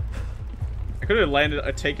 I could have landed,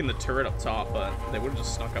 taken the turret up top, but they would have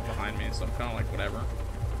just snuck up behind me, so I'm kind of like, whatever.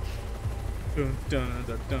 Dun, dun,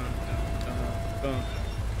 dun, dun, dun, dun.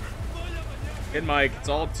 Good, Mike. It's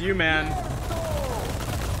all up to you, man.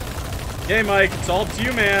 Okay, Mike. It's all up to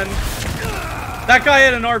you, man. That guy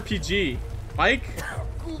had an RPG. Mike?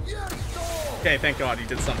 Okay, thank God he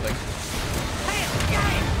did something.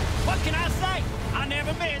 What can I say? I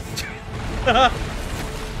never miss.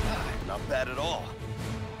 Not bad at all.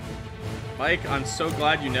 Mike, I'm so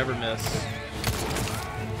glad you never miss.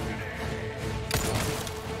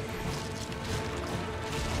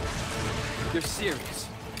 You're serious.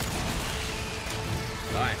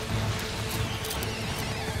 Die.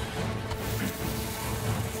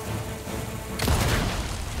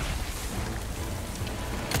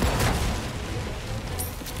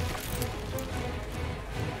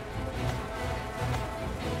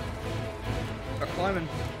 Start climbing.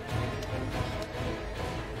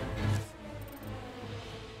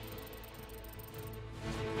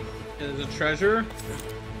 There's a treasure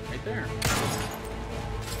right there.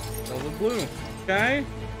 Velvet blue. Okay.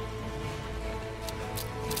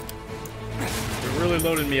 They're really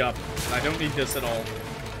loading me up. I don't need this at all.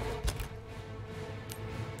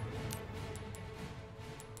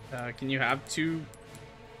 Can you have two?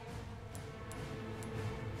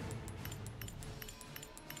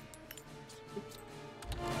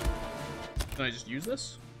 Can I just use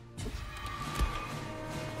this?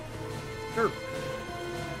 Sure.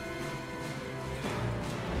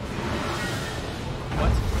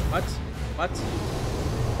 What? What?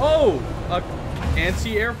 Oh!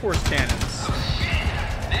 Anti-Air Force cannons.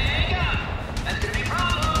 Hang on. That's gonna be a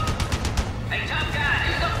problem. Hey, tough guy,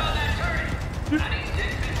 do something about that turret. I need to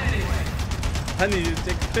take a piss anyway. I need to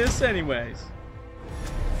take a piss anyways.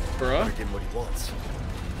 Bruh. Get him what he wants.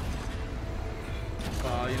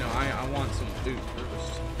 You know, I want some food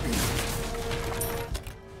first.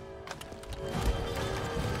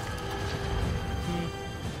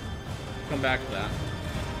 Come back to that.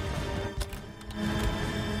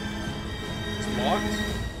 It's locked.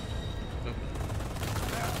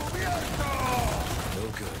 No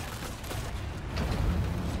good.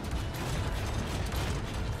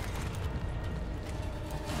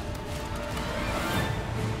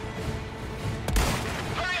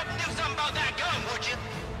 Hurry up and do something about that gun, would you?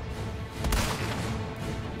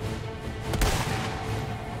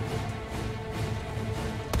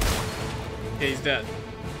 Okay, he's dead.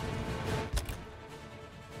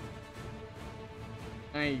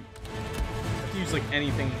 I have to use like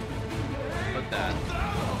anything but that.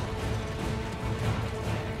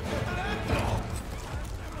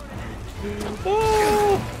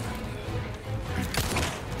 Oh!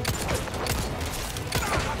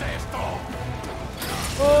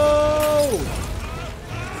 Oh!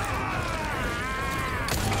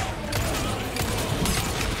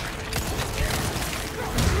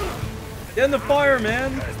 Get in the fire,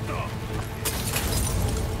 man!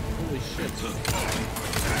 Holy shit.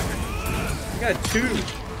 I got two.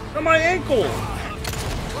 On my ankle!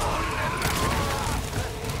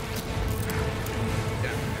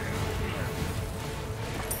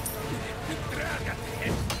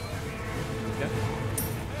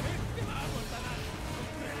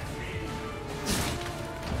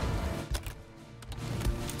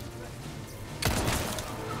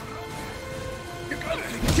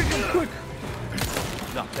 Kick him quick!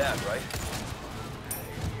 Not bad, right?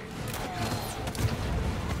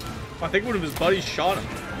 I think one of his buddies shot him.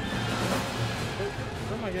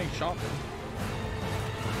 Where am I getting shot from?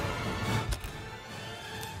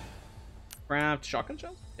 Craft shotgun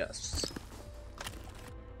shell? Yes.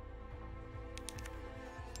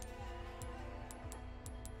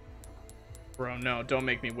 Bro, no, don't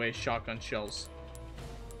make me waste shotgun shells.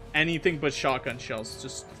 Anything but shotgun shells,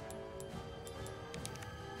 just...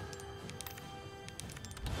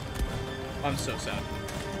 I'm so sad.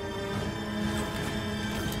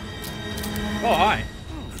 Oh, hi.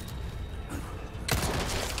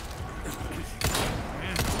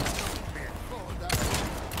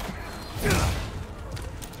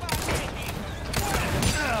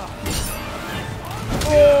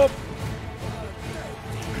 Oh!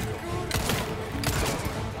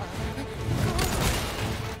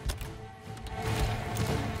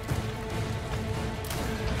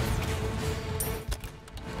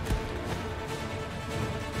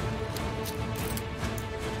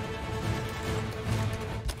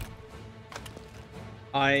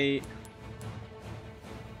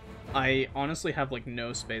 I honestly have like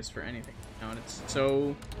no space for anything now, and it's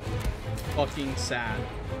so fucking sad.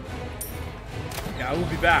 Yeah, I will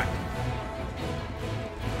be back.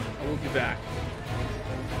 I will be back.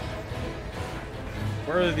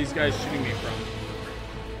 Where are these guys shooting me from?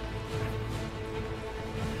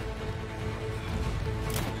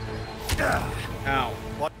 Ow.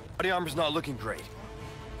 Body armor's not looking great.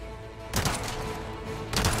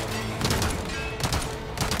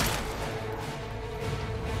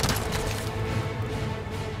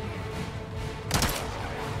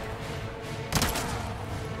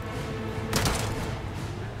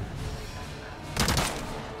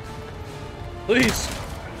 Please.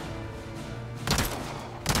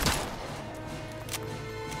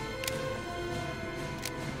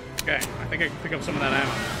 Okay, I think I can pick up some of that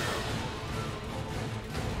ammo.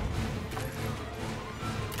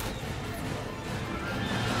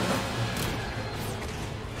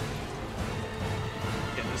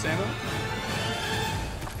 Get this ammo.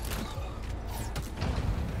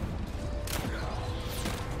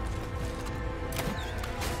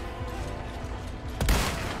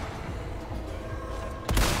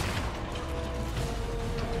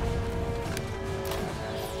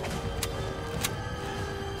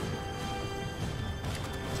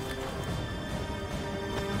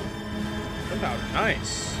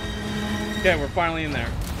 Nice. Okay, we're finally in there.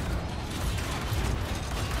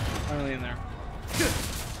 Finally in there.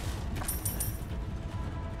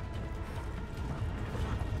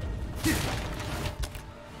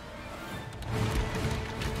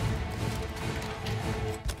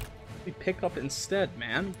 We pick up instead,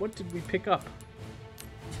 man. What did we pick up?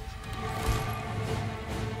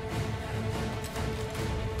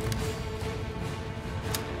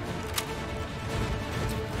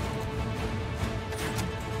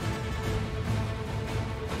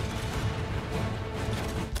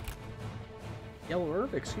 Yellow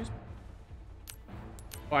herb, excuse me.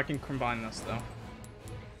 Oh, I can combine this though.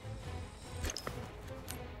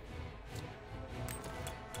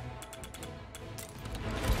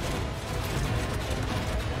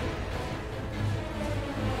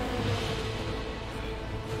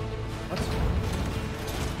 What?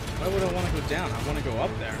 Why would I want to go down? I want to go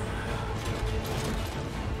up there.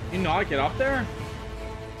 You not get up there?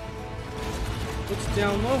 What's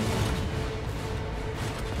down low?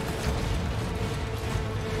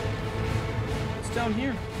 Down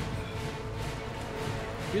here.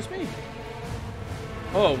 Excuse me?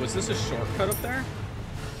 Oh, was this a shortcut up there?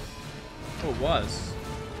 Oh, it was.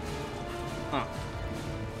 Huh.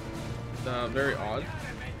 Very odd.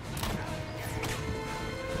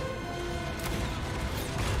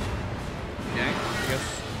 Okay, I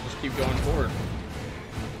guess just keep going forward.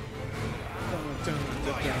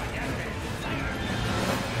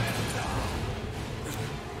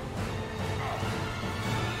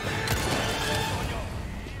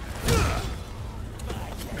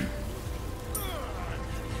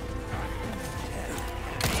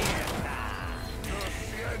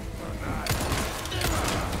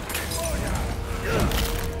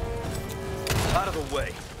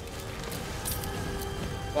 Way.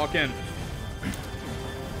 Walk in.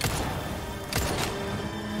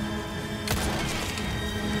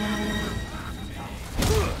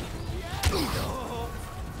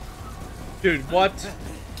 Dude, what?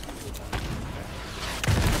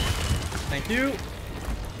 Thank you.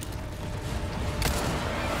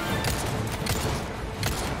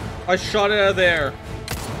 I shot it out of there.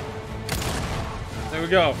 There we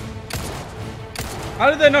go. How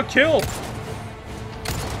did that not kill?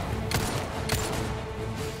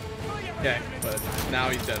 Okay, but now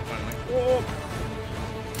he's dead finally. Whoa.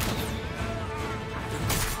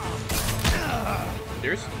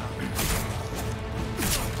 Cheers.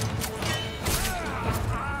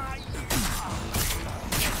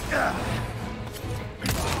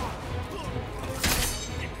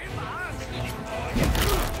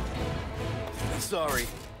 Sorry,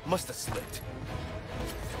 must have slipped.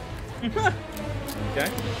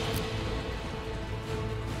 Okay.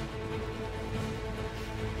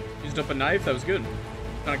 Used up a knife, that was good.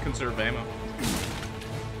 Kind of conserve ammo.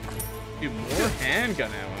 Dude, more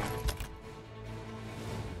handgun ammo.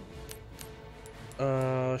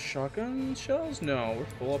 Shotgun shells? No, we're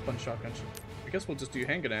full up on shotgun shells. I guess we'll just do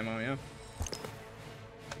handgun ammo, yeah.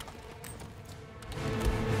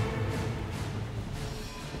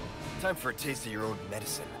 Time for a taste of your own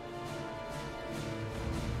medicine.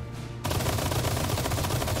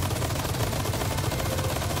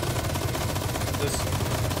 This.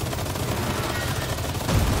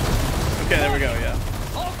 Okay, there we go, yeah.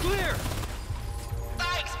 All clear!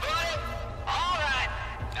 Thanks, buddy. All right.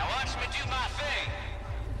 Now watch me do my thing.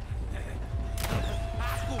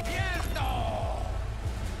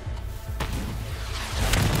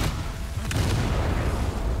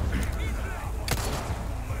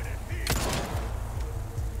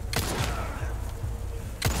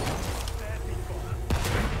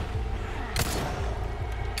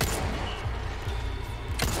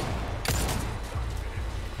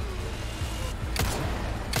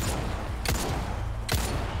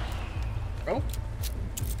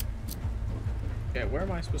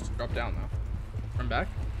 I supposed to drop down, though? Run back?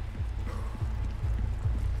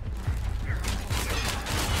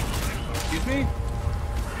 Excuse me?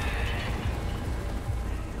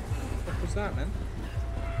 What was that, man?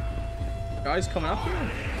 Guys coming up here?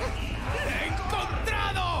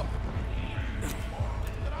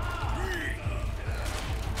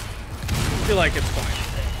 I feel like it's fine.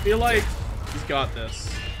 I feel like he's got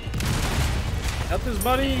this. Got this,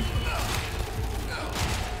 buddy.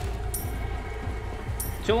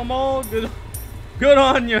 Kill them all. Good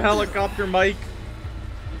on you, helicopter Mike.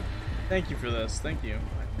 Thank you for this. Thank you.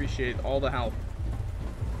 I appreciate all the help.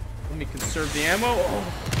 Let me conserve the ammo. Oh.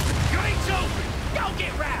 Gate's open. Go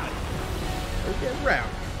get round. Go get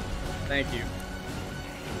round. Thank you.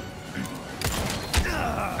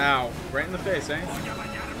 Ow. Right in the face, eh? I'm out of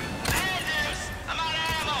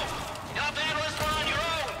ammo. You'll have to handle this one on your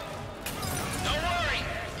own. Don't worry.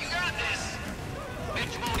 You got this.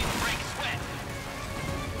 Bitch won't even break a sweat.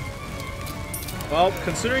 Well,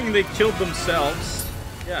 considering they killed themselves,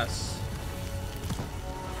 yes.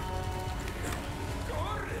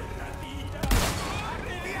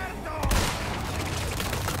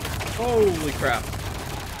 Holy crap.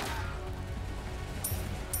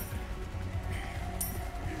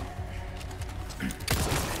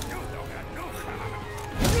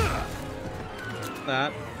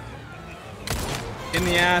 That. In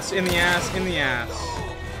the ass, in the ass, in the ass.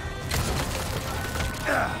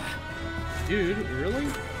 Dude, really?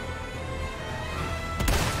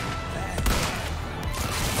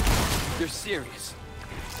 They're serious.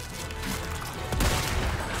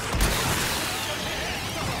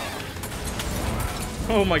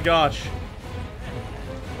 Oh my gosh.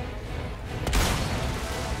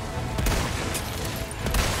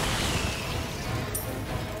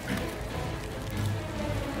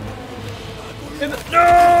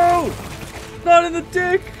 No! Not in the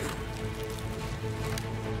dick!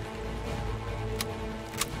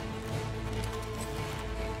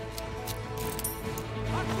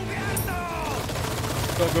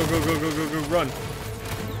 Go, go, go, go, go, go, go, run.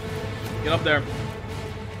 Get up there.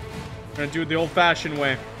 We're gonna do it the old-fashioned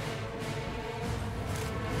way.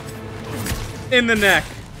 In the neck.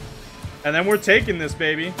 And then we're taking this,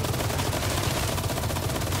 baby.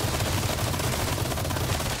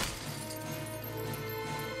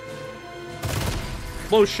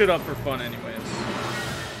 Blow shit up for fun anyways.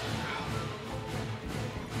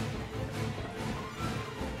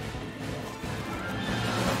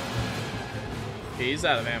 Okay, he's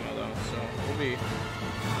out of ammo though, so what we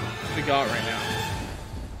got right now?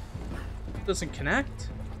 It doesn't connect?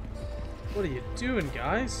 What are you doing,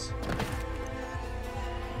 guys?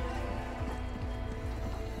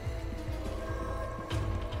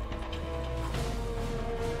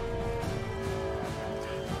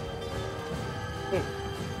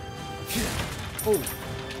 Oh.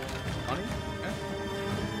 Honey? Okay.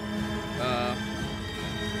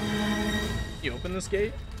 You open this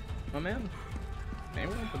gate? My man?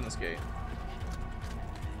 Anyone open this gate?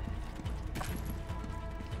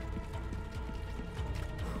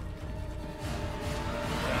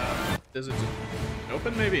 Does it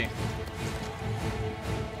open? Maybe.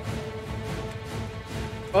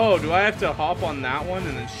 Oh, do I have to hop on that one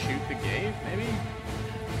and then shoot the gate? Maybe?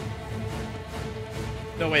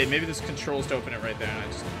 No, wait, maybe this controls to open it right there and I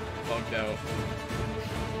just bugged out.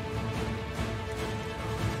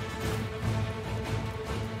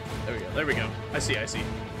 There we go, there we go. I see, I see.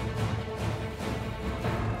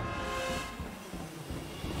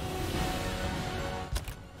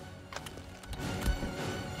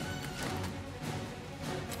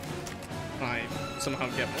 Can I somehow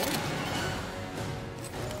get more?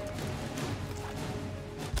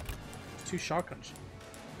 2 shotgun shots.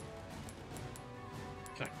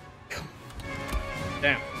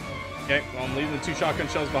 Damn. Okay, well, I'm leaving the 2 shotgun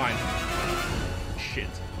shells behind. Shit.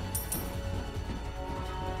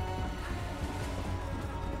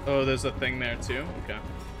 Oh, there's a thing there too? Okay.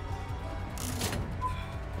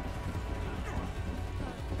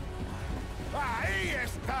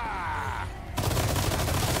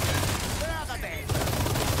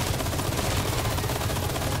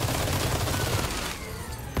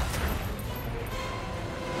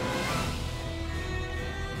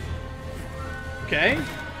 Okay.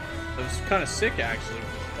 That was kind of sick, actually.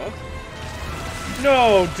 What?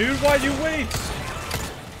 No, dude, why'd you wait?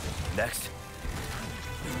 Next.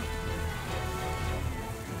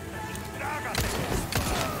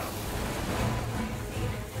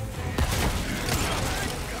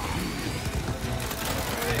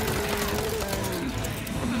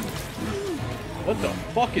 What the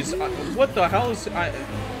fuck is... what the hell is... I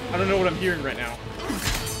don't know what I'm hearing right now.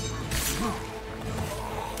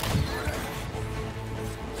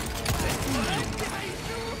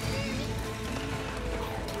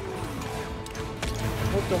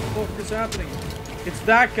 the fuck is happening? It's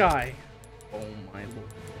that guy. Oh my lord.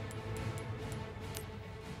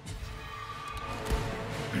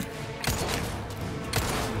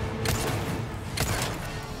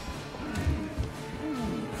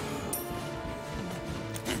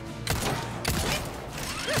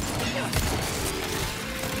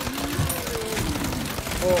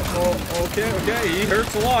 Oh, okay, he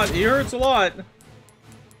hurts a lot. He hurts a lot.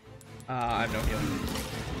 I have no healing.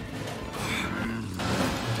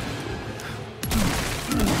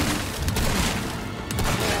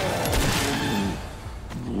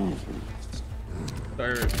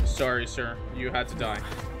 Sorry, sir. You had to die.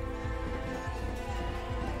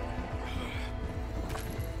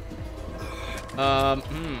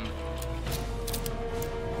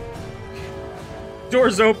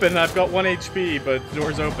 Door's open. I've got 1 HP, but the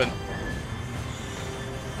door's open.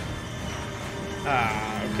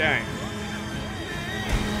 Okay.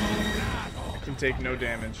 I can take no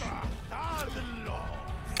damage.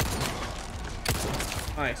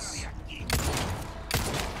 Nice.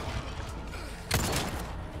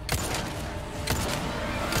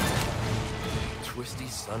 Twisty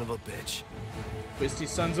son of a bitch. Twisty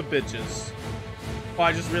sons of bitches. Oh,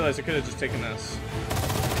 I just realized I could have just taken this.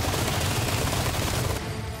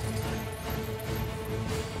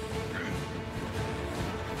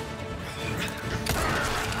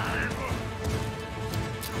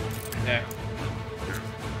 Yeah.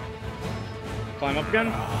 Climb up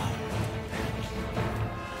again.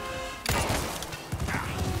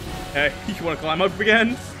 Hey, you want to climb up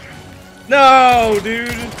again? No,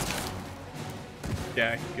 dude.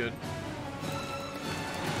 Okay, good.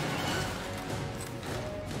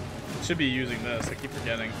 Should be using this. I keep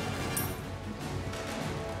forgetting.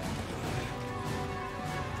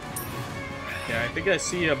 Yeah, I think I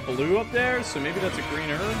see a blue up there, so maybe that's a green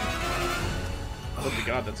herb. Oh my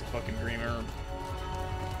god, that's a fucking green herb.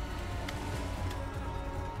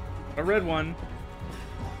 A red one.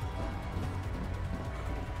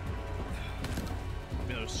 Give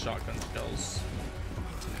me those shotgun shells.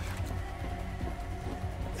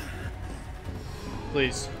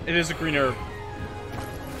 Please. It is a green herb.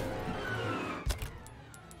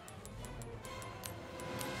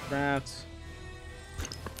 That.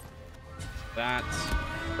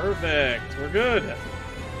 Perfect. We're good.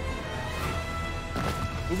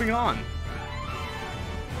 Moving on.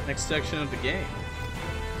 Next section of the game.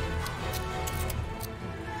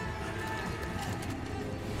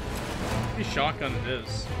 Maybe shotgun it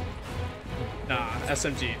is. Nah,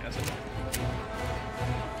 SMG.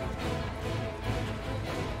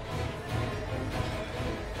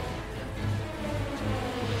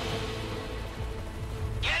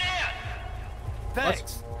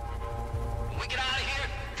 Thanks. When we get out of here,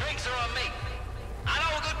 drinks are on me. I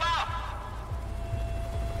know a good bar.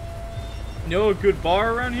 Know a good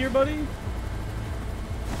bar around here, buddy?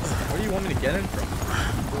 Where do you want me to get in from?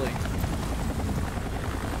 Really?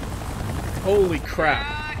 Holy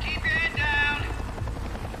crap. Keep your head down.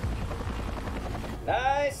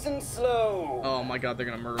 Nice and slow. Oh my god, they're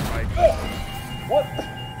gonna murder Mike. What?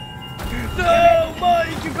 No,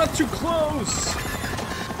 Mike, you got too close.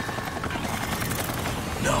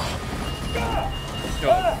 No.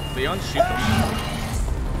 Yo, Leon, shoot them.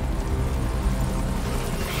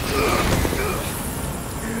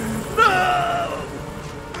 No!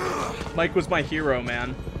 Mike was my hero,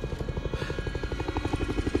 man.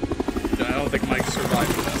 I don't think Mike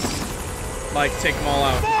survived this. Mike, take them all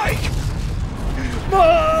out. Mike!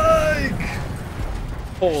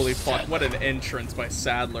 Holy fuck, what an entrance by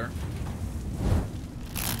Sadler.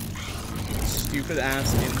 Stupid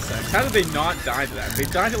ass insects. How did they not die to that? They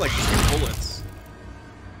died to like 2 bullets.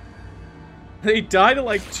 They died to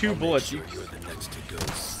like 2 bullets. Sure you're the next to go,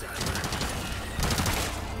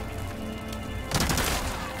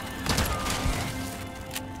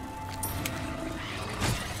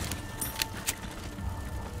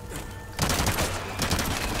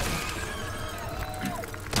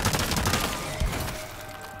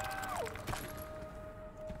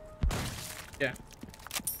 Yeah.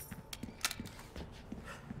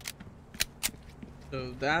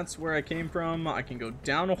 So that's where I came from. I can go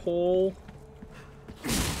down a hole. I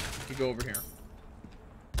can go over here.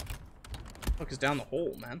 Fuck is down the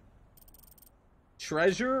hole, man?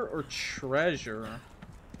 Treasure or treasure?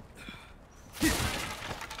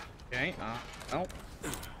 Okay, well.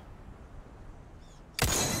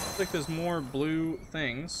 Looks like there's more blue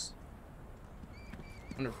things.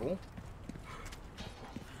 Wonderful.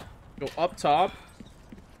 Go up top.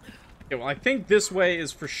 Okay, well, I think this way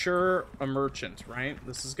is for sure a merchant, right?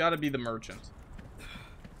 This has got to be the merchant.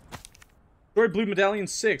 Story Blue Medallion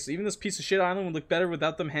 6. Even this piece of shit island would look better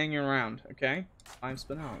without them hanging around. Okay. Time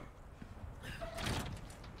spent out.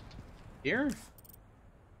 Here?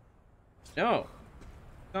 No.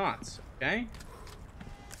 Not. Okay.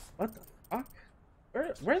 What the fuck?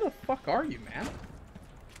 Where the fuck are you, man?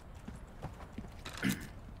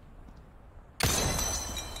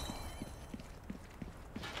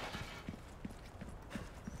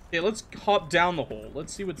 Okay, let's hop down the hole.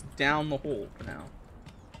 Let's see what's down the hole for now.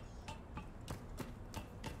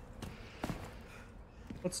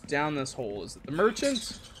 What's down this hole? Is it the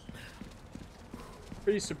merchant?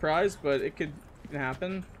 Pretty surprised, but it could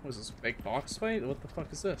happen. What is this, fake box fight? What the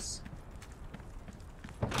fuck is this?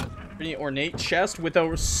 Pretty ornate chest with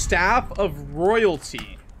a staff of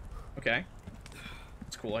royalty. Okay.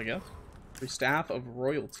 That's cool, I guess. The staff of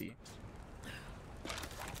royalty.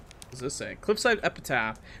 What does this say? Cliffside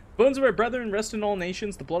Epitaph. Bones of our brethren rest in all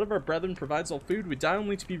nations. The blood of our brethren provides all food. We die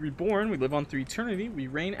only to be reborn. We live on through eternity. We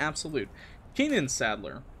reign absolute. Kenan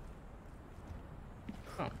Sadler.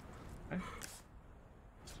 Oh. Okay.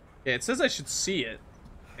 Yeah, it says I should see it,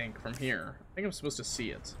 I think, from here. I think I'm supposed to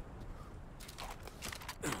see it.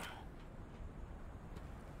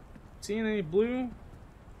 Seeing any blue?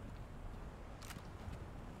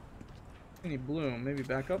 Any blue? Maybe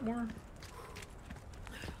back up more?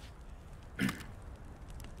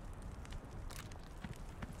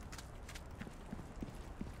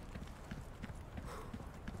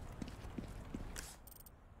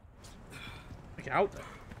 Like out there.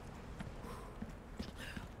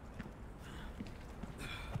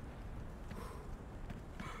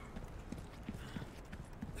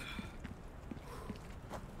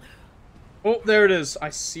 Oh, there it is. I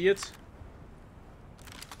see it.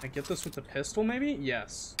 Can I get this with the pistol, maybe?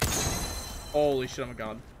 Yes. Holy shit, oh my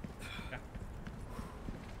god. Okay.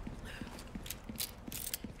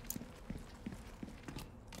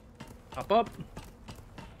 Hop up.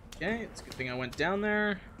 Okay, it's a good thing I went down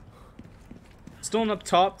there. Stone up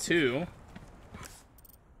top, too.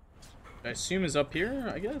 I assume is up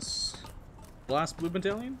here, I guess. Last blue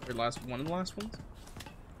medallion? Or last one of the last ones?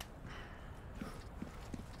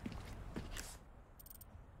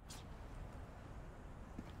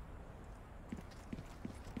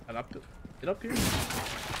 Get up here.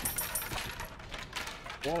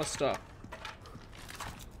 A lot of stuff.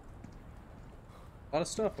 A lot of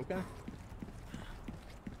stuff, okay.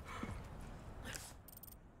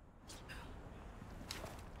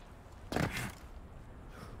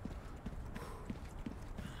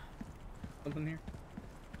 Something here.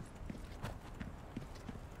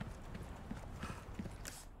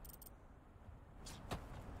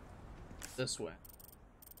 This way.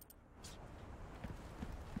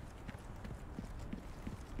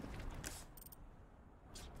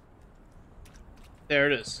 There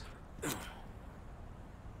it is.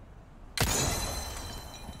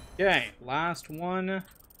 Okay, last one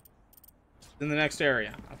in the next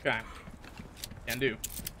area. Okay. Can do.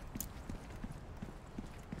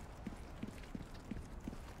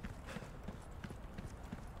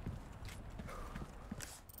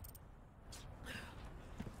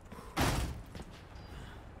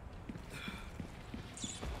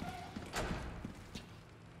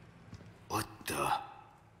 What the?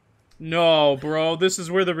 No, bro, this is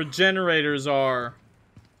where the regenerators are.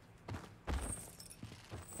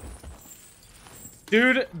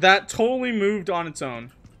 Dude, that totally moved on its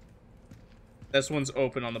own. This one's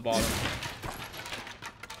open on the bottom.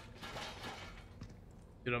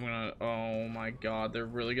 Dude, I'm gonna... Oh my god, they're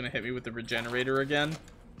really gonna hit me with the regenerator again?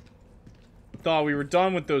 Thought we were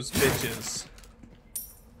done with those bitches.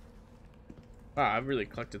 Wow, I've really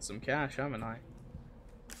collected some cash, haven't I?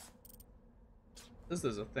 This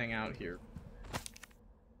is a thing out here.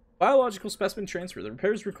 Biological specimen transfer. The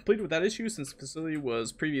repairs were completed without issue since the facility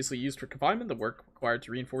was previously used for confinement. The work required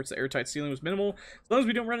to reinforce the airtight ceiling was minimal. As long as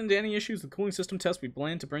we don't run into any issues with the cooling system test, we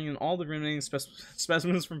plan to bring in all the remaining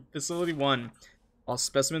specimens from Facility 1. All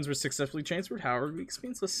specimens were successfully transferred. However, we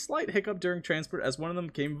experienced a slight hiccup during transport as one of them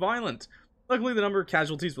became violent. Luckily, the number of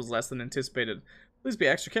casualties was less than anticipated. Please be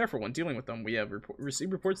extra careful when dealing with them. We have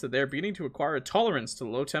received reports that they are beginning to acquire a tolerance to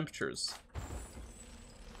low temperatures.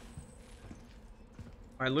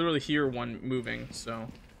 I literally hear one moving, so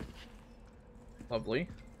lovely.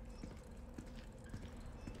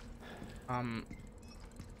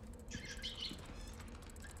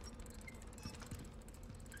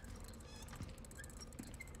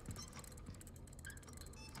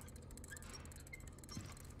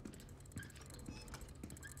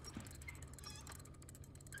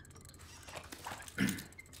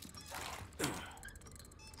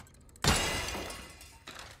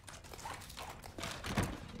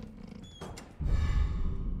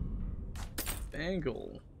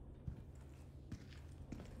 angle.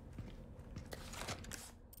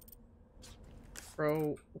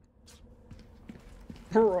 Bro.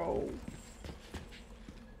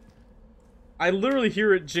 I literally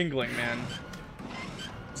hear it jingling, man.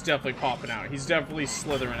 He's definitely popping out. He's definitely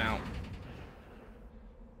slithering out.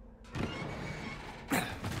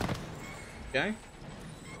 Okay.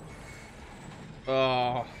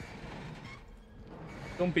 Oh.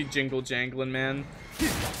 Don't be jingle jangling, man.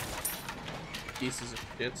 Pieces of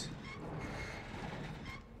shit.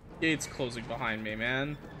 Gate's closing behind me,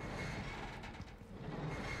 man.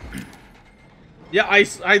 Yeah,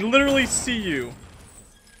 I literally see you.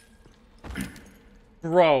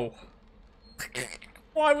 Bro.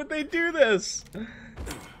 Why would they do this?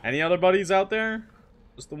 Any other buddies out there?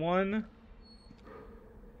 Just the one?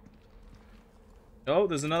 Oh,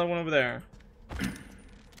 there's another one over there.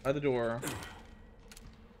 By the door.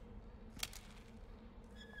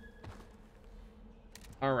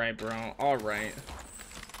 Alright, bro. Alright.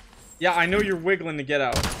 Yeah, I know you're wiggling to get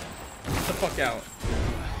out. Get the fuck out.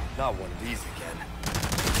 Not one of these again.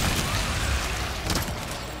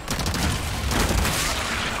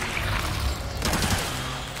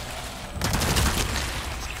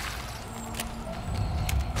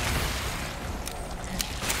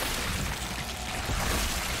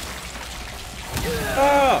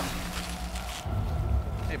 Ah!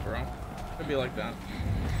 Hey, bro. Could be like that.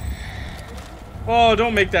 Oh,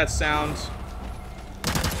 don't make that sound.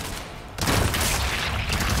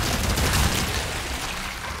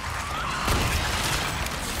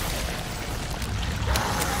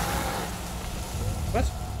 What?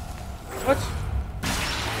 What?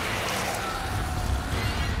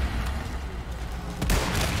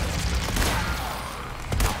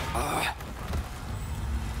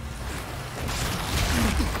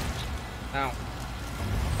 Ow.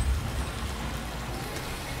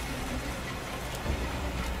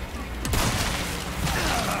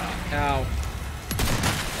 Ow.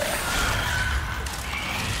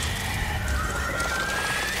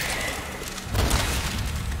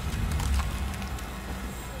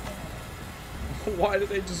 Why do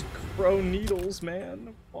they just grow needles,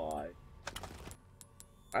 man? Why?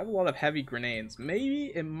 I have a lot of heavy grenades.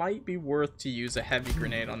 Maybe it might be worth to use a heavy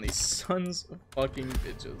grenade on these sons of fucking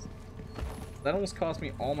bitches. That almost cost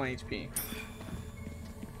me all my HP.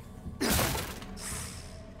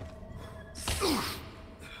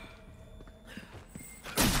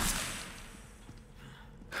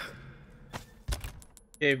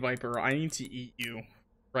 Okay, Viper, I need to eat you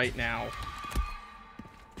right now.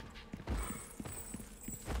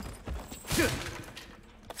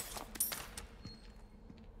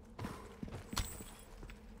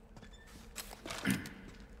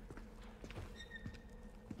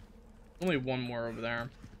 Only one more over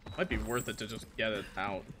there. Might be worth it to just get it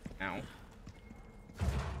out now.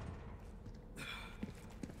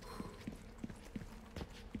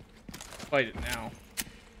 Fight it now.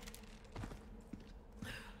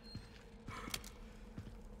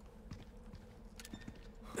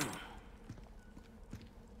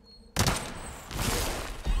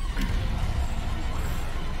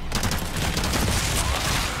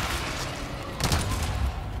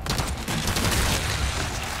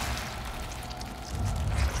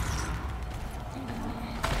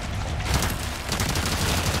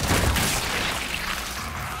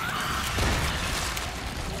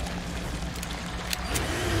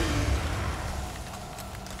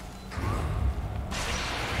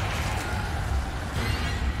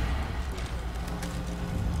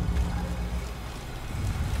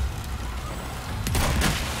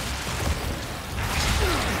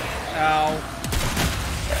 Ow.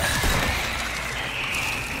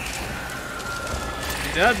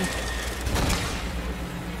 You dead?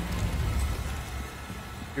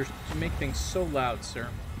 You make things so loud, sir.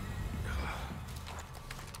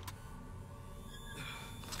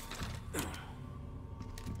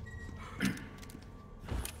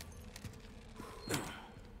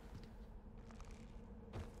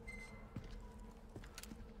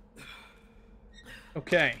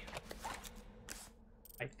 Okay.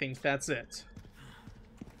 I think that's it.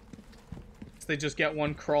 So they just get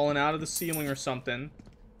one crawling out of the ceiling or something.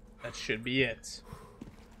 That should be it.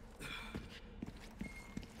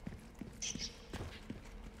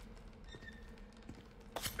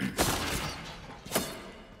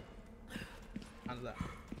 Out of that.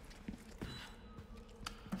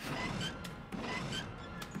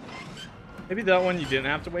 Maybe that one you didn't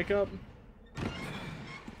have to wake up.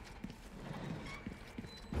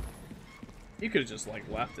 You could have just, like,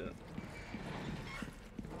 left it.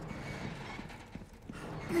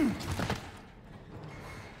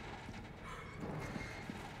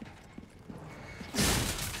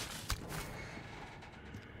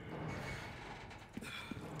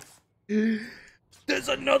 There's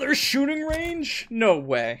another shooting range? No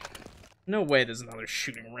way. No way there's another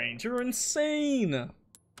shooting range. You're insane.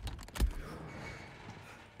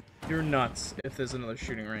 You're nuts if there's another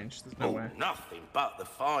shooting range. There's no way. Nothing but the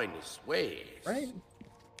finest wares. Right?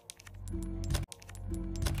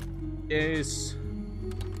 Case.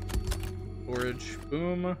 Storage.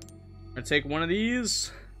 Boom. I'm gonna take one of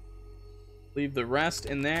these. Leave the rest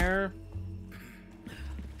in there.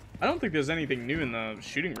 I don't think there's anything new in the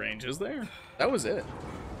shooting range, is there? That was it.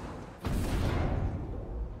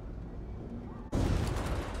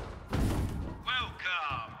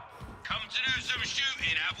 Welcome. Come to do some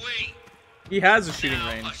shooting, have we? He has a shooting Now,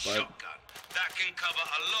 range, a but shotgun that can cover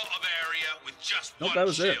a lot of area with just nope, one that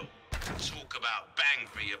was it. shell. Talk about bang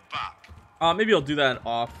for your buck. Maybe I'll do that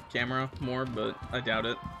off camera more, but I doubt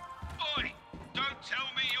it. Boy, don't tell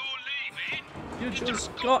me you're leaving. You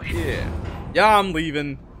just got here. Yeah, I'm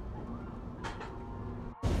leaving.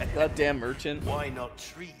 Goddamn merchant. Why not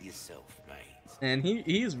treat yourself, mate? And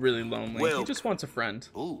he's really lonely. Well, he just wants a friend.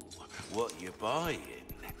 Ooh, what you buying?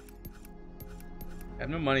 I have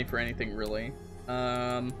no money for anything really.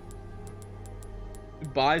 Buy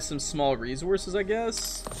some small resources, I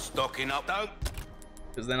guess. Stocking up, though.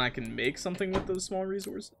 Because then I can make something with those small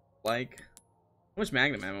resources. Like, how much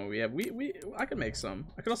magnum ammo we have? I could make some.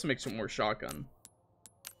 I could also make some more shotgun.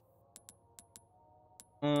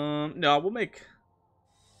 No, we'll make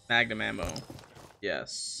magnum ammo.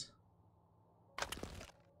 Yes.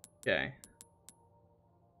 Okay.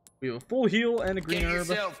 We have a full heal and a green herb.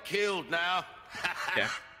 Get yourself killed now. Okay.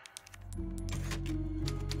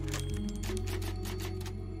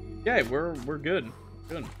 Okay, we're good.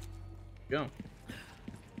 Good. Go.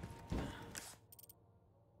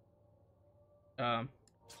 I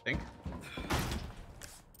think.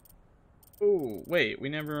 Oh, wait, we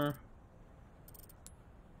never.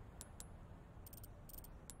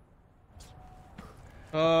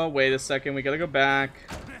 Oh, wait a second. We gotta go back.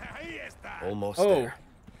 Almost there.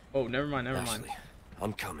 Oh, never mind, never Ashley, mind.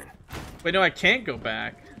 I'm coming. Wait, no, I can't go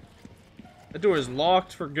back. That door is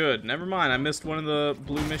locked for good. Never mind, I missed one of the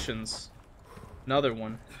blue missions. Another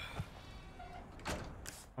one.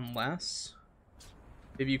 Unless...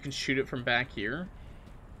 maybe you can shoot it from back here.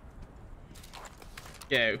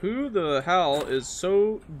 Yeah, who the hell is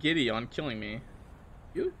so giddy on killing me?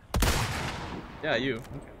 You? Yeah, you.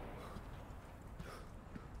 Okay.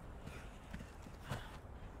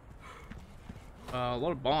 A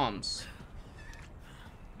lot of bombs.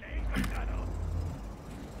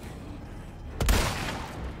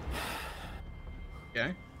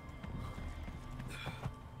 Okay.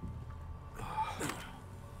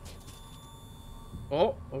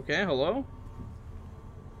 Oh, okay, hello?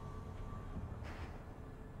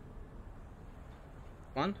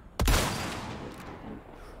 Come on.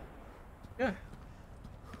 Yeah.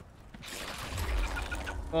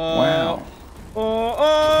 Wow. Oh!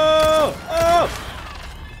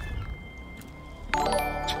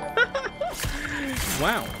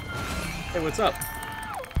 Wow. Hey, what's up?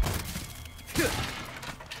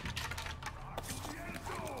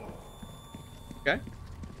 Okay.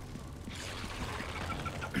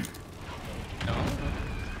 No.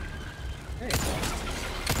 Hey.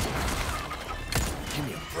 Give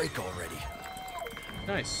me a break already.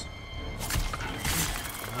 Nice.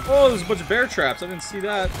 Oh, there's a bunch of bear traps. I didn't see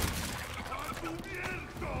that.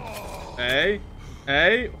 Hey.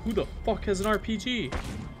 Hey. Who the fuck has an RPG?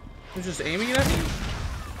 They're just aiming it at me?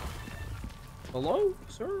 Hello,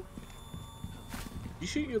 sir? Do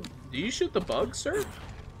you shoot the bugs, sir?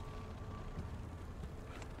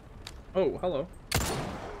 Oh, hello.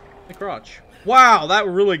 The crotch. Wow, that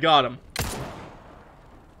really got him.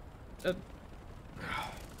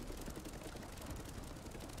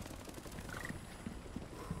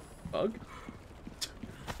 Bug.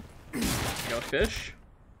 Got a fish.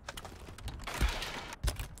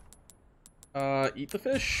 Eat the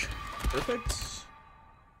fish. Perfect.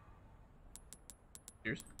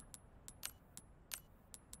 Cheers.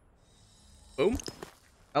 Boom.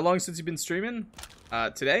 How long since you've been streaming?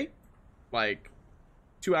 Today? Like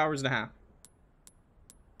 2 hours and a half.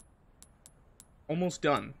 Almost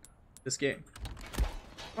done this game.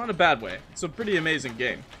 Not in a bad way. It's a pretty amazing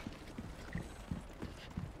game.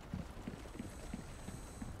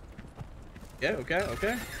 Yeah, okay,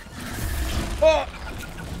 okay. Oh!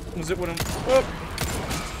 Was it what I'm... Oh!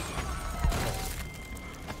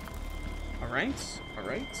 Alright,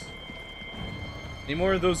 alright. Any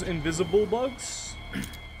more of those invisible bugs?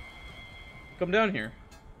 Come down here.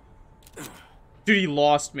 Dude, he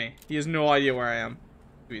lost me. He has no idea where I am.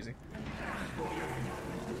 Too easy.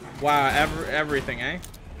 Wow, everything, eh?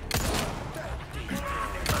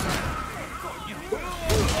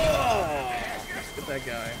 at that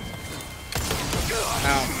guy.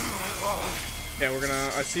 Ow. Okay, we're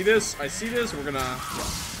gonna... I see this. We're gonna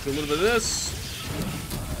do a little bit of this.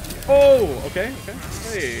 Oh, okay, okay.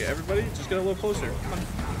 Hey, everybody, just get a little closer. Come on.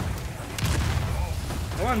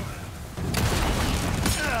 Come on.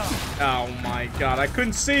 Oh my god, I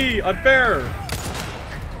couldn't see! Unfair!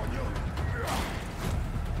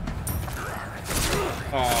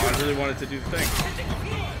 Oh, I really wanted to do the thing.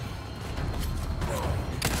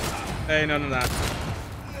 Hey, none of that.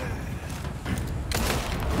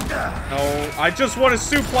 No, I just want to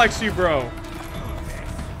suplex you, bro.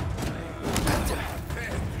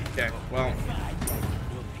 Okay, well.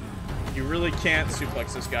 You really can't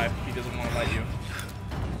suplex this guy if he doesn't want to let you.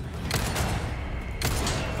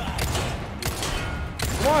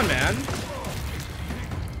 Come on, man.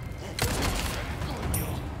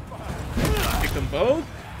 Pick them both.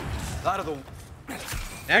 Out of the...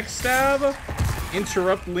 Next stab.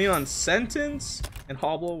 Interrupt Leon's sentence. And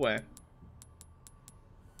hobble away.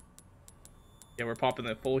 Yeah, we're popping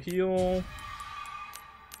that full heal.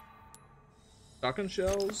 Shotgun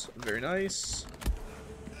shells. Very nice.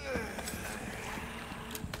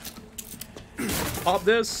 Pop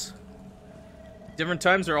this. Different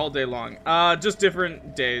times or all day long? Just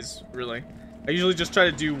different days, really. I usually just try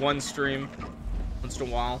to do one stream once in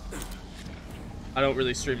a while. I don't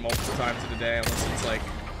really stream multiple times in a day unless it's like...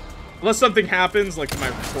 Unless something happens, like my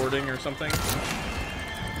recording or something.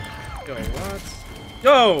 Yo, what?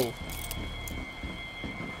 Yo!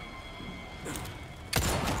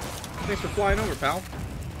 Thanks for flying over, pal.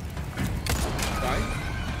 Bye.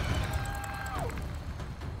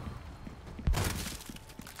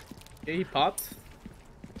 Okay, he popped.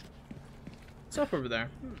 What's up over there?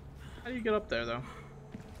 How do you get up there, though?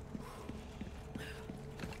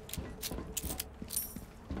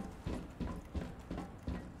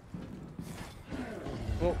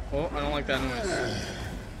 Oh, oh, I don't like that noise.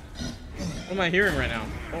 What am I hearing right now?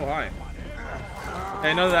 Oh, hi.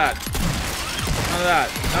 Hey, none of that. None of that.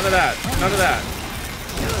 None of that. None of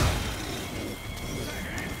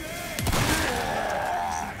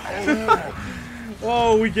that.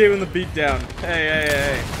 Oh, we gave him the beat down. Hey, hey,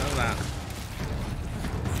 hey, hey. None of that.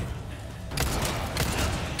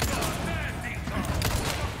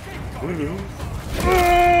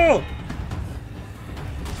 Oh!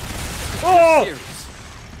 Oh!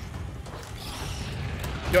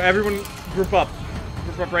 Yo, everyone, group up.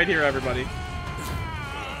 Group up right here, everybody.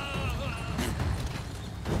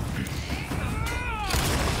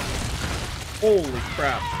 Holy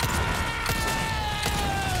crap.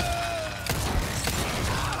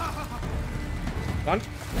 Done.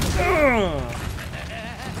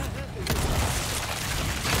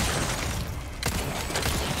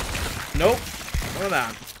 Nope. None of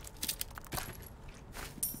that.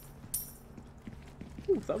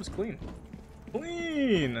 Ooh, that was clean.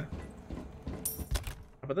 Clean!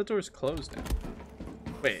 But that door's closed now.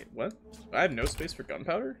 Wait, what? I have no space for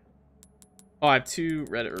gunpowder? Oh, I have 2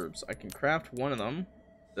 red herbs. I can craft one of them.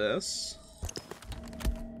 This.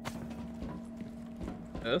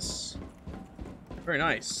 This. Very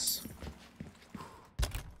nice.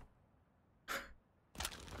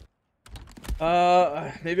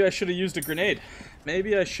 Maybe I should have used a grenade.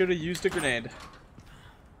 Maybe I should have used a grenade.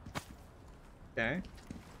 Okay.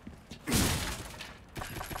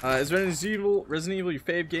 Is Resident Evil your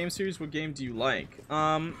fave game series? What game do you like?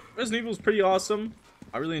 Resident Evil is pretty awesome.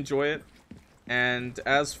 I really enjoy it. And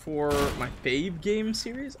as for my fave game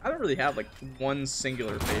series, I don't really have like one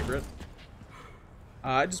singular favorite.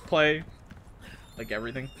 I just play like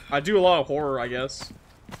everything. I do a lot of horror, I guess.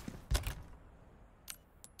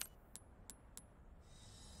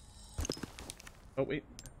 Oh wait.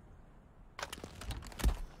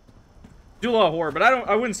 Do a lot of horror, but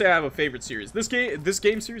I wouldn't say I have a favorite series. This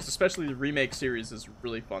game series, especially the remake series, is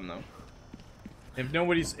really fun though.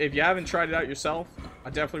 If you haven't tried it out yourself, I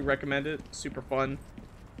definitely recommend it. Super fun.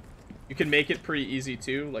 You can make it pretty easy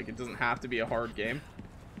too. Like, it doesn't have to be a hard game.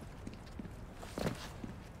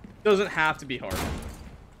 It doesn't have to be hard,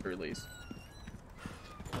 at least.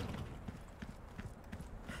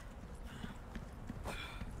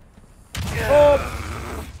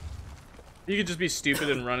 Oh! You could just be stupid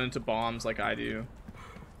and run into bombs like I do.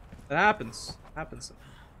 That happens. Happens. Is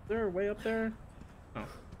there a way up there? Oh.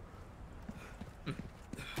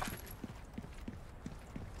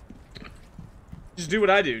 Just do what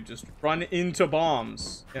I do. Just run into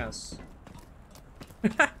bombs. Yes.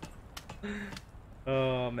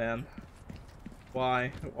 Oh man.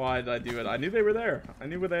 Why? Why did I do it? I knew they were there. I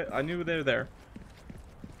knew they were there.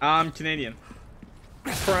 I'm Canadian.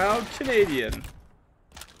 Proud Canadian.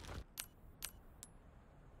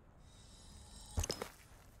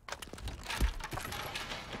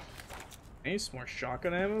 Nice, more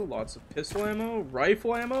shotgun ammo, lots of pistol ammo,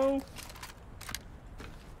 rifle ammo.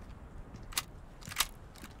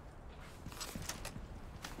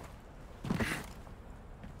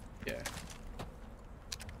 Yeah.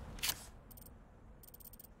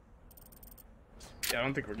 Yeah, I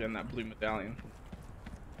don't think we're getting that blue medallion.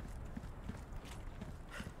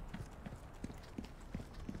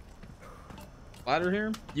 Ladder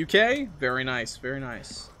here. UK? Very nice, very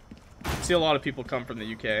nice. I see a lot of people come from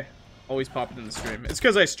the UK. Always pop it in the stream. It's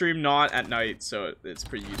because I stream not at night, so it's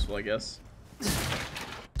pretty useful, I guess.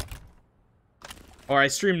 Or I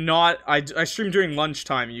stream not... I stream during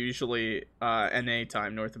lunchtime, usually NA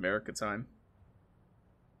time, North America time.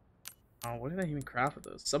 Oh, what did I even craft with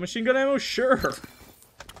those? Submachine gun ammo? Sure!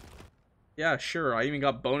 Yeah, sure. I even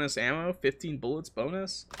got bonus ammo. 15 bullets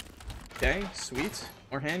bonus. Okay, sweet.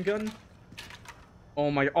 More handgun.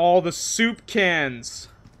 Oh my... All the soup cans!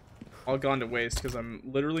 All gone to waste because I'm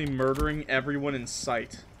literally murdering everyone in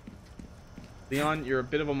sight. Leon, you're a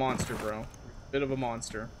bit of a monster, bro. You're a bit of a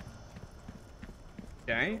monster.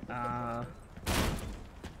 Okay,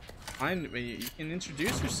 fine, you can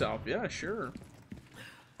introduce yourself. Yeah, sure.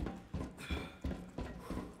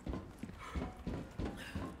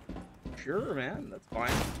 Sure, man, that's fine.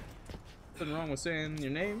 Nothing wrong with saying your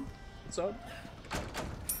name. What's up?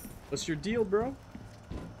 What's your deal, bro?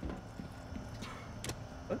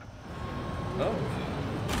 What? Oh.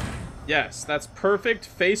 Yes, that's perfect.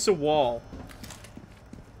 Face a wall.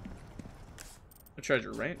 A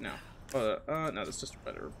treasure, right? No. No, that's just a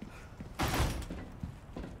red herb.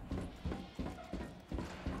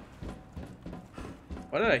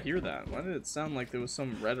 Why did I hear that? Why did it sound like there was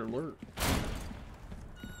some red alert?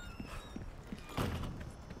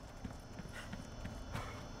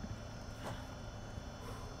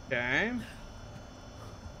 Okay.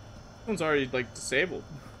 This one's already, like, disabled.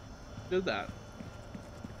 Who did that?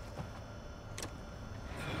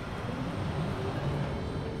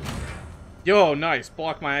 Yo, nice.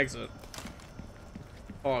 Block my exit.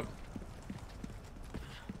 Oh.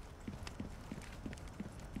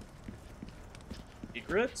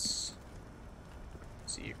 Secrets.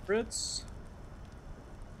 Secrets.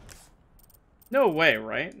 No way,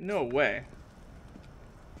 right? No way.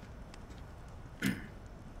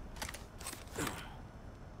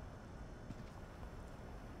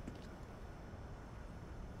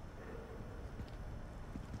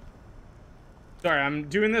 Sorry, I'm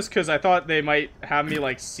doing this because I thought they might have me,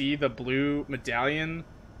 like, see the blue medallion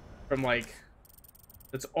from, like,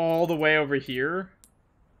 it's all the way over here.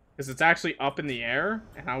 Because it's actually up in the air.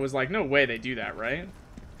 And I was like, no way they do that, right?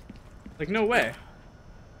 Like, no way.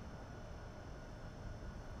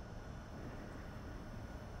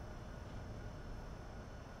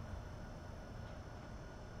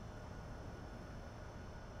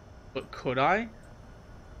 But could I? Is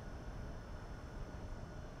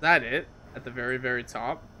that it? At the very, very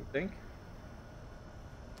top, you think?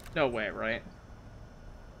 No way, right?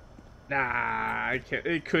 Nah, I can't.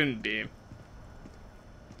 It couldn't be.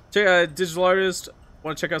 Check digital artist.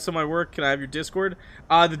 Want to check out some of my work? Can I have your Discord?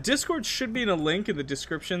 The Discord should be in a link in the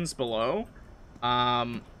descriptions below.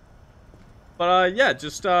 Yeah,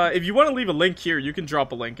 just if you want to leave a link here, you can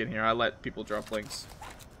drop a link in here. I let people drop links.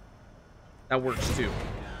 That works too.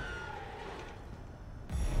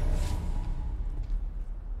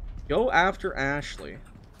 Go after Ashley.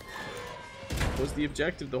 Was the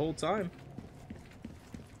objective the whole time.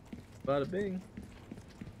 Bada bing.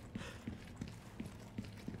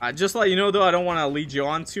 Just to let you know, though, I don't want to lead you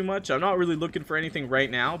on too much. I'm not really looking for anything right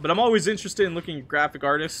now, but I'm always interested in looking at graphic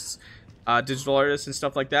artists, digital artists, and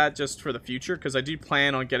stuff like that, just for the future, because I do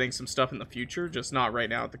plan on getting some stuff in the future, just not right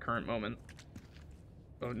now at the current moment.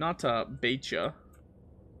 So, not to bait ya.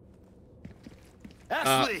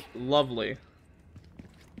 Ashley! Lovely.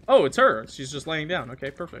 Oh, it's her. She's just laying down. Okay,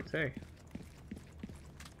 perfect. Hey.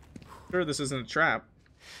 Sure, this isn't a trap.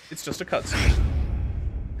 It's just a cutscene.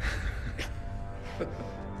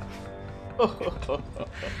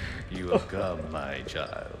 You have come, my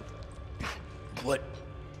child. What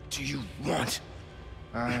do you want?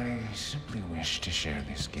 I simply wish to share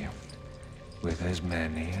this gift with as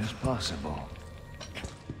many as possible.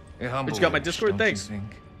 But you got my Discord? Thanks.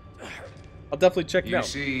 I'll definitely check it out. You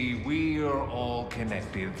see, we are all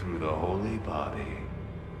connected through the holy body.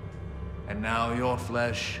 And now your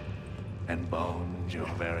flesh and bones, your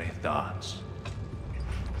very thoughts,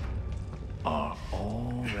 are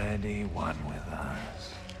already one with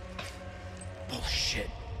us. Bullshit.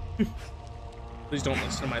 Please don't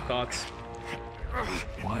listen to my thoughts.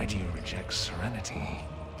 Why do you reject serenity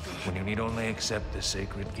when you need only accept the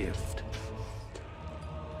sacred gift?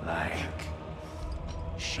 Like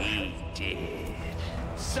she did.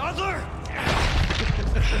 Sadler!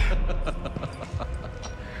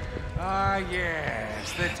 Ah,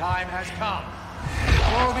 yes, the time has come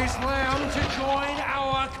for this lamb to join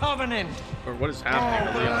our covenant. Or what is happening?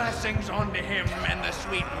 All blessings unto him and the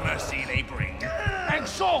sweet mercy they bring.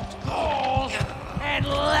 Exalt all and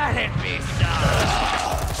let it be so.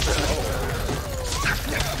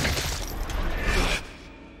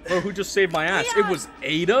 Oh, who just saved my ass? Leon! It was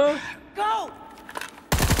Ada? Go!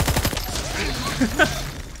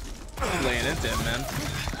 Laying it in, man.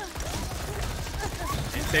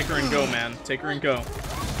 Take her and go, man. Take her and go.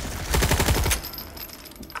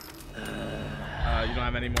 You don't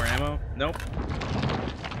have any more ammo? Nope.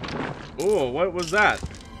 Oh, what was that?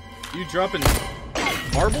 You dropping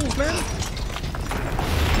marbles, man?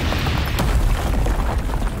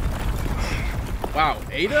 Wow,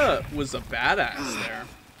 Ada was a badass there.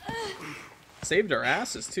 Saved our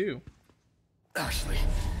asses, too. Ashley.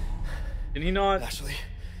 Can he not Ashley.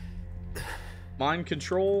 mind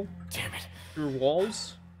control Damn it. through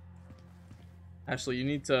walls? Ashley, you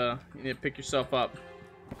need to pick yourself up.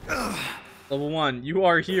 Level 1, you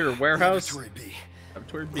are here. Warehouse. Laboratory B.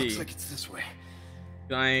 Laboratory B. Looks like it's this way.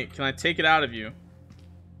 Can I take it out of you?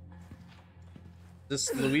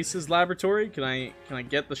 This Luis's laboratory? Can I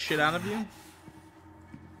get the shit out of you?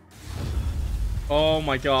 Oh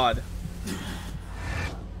my god.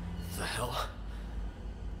 The hell?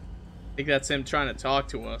 I think that's him trying to talk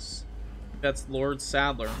to us. That's Lord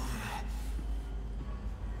Sadler.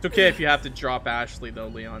 It's okay if you have to drop Ashley though,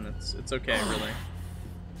 Leon. It's okay, really.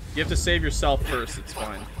 You have to save yourself first, it's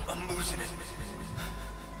fine. I'm losing it.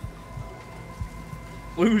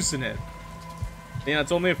 Losing it. Yeah,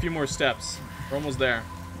 it's only a few more steps. We're almost there.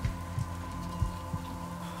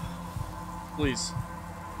 Please.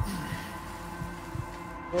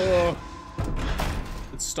 Oh.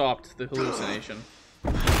 It stopped the hallucination.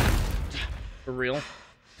 For real?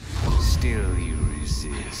 Still you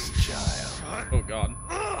resist, child. Oh god.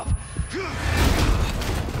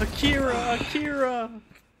 Akira! Akira!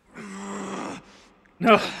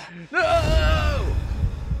 No! No!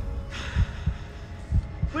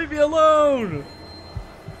 Leave me alone!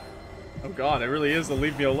 Oh god, it really is a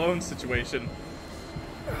leave me alone situation.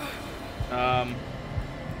 Can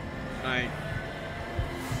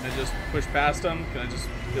I just push past him? Can I just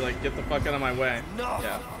be like, get the fuck out of my way? Enough.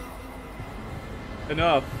 Yeah.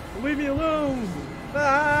 Enough. Leave me alone!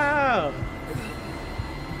 Ah!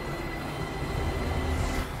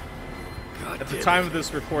 At the time of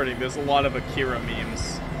this recording, there's a lot of Akira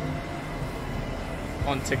memes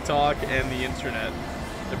on TikTok and the internet.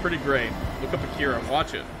 They're pretty great. Look up Akira,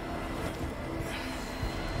 watch it.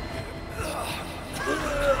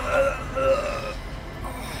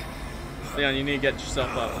 Leon, you need to get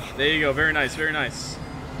yourself up. There you go, very nice, very nice.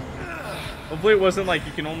 Hopefully it wasn't like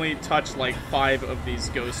you can only touch like 5 of these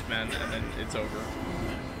ghost men and then it's over.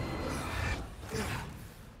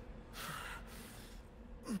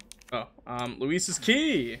 Oh, Luis's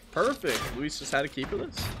key! Perfect! Luis just had a key for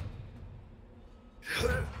this?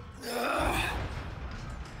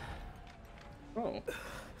 Oh.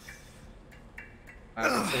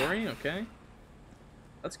 Laboratory, okay.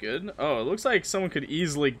 That's good. Oh, it looks like someone could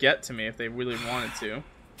easily get to me if they really wanted to.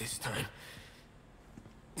 This time,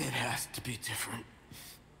 it has to be different.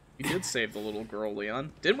 We did save the little girl,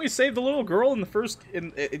 Leon. Didn't we save the little girl in the first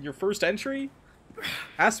in your first entry?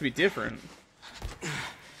 Has to be different.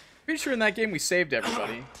 Pretty sure in that game we saved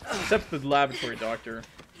everybody, except for the laboratory doctor.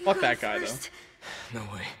 Fuck that guy though. No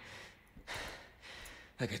way.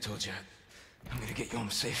 Like I told you, I'm gonna get you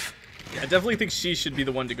home safe. I definitely think she should be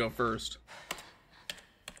the one to go first.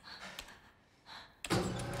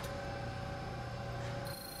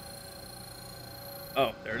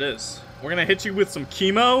 Oh, there it is. We're gonna hit you with some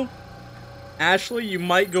chemo. Ashley, you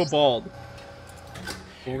might go bald.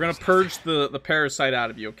 But we're gonna purge the parasite out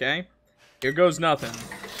of you, okay? Here goes nothing.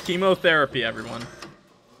 Chemotherapy, everyone.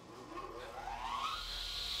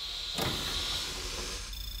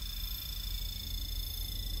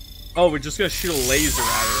 Oh, we're just gonna shoot a laser at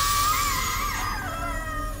her.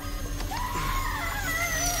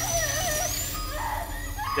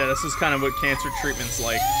 Yeah, this is kind of what cancer treatment's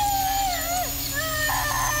like.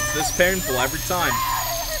 It's this painful every time.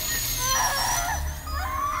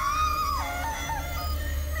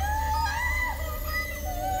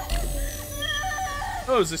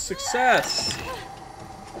 Oh, it's a success.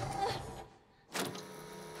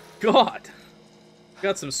 God.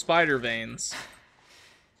 Got some spider veins.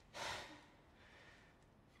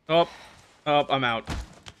 Oh, I'm out.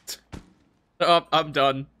 Oh, I'm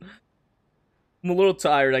done. I'm a little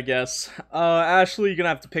tired, I guess. Ashley, you're gonna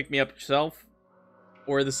have to pick me up yourself.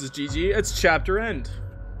 Or this is GG. It's chapter end.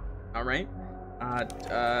 Alright.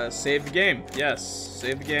 Save the game. Yes,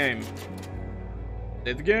 save the game.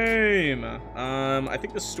 Save the game. I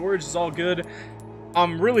think the storage is all good.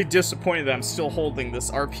 I'm really disappointed that I'm still holding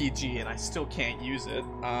this RPG and I still can't use it.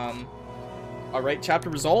 Alright, chapter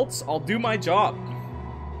results. I'll do my job.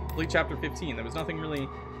 Complete chapter 15. There was nothing really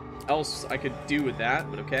else I could do with that,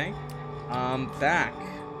 but okay. Back.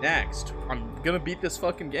 Next. I'm gonna beat this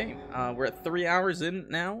fucking game. We're at 3 hours in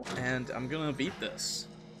now, and I'm gonna beat this.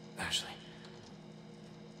 Ashley.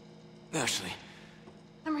 Ashley.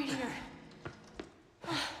 I'm right here.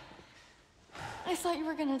 I thought you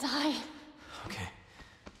were gonna die. Okay.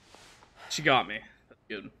 She got me. That's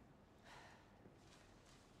good.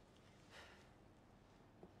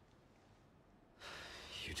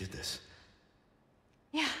 You did this.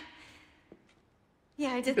 Yeah.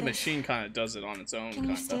 Yeah, I did The this. machine kind of does it on its own. Can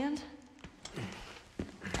you stand?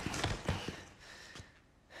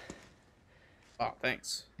 Oh,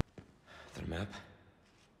 thanks. The map?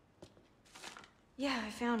 Yeah, I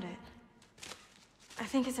found it. I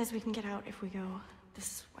think it says we can get out if we go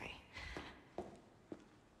this way.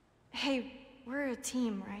 Hey, we're a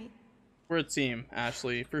team, right? We're a team,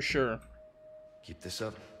 Ashley, for sure. Keep this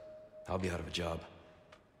up, I'll be out of a job.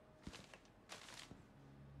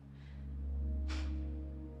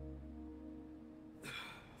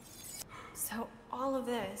 So all of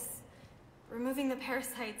this, removing the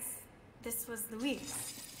parasites, this was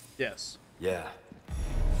Luis. Yes. Yeah,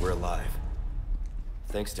 we're alive.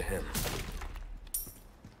 Thanks to him.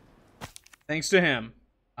 Thanks to him.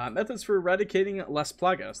 Methods for eradicating Las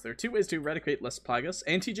Plagas. There are 2 ways to eradicate Las Plagas: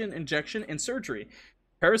 antigen injection and surgery.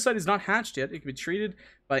 Parasite is not hatched yet. It can be treated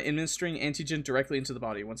by administering antigen directly into the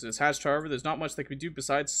body. Once it is hatched, however, there's not much that can be done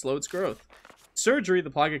besides slow its growth. Surgery, the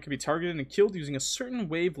plaga can be targeted and killed using a certain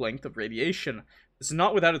wavelength of radiation. This is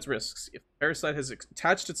not without its risks. If the parasite has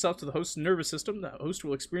attached itself to the host's nervous system, the host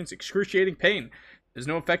will experience excruciating pain. There's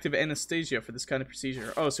no effective anesthesia for this kind of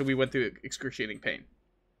procedure. Oh, so we went through excruciating pain.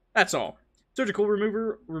 That's all. Surgical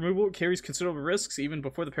removal carries considerable risks even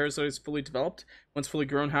before the parasite is fully developed. Once fully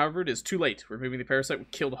grown, however, it is too late. Removing the parasite will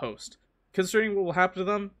kill the host. Considering what will happen to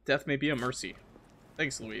them, death may be a mercy.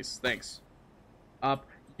 Thanks, Luis. Thanks.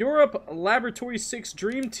 Europe Laboratory 6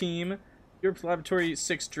 Dream Team. Europe Laboratory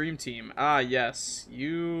 6 Dream Team. Ah, yes.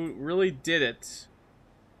 You really did it.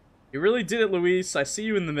 You really did it, Luis. I see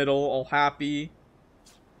you in the middle, all happy.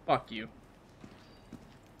 Fuck you.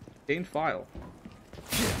 Gain file.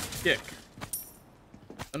 Kick.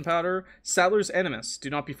 Gunpowder. Sadler's Animus. Do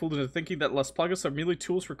not be fooled into thinking that Las Plagas are merely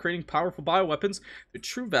tools for creating powerful bioweapons. Their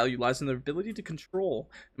true value lies in their ability to control.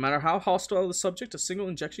 No matter how hostile the subject, a single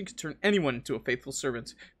injection can turn anyone into a faithful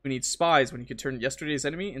servant. We need spies when you can turn yesterday's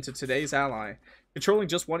enemy into today's ally. Controlling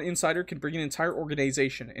just one insider can bring an entire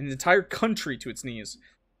organization, an entire country to its knees.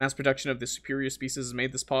 Mass production of this superior species has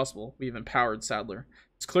made this possible. We have empowered Sadler.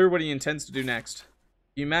 It's clear what he intends to do next.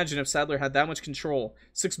 You imagine if Sadler had that much control,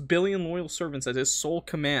 6 billion loyal servants at his sole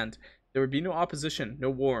command, there would be no opposition, no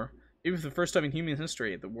war. Even for the first time in human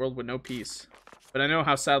history, the world would know peace. But I know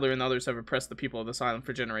how Sadler and others have oppressed the people of this island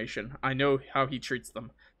for generations. I know how he treats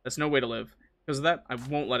them. That's no way to live. Because of that, I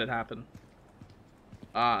won't let it happen.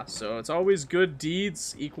 Ah, so it's always good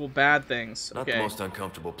deeds equal bad things. Not the most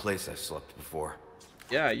uncomfortable place I've slept before.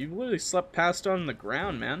 Yeah, you literally slept passed on the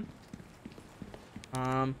ground, man.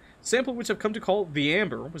 Sample which I've come to call the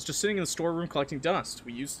Amber was just sitting in the storeroom collecting dust.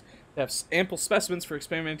 We used to have ample specimens for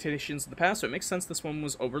experimentations in the past, so it makes sense this one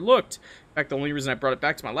was overlooked. In fact, the only reason I brought it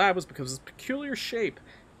back to my lab was because of its peculiar shape.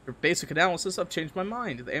 For basic analysis, I've changed my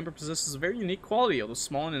mind. The Amber possesses a very unique quality. Although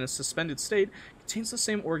small and in a suspended state, it contains the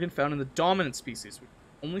same organ found in the dominant species, which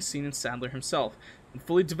is only seen in Sadler himself. When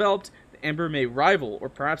fully developed, the Amber may rival, or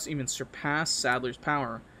perhaps even surpass, Sadler's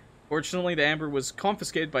power. Fortunately, the Amber was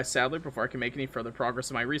confiscated by Sadler before I can make any further progress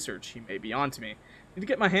in my research. He may be on to me. I need to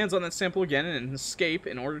get my hands on that sample again and escape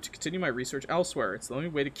in order to continue my research elsewhere. It's the only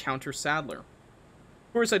way to counter Sadler.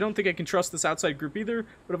 Of course, I don't think I can trust this outside group either,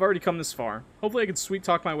 but I've already come this far. Hopefully I can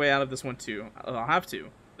sweet-talk my way out of this one too. I'll have to,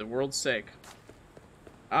 for the world's sake.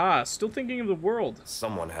 Ah, still thinking of the world.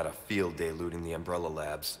 Someone had a field day looting the Umbrella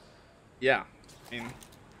Labs. Yeah, I mean,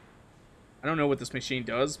 I don't know what this machine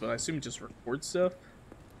does, but I assume it just records stuff.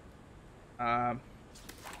 I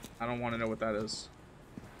don't want to know what that is.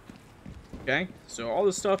 Okay, so all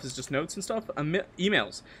this stuff is just notes and stuff.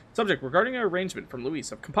 Emails. Subject, regarding our arrangement from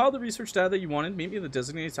Luis. I've compiled the research data that you wanted. Meet me at the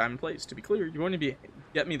designated time and place. To be clear, you're going to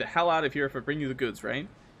get me the hell out of here if I bring you the goods, right?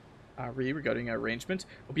 Regarding our arrangement.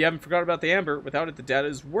 Hope you haven't forgot about the Amber. Without it, the data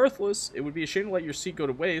is worthless. It would be a shame to let your seat go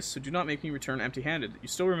to waste, so do not make me return empty-handed. You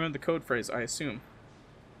still remember the code phrase, I assume.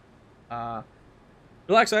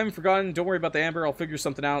 Relax, I haven't forgotten. Don't worry about the Amber. I'll figure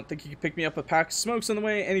something out. Think you can pick me up a pack of smokes on the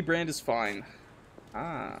way? Any brand is fine.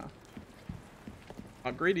 Ah.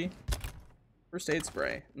 Not greedy. First aid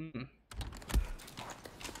spray.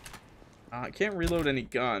 I can't reload any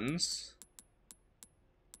guns.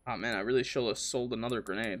 Oh man, I really should have sold another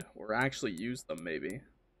grenade. Or actually used them, maybe.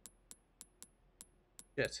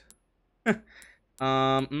 Shit.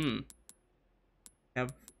 Have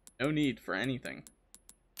no need for anything.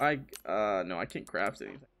 No, I can't craft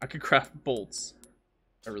anything. I could craft bolts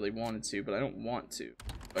if I really wanted to, but I don't want to.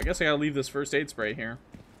 So I guess I gotta leave this first aid spray here.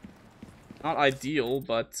 Not ideal,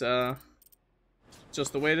 but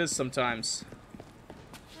just the way it is sometimes.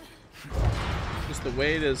 Just the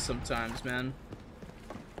way it is sometimes, man.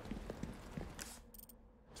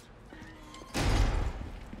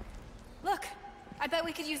 Look, I bet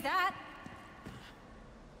we could use that.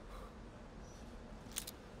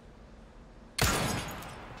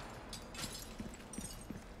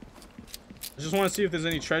 I just want to see if there's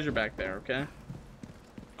any treasure back there, okay?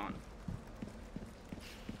 On.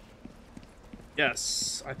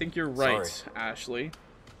 Yes, I think you're right, Sorry. Ashley.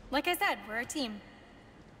 Like I said, we're a team.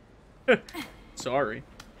 Sorry.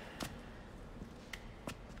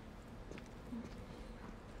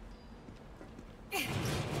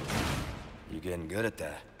 You getting good at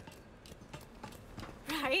that?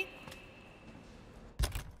 Right?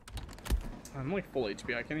 I'm like full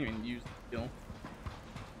HP. I can't even use the skill.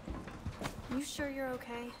 You sure you're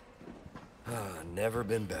okay? Never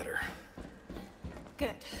been better.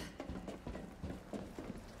 Good.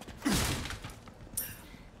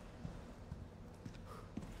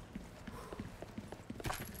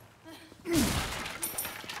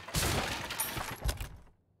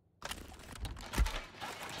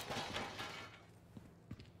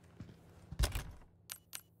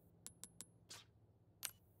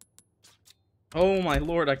 Oh my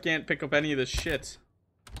lord, I can't pick up any of this shit.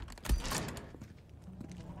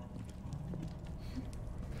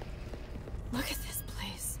 Look at this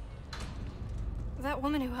place. That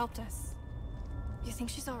woman who helped us. You think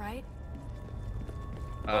she's alright?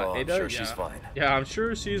 I'm Ada? sure she's fine. Yeah, I'm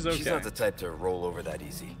sure she's okay. She's not the type to roll over that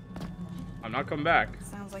easy. I'm not coming back.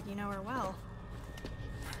 Sounds like you know her well.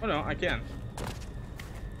 Oh no, I can.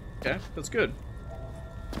 Okay, that's good.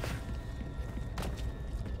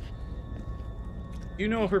 You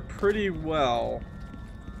know her pretty well.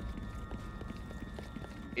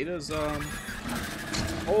 Ada's,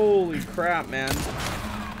 holy crap, man.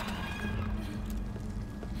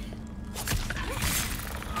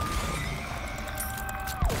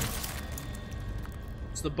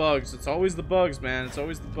 It's the bugs. It's always the bugs, man. It's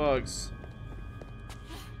always the bugs.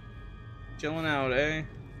 Chilling out, eh?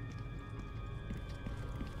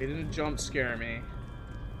 They didn't jump scare me.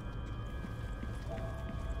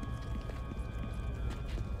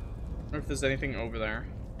 I wonder if there's anything over there.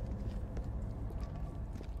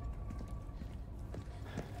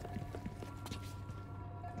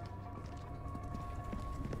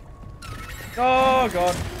 Oh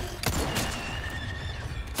god.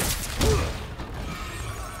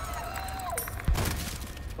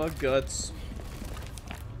 Bug guts.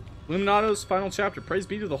 Illuminato's final chapter. Praise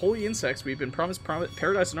be to the holy insects. We've been promised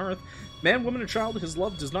paradise on earth. Man, woman, or child, his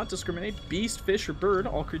love does not discriminate. Beast, fish, or bird,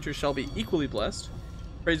 all creatures shall be equally blessed.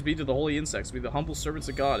 Praise be to the holy insects. Be the humble servants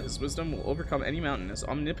of God. His wisdom will overcome any mountain. His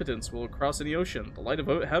omnipotence will cross any ocean. The light of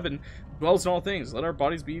heaven dwells in all things. Let our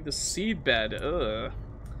bodies be the seed bed.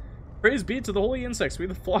 Praise be to the holy insects. We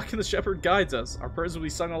the flock and the shepherd guides us. Our prayers will be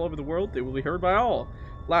sung all over the world. They will be heard by all.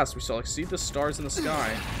 Last, we shall exceed the stars in the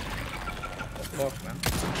sky. What the fuck, man?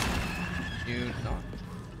 You not.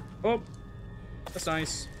 Oh, that's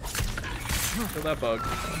nice. Kill that bug.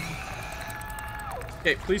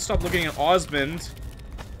 Okay, please stop looking at Osmond.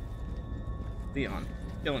 Leon,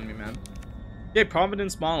 killing me, man. Okay,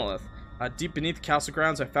 Providence Monolith. Deep beneath the castle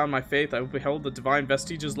grounds, I found my faith. I beheld the divine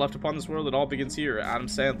vestiges left upon this world. It all begins here. Adam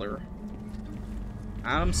Sandler.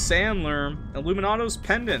 Adam Sandler. Illuminato's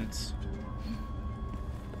pendant.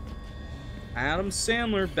 Adam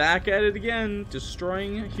Sandler back at it again,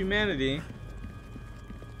 destroying humanity.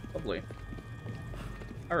 Lovely.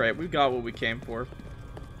 Alright, we got what we came for.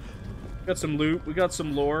 We got some loot, we got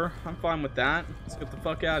some lore. I'm fine with that. Let's get the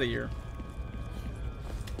fuck out of here.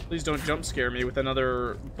 Please don't jump scare me with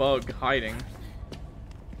another bug hiding.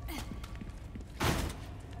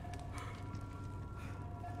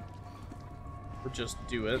 Or just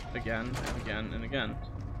do it again and again and again.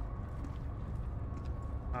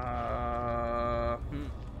 I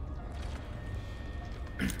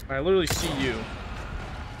literally see you.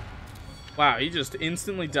 Wow, he just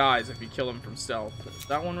instantly dies if you kill him from stealth. Is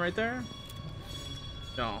that one right there?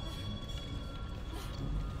 No.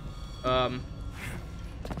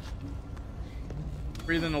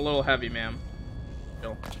 Breathing a little heavy, ma'am.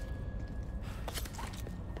 Chill.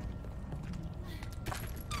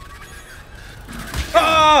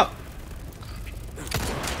 Ah!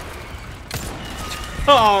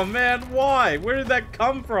 Oh man, why? Where did that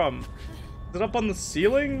come from? Is it up on the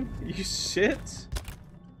ceiling? You shit.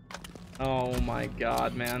 Oh my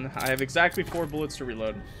god, man. I have exactly 4 bullets to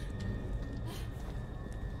reload.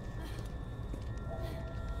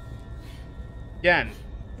 Again.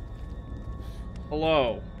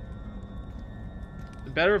 Hello. Is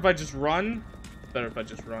it better if I just run? It's better if I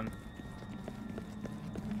just run.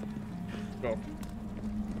 Go.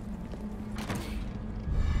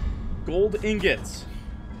 Gold ingots.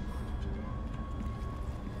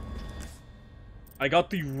 I got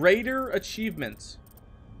the Raider achievement.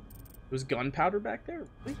 There was gunpowder back there?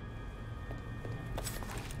 Really?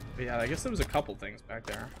 But yeah, I guess there was a couple things back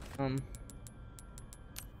there.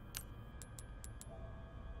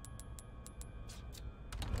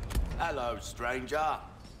 Hello, stranger.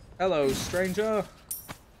 Hello, stranger.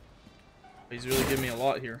 He's really giving me a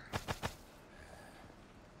lot here.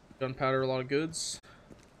 Gunpowder, a lot of goods.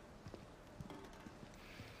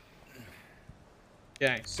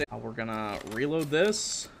 Okay, so now we're gonna reload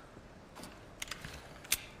this.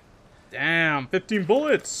 Damn, 15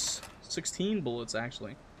 bullets. 16 bullets,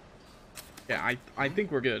 actually. Yeah, I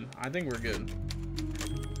think we're good. I think we're good.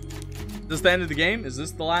 Is this the end of the game? Is this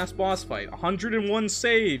the last boss fight? 101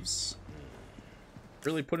 saves.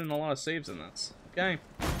 Really put in a lot of saves in this. Okay.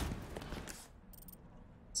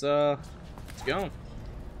 Let's go.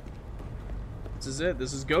 This is it.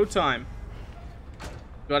 This is go time.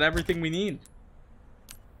 Got everything we need.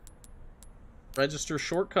 Register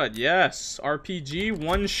shortcut. Yes. RPG,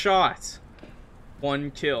 1 shot.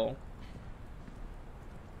 1 kill.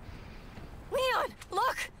 Leon,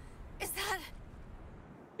 look! Is that...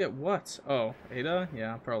 Yeah, what? Oh, Ada?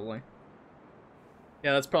 Yeah, probably.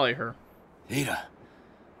 Yeah, that's probably her. Ada.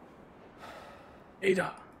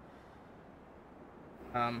 Ada.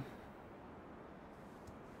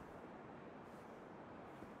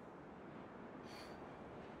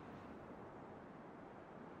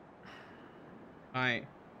 Alright.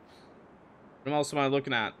 What else am I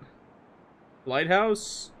looking at?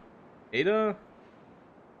 Lighthouse? Ada?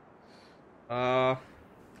 Think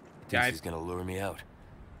Yeah, he's gonna lure me out.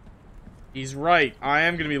 he's right. I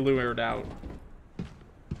am gonna be lured out.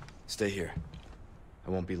 Stay here. I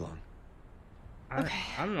won't be long. I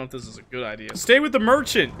don't know if this is a good idea. Stay with the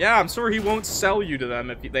merchant! Yeah, I'm sure he won't sell you to them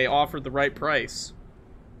if they offered the right price.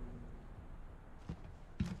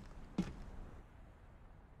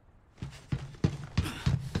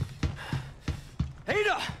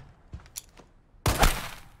 Ada!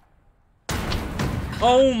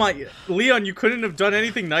 Oh my... Leon, you couldn't have done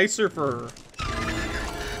anything nicer for her.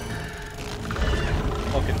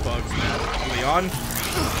 Fucking bugs, man. Leon?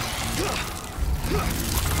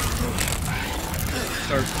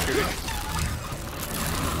 Start shooting.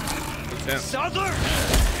 It's him. Sadler!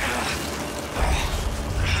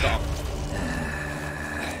 Stop.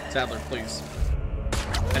 Sadler, please.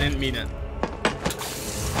 I didn't mean it.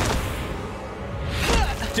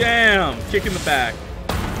 Damn! Kick in the back.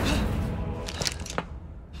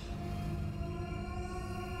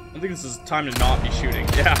 I think this is time to not be shooting.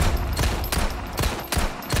 Yeah.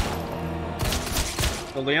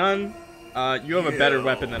 So Leon, you have a better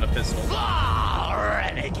weapon than a pistol.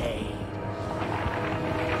 Renegade.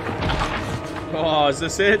 Oh, is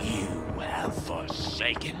this it? You have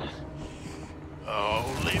forsaken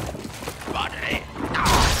holy body.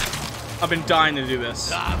 I've been dying to do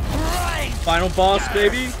this. Final boss,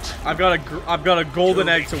 baby. I've got a golden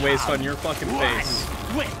egg to waste on your fucking face.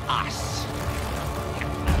 With us.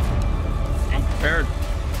 I'm prepared. I'm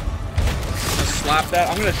gonna slap that.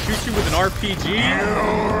 I'm gonna shoot you with an RPG.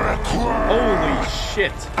 Holy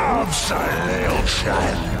shit. Oh,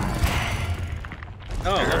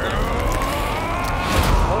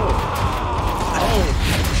 oh.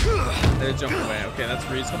 They jumped away. Okay, that's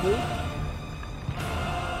reasonable.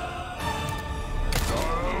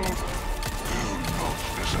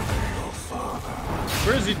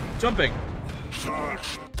 Where is he jumping? Can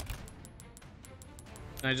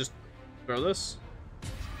I just throw this?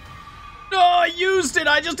 No, I used it!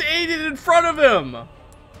 I just ate it in front of him!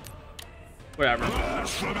 Whatever.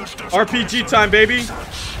 RPG time, baby!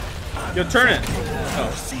 Yo, turn it!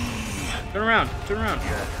 Oh. Turn around, turn around. You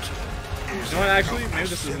know what, actually? Maybe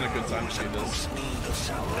this isn't a good time to do this.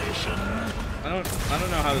 I don't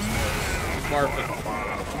know how this works. It's Martha.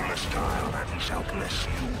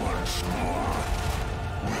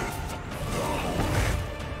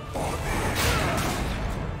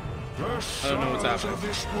 I don't know what's happening.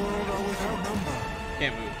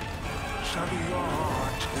 Can't move.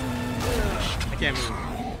 I can't move.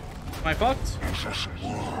 Am I fucked? I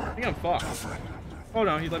think I'm fucked. Oh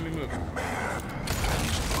no, he let me move.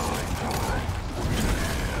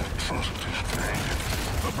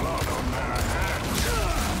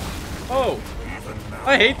 Oh!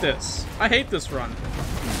 I hate this. I hate this run.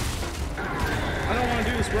 I don't want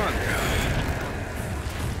to do this run.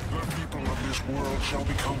 The people of this world shall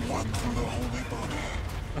become one through the holy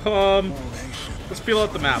body. Let's feel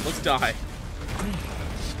out the map. Let's die.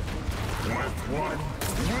 With one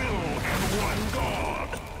will and one God,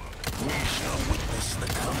 we shall witness the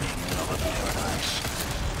coming of a paradise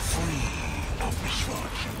free of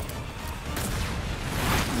misfortune.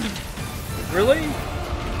 Really?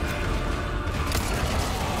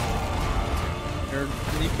 Your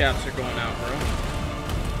kneecaps are going out, bro.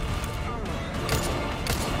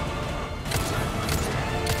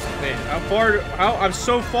 Wait, how far? How? I'm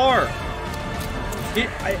so far.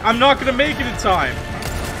 I'm not gonna make it in time.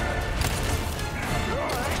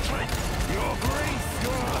 Your grief,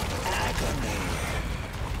 your agony.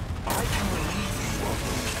 I can relieve you of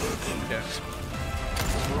those burdens.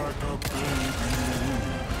 Like a baby in the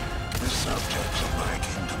womb, the subjects of my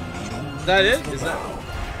kingdom need only Is that it? Is that?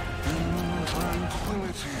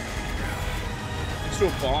 tranquility. Let's do a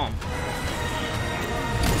bomb.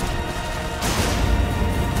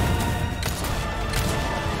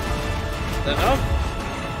 Is that enough?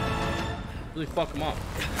 Really fuck him up.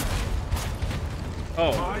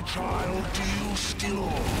 Oh. My child, do you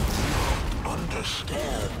still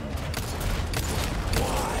understand?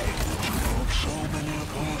 Why would you rob so many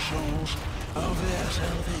poor souls of their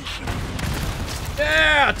salvation?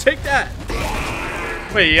 Yeah, take that.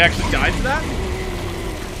 Wait, he actually died to that?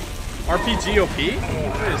 RPG OP? Wait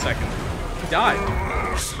a second. He died.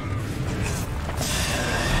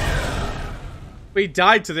 Wait, he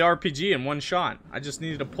died to the RPG in one shot. I just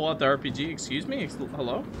needed to pull out the RPG. Excuse me?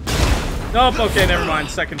 Hello? Nope, okay, never mind.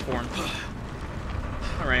 Second form.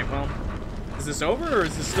 Alright, well. Is this over or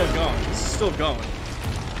is this still going? This is still going.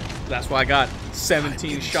 That's why I got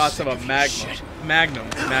 17 shots of a Magma.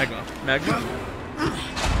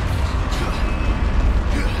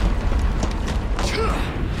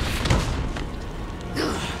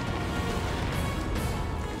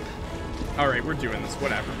 Alright, we're doing this.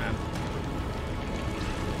 Whatever, man.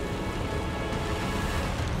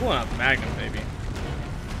 Pulling out the Magnum, baby.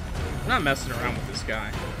 I'm not messing around with this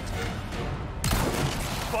guy.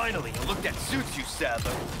 Finally, a look that suits you,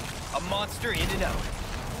 Sadler. A monster in and out.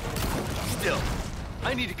 Still,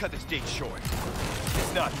 I need to cut this date short.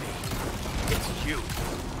 It's not me. It's you.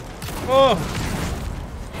 Oh!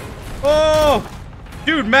 Oh!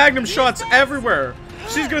 Dude, Magnum shots everywhere!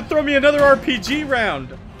 She's gonna throw me another RPG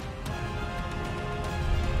round!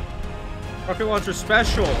 Rocket launcher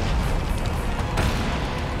special!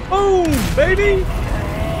 Boom, baby!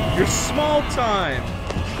 You're small time!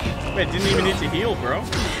 Wait, didn't even need to heal, bro.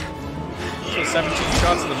 So 17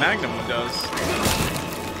 shots of the Magnum does.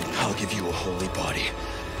 I'll give you a holy body.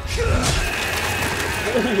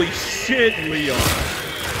 Holy shit, Leon.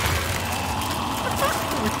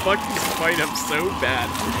 We fucked this fight up so bad.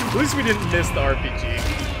 At least we didn't miss the RPG.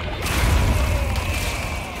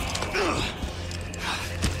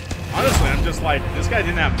 Honestly, I'm just like, this guy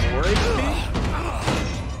didn't have more HP?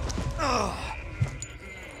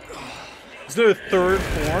 Is there a third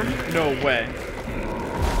form? No way.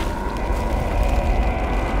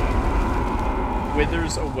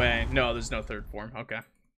 Withers away. No, there's no third form. Okay.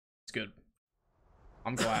 It's good.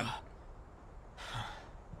 I'm glad.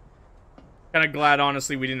 Kind of glad,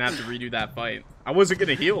 honestly, we didn't have to redo that fight. I wasn't going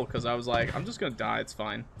to heal because I was like, I'm just going to die. It's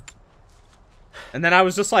fine. And then I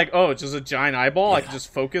was just like, oh, it's just a giant eyeball. Yeah. I can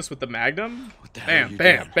just focus with the Magnum. What the hell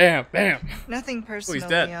bam, bam, bam. Nothing personal, he's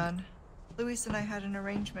dead. Leon. Luis and I had an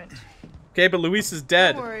arrangement. Okay, but Luis is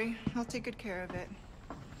dead. Don't worry. I'll take good care of it.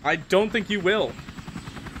 I don't think you will.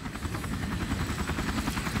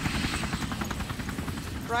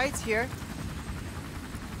 Ride's here.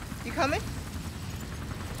 You coming?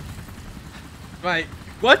 Right.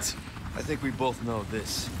 What? I think we both know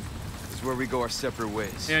this is where we go our separate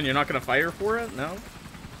ways. And you're not gonna fight her for it? No?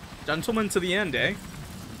 Gentleman to the end, eh?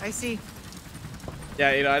 I see.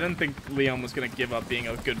 Yeah, Ada, I didn't think Leon was gonna give up being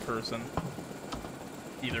a good person.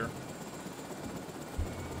 Either.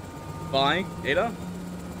 Bye, Ada?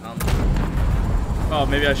 Oh,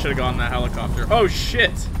 maybe I should have gone in that helicopter. Oh,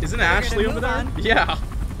 shit! Isn't Ashley over there? On. Yeah.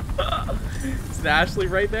 Isn't Ashley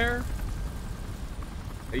right there?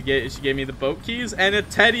 She gave me the boat keys and a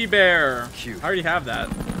teddy bear. Cute. I already have that.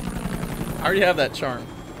 I already have that charm.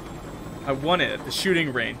 I won it at the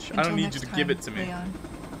shooting range. Until I don't need you to give it to me. Leon.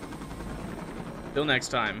 Till next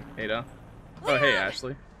time, Ada. Oh, hey,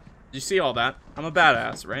 Ashley. Did you see all that? I'm a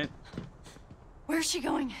badass, right? Where's she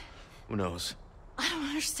going? Who knows? I don't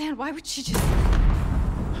understand. Why would she just...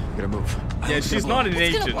 Gotta move. Yeah, she's not an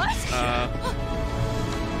agent.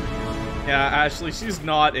 Yeah, Ashley, she's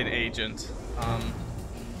not an agent.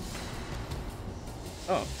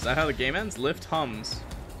 Oh, is that how the game ends? Lift hums.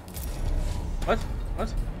 What?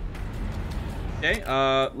 What? Okay,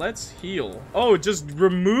 let's heal. Oh, it just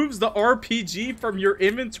removes the RPG from your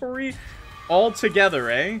inventory altogether,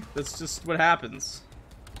 eh? That's just what happens.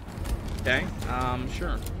 Okay,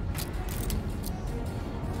 sure.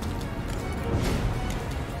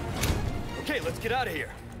 Okay, let's get out of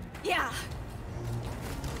here. Yeah.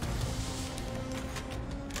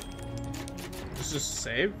 Just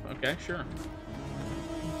save? Okay, sure.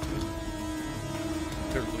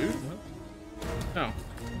 Their loot? What? No.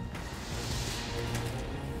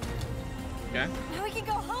 Okay. Now we can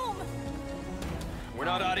go home. We're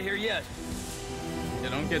not out of here yet. Yeah,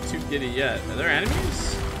 don't get too giddy yet. Are there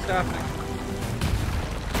enemies? What's happening?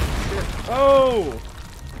 Oh!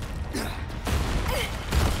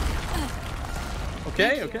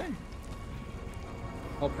 Okay, okay.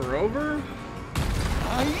 Help her over.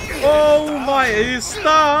 Oh my,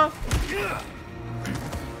 está!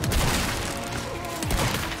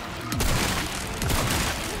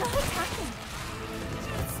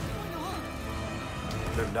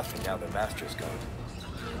 They're nothing now, their master's gone.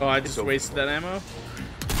 Oh, I just wasted that ammo?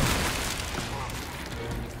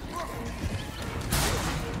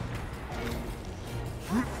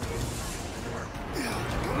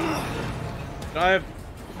 Should I have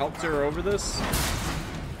helped her over this?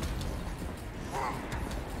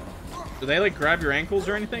 Do they like grab your ankles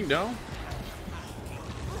or anything? No?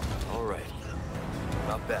 Alright.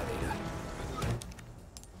 Not bad, Ada.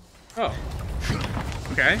 Oh.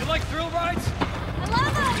 Okay. You like thrill rides? I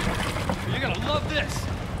love them. You're gonna love this.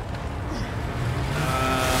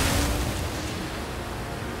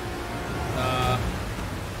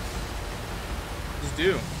 Just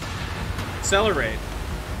do. Accelerate.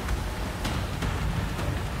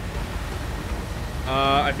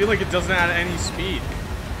 I feel like it doesn't add any speed.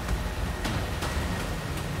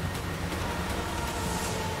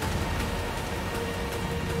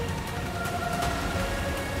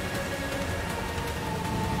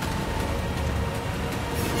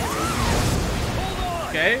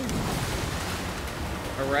 Okay.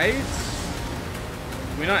 Alright.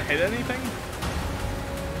 Did we not hit anything?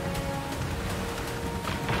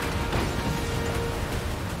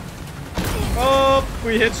 Oh,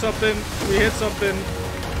 we hit something. We hit something.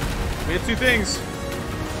 We hit two things.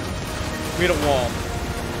 We hit a wall.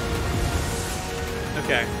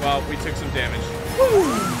 Okay, well, we took some damage. Woo!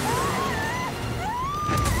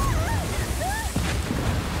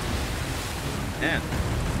 Man,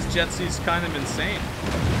 this jet seat's kind of insane.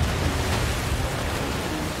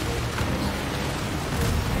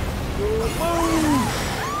 Whoa!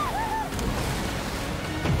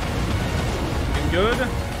 Looking good.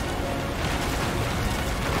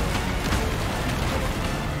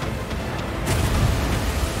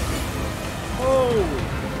 Oh,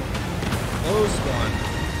 close one.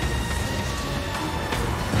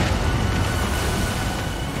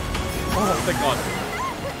 Oh, thank God.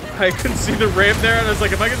 I couldn't see the ramp there, and I was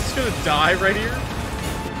like, am I just gonna die right here?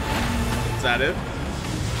 Is that it?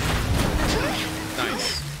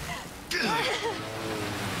 Nice.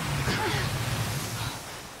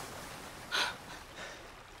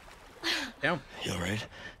 Damn. You alright?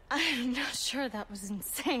 I'm not sure, that was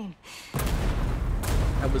insane.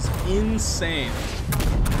 That was insane.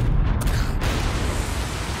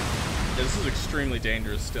 Yeah, this is extremely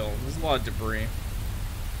dangerous still. There's a lot of debris.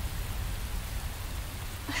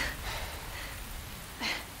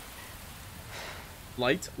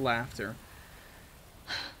 Light laughter.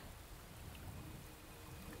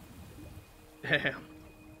 Damn.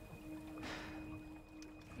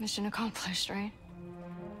 Mission accomplished, right?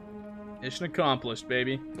 Mission accomplished,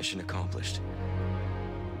 baby. Mission accomplished.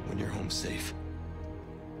 When you're home safe.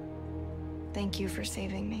 Thank you for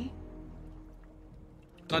saving me.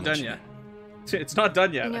 It's not done yet. It's not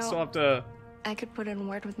done yet. You know, I still have to... I could put in a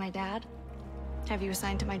word with my dad. Have you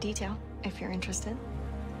assigned to my detail, if you're interested.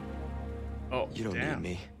 Oh, you don't damn. need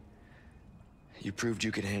me. You proved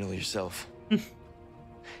you could handle yourself.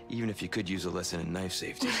 Even if you could use a lesson in knife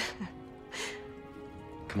safety.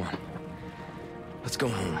 Come on. Let's go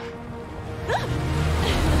home.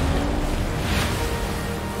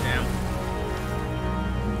 Damn.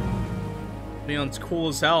 Leon's cool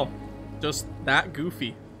as hell. Just that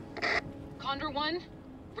goofy. Condor 1?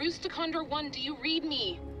 Bruce to Condor 1, do you read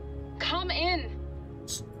me? Come in.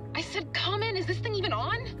 I said come in. Is this thing even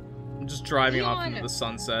on? I'm just driving off Leon. into the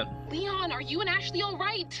sunset. Leon, are you and Ashley all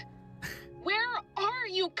right? Where are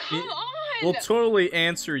you? Come on. We'll totally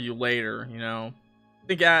answer you later, you know.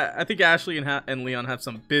 I think Ashley and Leon have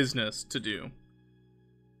some business to do.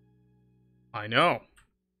 I know.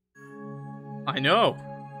 I know.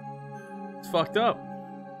 It's fucked up.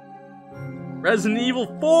 Resident Evil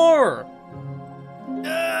 4!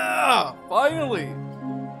 Yeah! Finally!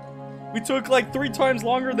 We took like 3 times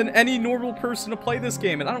longer than any normal person to play this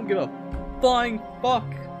game, and I don't give a flying fuck.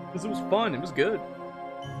 Because it was fun. It was good.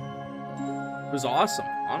 It was awesome,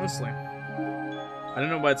 honestly. I don't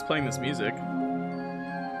know why it's playing this music.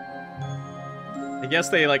 I guess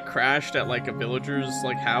they like crashed at like a villager's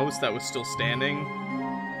like house that was still standing.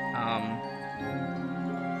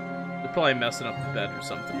 They're probably messing up the bed or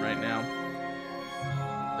something right now.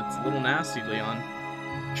 It's a little nasty, Leon.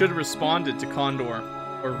 Should have responded to Condor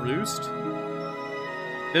or Roost.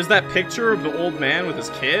 There's that picture of the old man with his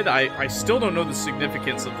kid. I still don't know the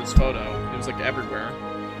significance of this photo. It was like everywhere.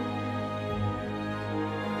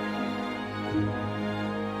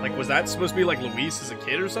 Like, was that supposed to be like Luis as a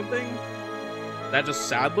kid or something? Is that just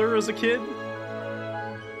Sadler as a kid?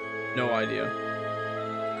 No idea.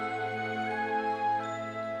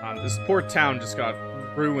 This poor town just got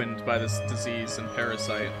ruined by this disease and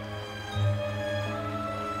parasite.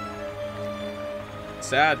 It's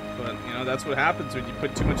sad, but you know, that's what happens when you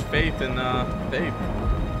put too much faith in faith.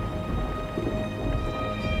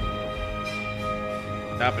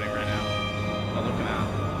 What's happening right now? I'm not looking at.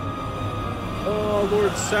 Oh,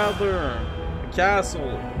 Lord Sadler! The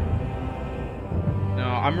castle! No,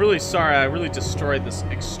 I'm really sorry. I really destroyed this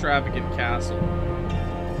extravagant castle.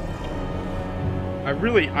 I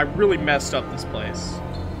really messed up this place.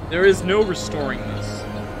 There is no restoring this.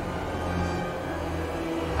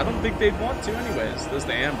 I don't think they'd want to anyways. There's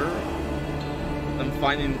the amber. Them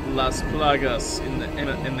finding Las Plagas in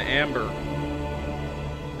the amber.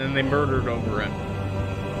 And they murdered over it.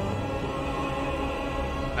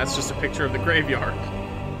 That's just a picture of the graveyard.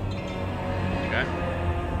 Okay.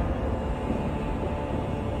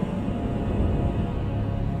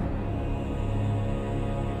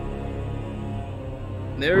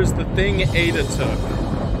 There's the thing Ada took.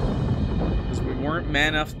 Because we weren't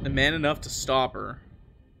man enough to stop her.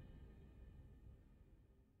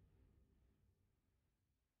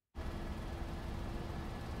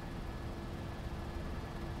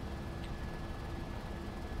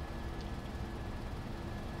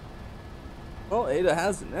 Well, Ada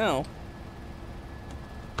has it now.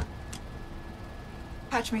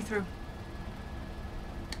 Patch me through.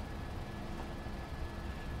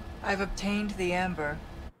 I've obtained the amber.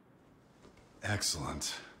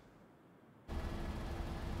 Excellent.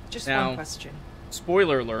 Just now, one question.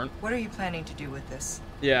 Spoiler alert. What are you planning to do with this?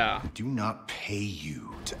 Yeah. I do not pay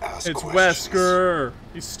you to ask it's questions. Wesker.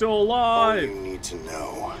 He's still alive. All you need to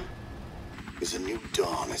know is a new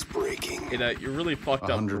dawn is breaking. Ada, you're really fucked up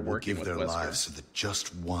for 100 will working give with their Wesker. lives so that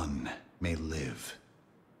just one may live.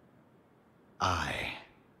 I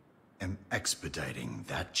am expediting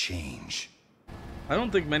that change. I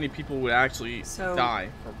don't think many people would actually So, die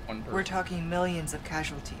for one person. We're talking millions of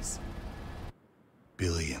casualties.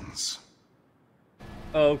 Billions.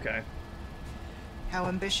 Oh, okay. How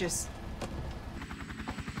ambitious.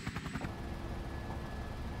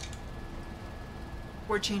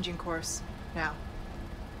 We're changing course. Now.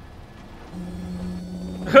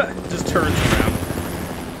 Just turns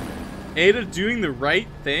around. Ada doing the right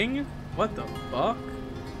thing? What the fuck?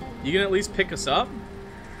 You can at least pick us up?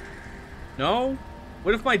 No?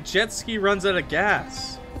 What if my jet ski runs out of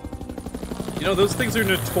gas? You know, those things are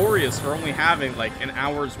notorious for only having like an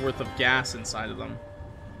hour's worth of gas inside of them.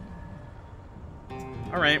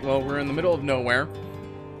 Alright, well, we're in the middle of nowhere.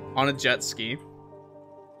 On a jet ski.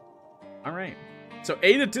 Alright. So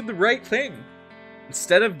Ada did the right thing.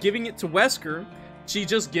 Instead of giving it to Wesker, she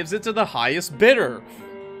just gives it to the highest bidder.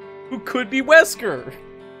 Who could be Wesker?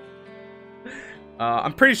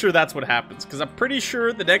 I'm pretty sure that's what happens. Because I'm pretty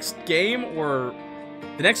sure the next game, or...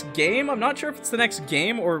 The next game? I'm not sure if it's the next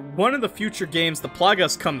game, or one of the future games, the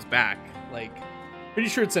Plagas comes back. Like, pretty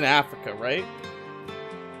sure it's in Africa, right?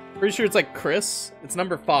 Pretty sure it's like Chris. It's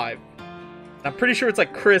number 5. I'm pretty sure it's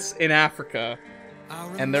like Chris in Africa.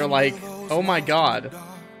 And they're like, oh my god.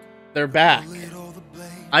 They're back.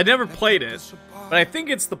 I never played it, but I think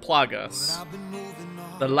it's the Plagas.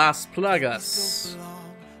 The Las Plagas.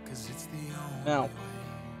 Now,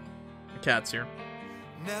 the cat's here.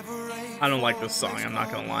 I don't like this song, I'm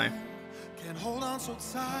not gonna lie.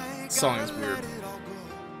 This song is weird.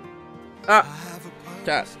 Ah!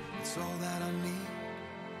 Cat.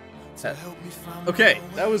 Okay,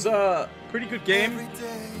 that was a pretty good game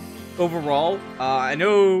overall. I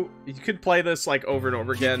know you could play this like over and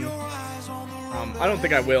over again. I don't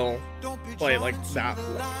think I will play like that.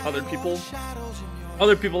 Other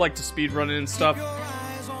people like to speedrun it and stuff.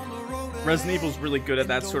 Resident Evil's really good at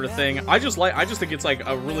that sort of thing. I just think it's like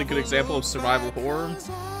a really good example of survival horror,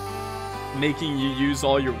 making you use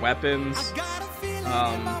all your weapons.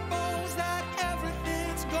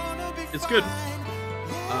 It's good.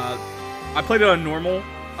 I played it on normal,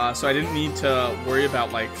 so I didn't need to worry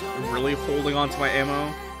about like really holding on to my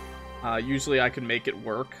ammo. Usually I can make it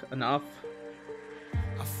work enough.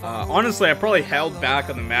 Honestly, I probably held back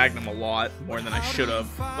on the Magnum a lot more than I should have,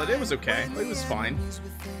 but it was okay. It was fine.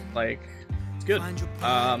 Like, it's good.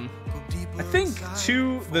 I think,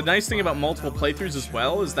 too, the nice thing about multiple playthroughs as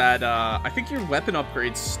well is that I think your weapon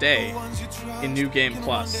upgrades stay in New Game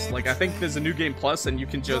Plus. Like, I think there's a New Game Plus and you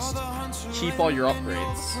can just keep all your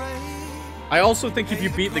upgrades. I also think if you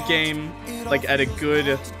beat the game, like, at a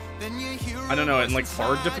good, I don't know, in, like,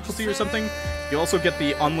 hard difficulty or something, you also get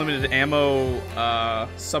the unlimited ammo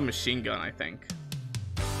submachine gun, I think.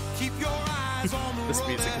 This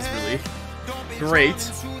music is really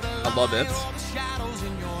great. I love it.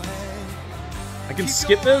 I can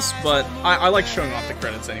skip this, but I like showing off the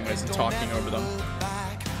credits anyways and talking over them.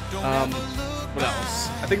 What else?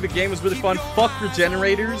 I think the game was really fun. Fuck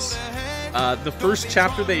regenerators. The first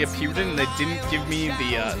chapter they appeared in, they didn't give me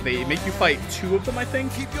the, they make you fight 2 of them, I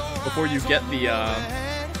think, before you get the,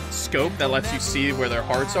 scope that lets you see where their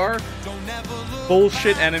hearts are.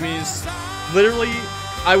 Bullshit enemies. Literally,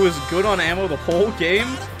 I was good on ammo the whole game,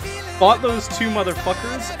 fought those 2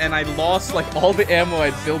 motherfuckers, and I lost, like, all the ammo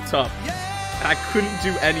I'd built up. And I couldn't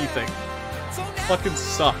do anything. Fucking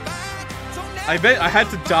sucked. I bet I had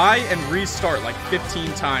to die and restart, like,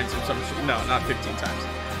 15 times or some shit. No, not 15 times.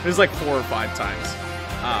 It was, like, 4 or 5 times.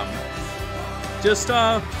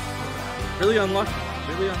 Really unlucky.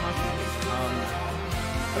 Really unlucky.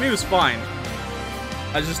 I mean, it was fine.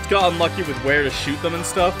 I just got unlucky with where to shoot them and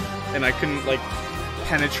stuff, and I couldn't, like,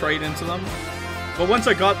 penetrate into them. But once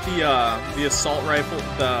I got the assault rifle,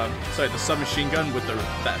 the submachine gun with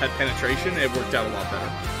that had penetration, it worked out a lot better.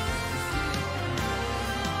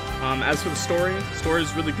 As for the story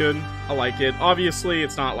is really good. I like it. Obviously,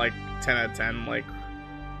 it's not, like, 10 out of 10. Like,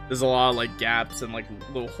 there's a lot of, like, gaps and, like,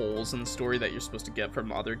 little holes in the story that you're supposed to get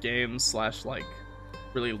from other games, / like,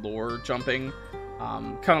 really lore jumping.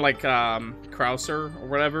 Kind of like Krauser or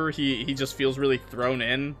whatever. He just feels really thrown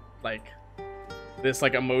in, like this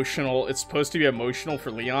like emotional. It's supposed to be emotional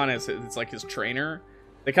for Leon as it's like his trainer.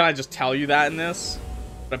 They kind of just tell you that in this,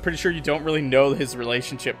 but I'm pretty sure you don't really know his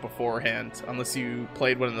relationship beforehand unless you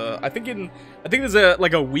played one of the. I think there's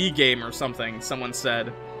like a Wii game or something. Someone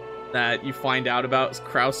said that you find out about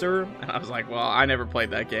Krauser, and I was like, well, I never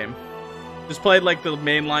played that game. Just played like the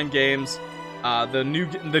mainline games.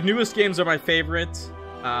 The newest games are my favorite,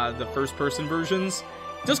 the first-person versions.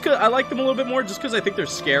 Just 'cause I like them a little bit more, just because I think they're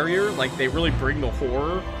scarier. Like, they really bring the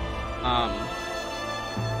horror.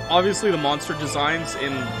 Obviously, the monster designs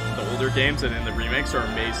in the older games and in the remakes are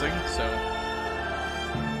amazing, so...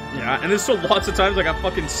 Yeah, and there's still lots of times I got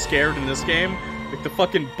fucking scared in this game. Like, the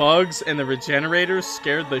fucking bugs and the regenerators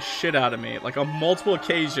scared the shit out of me. Like, on multiple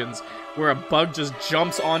occasions, where a bug just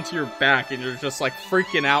jumps onto your back and you're just, like,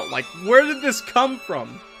 freaking out, like, where did this come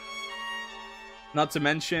from? Not to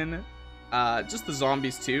mention, just the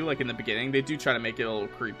zombies, too, like, in the beginning. They do try to make it a little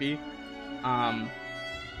creepy. And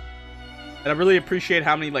I really appreciate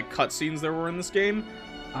how many, like, cutscenes there were in this game.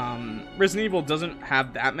 Resident Evil doesn't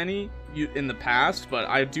have that many in the past, but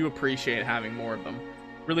I do appreciate having more of them.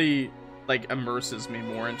 Really... like immerses me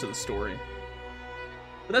more into the story.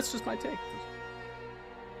 But that's just my take.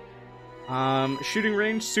 Shooting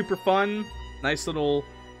range, super fun. Nice little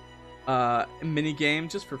mini game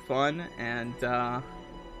just for fun, and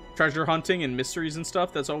treasure hunting and mysteries and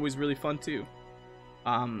stuff. That's always really fun too.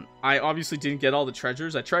 I obviously didn't get all the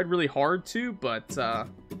treasures. I tried really hard to, but I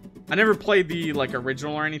never played the like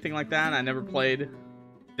original or anything like that. I never played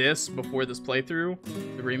this before this playthrough,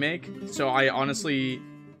 the remake. So I honestly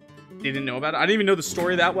didn't know about it. I didn't even know the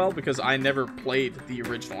story that well because I never played the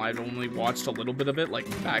original. I'd only watched a little bit of it, like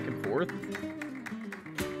back and forth.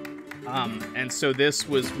 And so this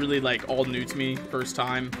was really like all new to me, first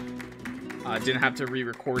time. Didn't have to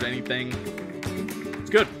re-record anything. It's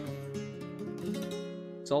good.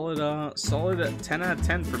 Solid 10 out of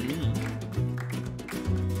 10 for me.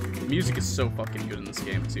 The music is so fucking good in this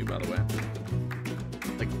game too, by the way.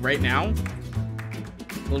 Like right now,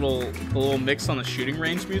 the little mix on the shooting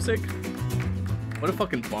range music. What a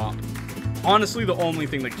fucking bop. Honestly, the only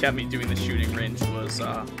thing that kept me doing the shooting range was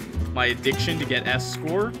my addiction to get S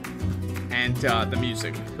score and the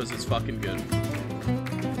music, because it's fucking good.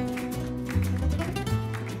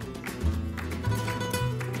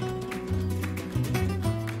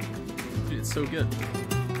 Dude, it's so good.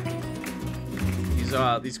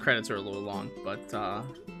 These credits are a little long, but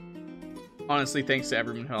Honestly, thanks to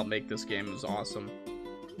everyone who helped make this game. It was awesome.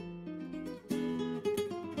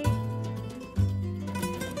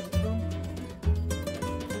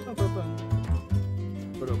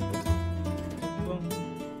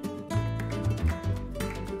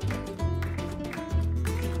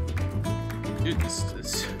 Dude,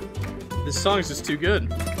 this song is just too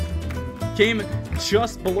good. Came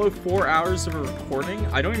just below 4 hours of recording.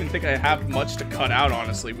 I don't even think I have much to cut out,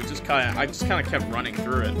 honestly. I just kind of kept running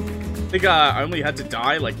through it. I think I only had to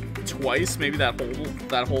die like twice, maybe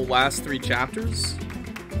that whole last 3 chapters.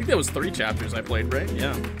 I think that was 3 chapters I played, right?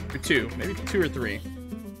 Yeah, or 2, maybe 2 or 3.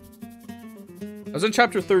 I was in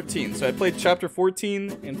chapter 13, so I played chapter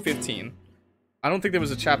 14 and 15. I don't think there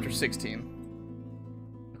was a chapter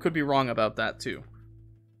 16. I could be wrong about that too.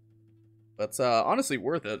 But honestly,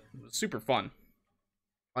 worth it. It was super fun.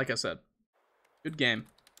 Like I said, good game.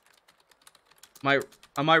 I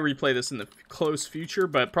might replay this in the close future,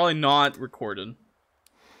 but probably not recorded.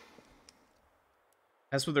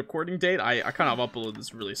 As for the recording date, I kind of uploaded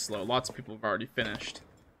this really slow. Lots of people have already finished.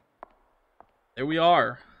 There we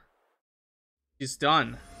are. He's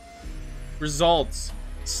done. Results.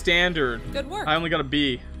 Standard. Good work. I only got a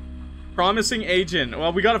B. Promising Agent.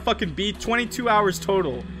 Well, we got a fucking B. 22 hours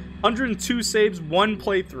total. 102 saves, 1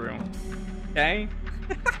 playthrough. Okay?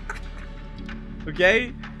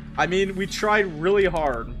 Okay? I mean, we tried really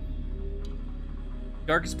hard.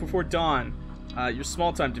 Darkest Before Dawn. Your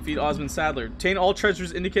small time. Defeat Osmond Sadler. Obtain all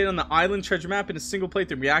treasures indicated on the island treasure map in a single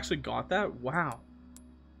playthrough. We actually got that? Wow.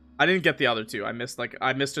 I didn't get the other 2. I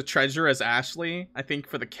missed a treasure as Ashley, I think,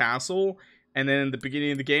 for the castle. And then in the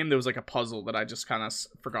beginning of the game, there was like a puzzle that I just kind of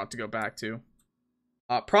forgot to go back to.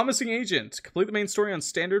 Promising Agent. Complete the main story on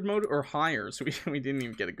standard mode or higher. So we didn't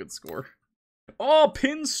even get a good score. Oh,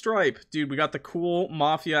 Pinstripe. Dude, we got the cool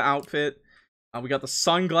Mafia outfit. We got the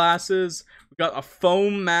sunglasses. We got a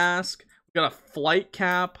foam mask. We got a flight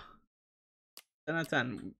cap. 10 out of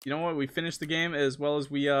 10. You know what? We finished the game as well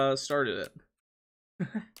as we started it.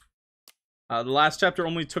 The last chapter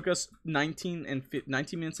only took us 19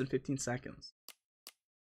 minutes and 15 seconds.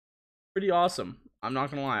 Pretty awesome. I'm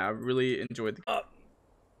not gonna lie. I really enjoyed the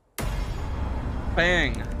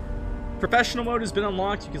Bang. Professional mode has been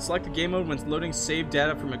unlocked. You can select the game mode when loading save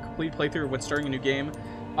data from a complete playthrough or when starting a new game.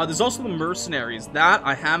 There's also the Mercenaries. That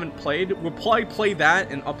I haven't played. We'll probably play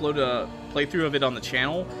that and upload a playthrough of it on the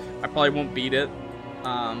channel. I probably won't beat it.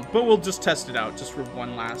 But we'll just test it out just for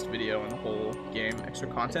one last video in the whole game. Extra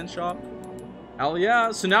content shop. Hell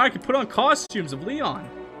yeah. So now I can put on costumes of Leon.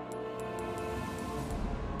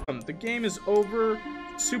 The game is over.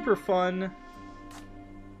 Super fun.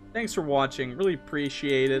 Thanks for watching. Really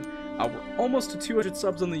appreciate it. We're almost to 200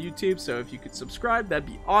 subs on the YouTube, so if you could subscribe, that'd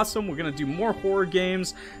be awesome. We're going to do more horror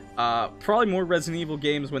games. Probably more Resident Evil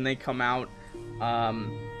games when they come out.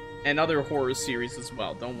 And other horror series as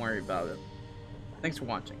well. Don't worry about it. Thanks for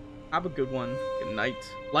watching. Have a good one. Good night.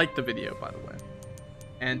 Like the video, by the way.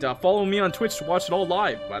 And follow me on Twitch to watch it all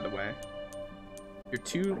live, by the way. You're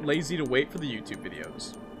too lazy to wait for the YouTube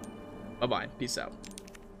videos. Bye-bye. Peace out.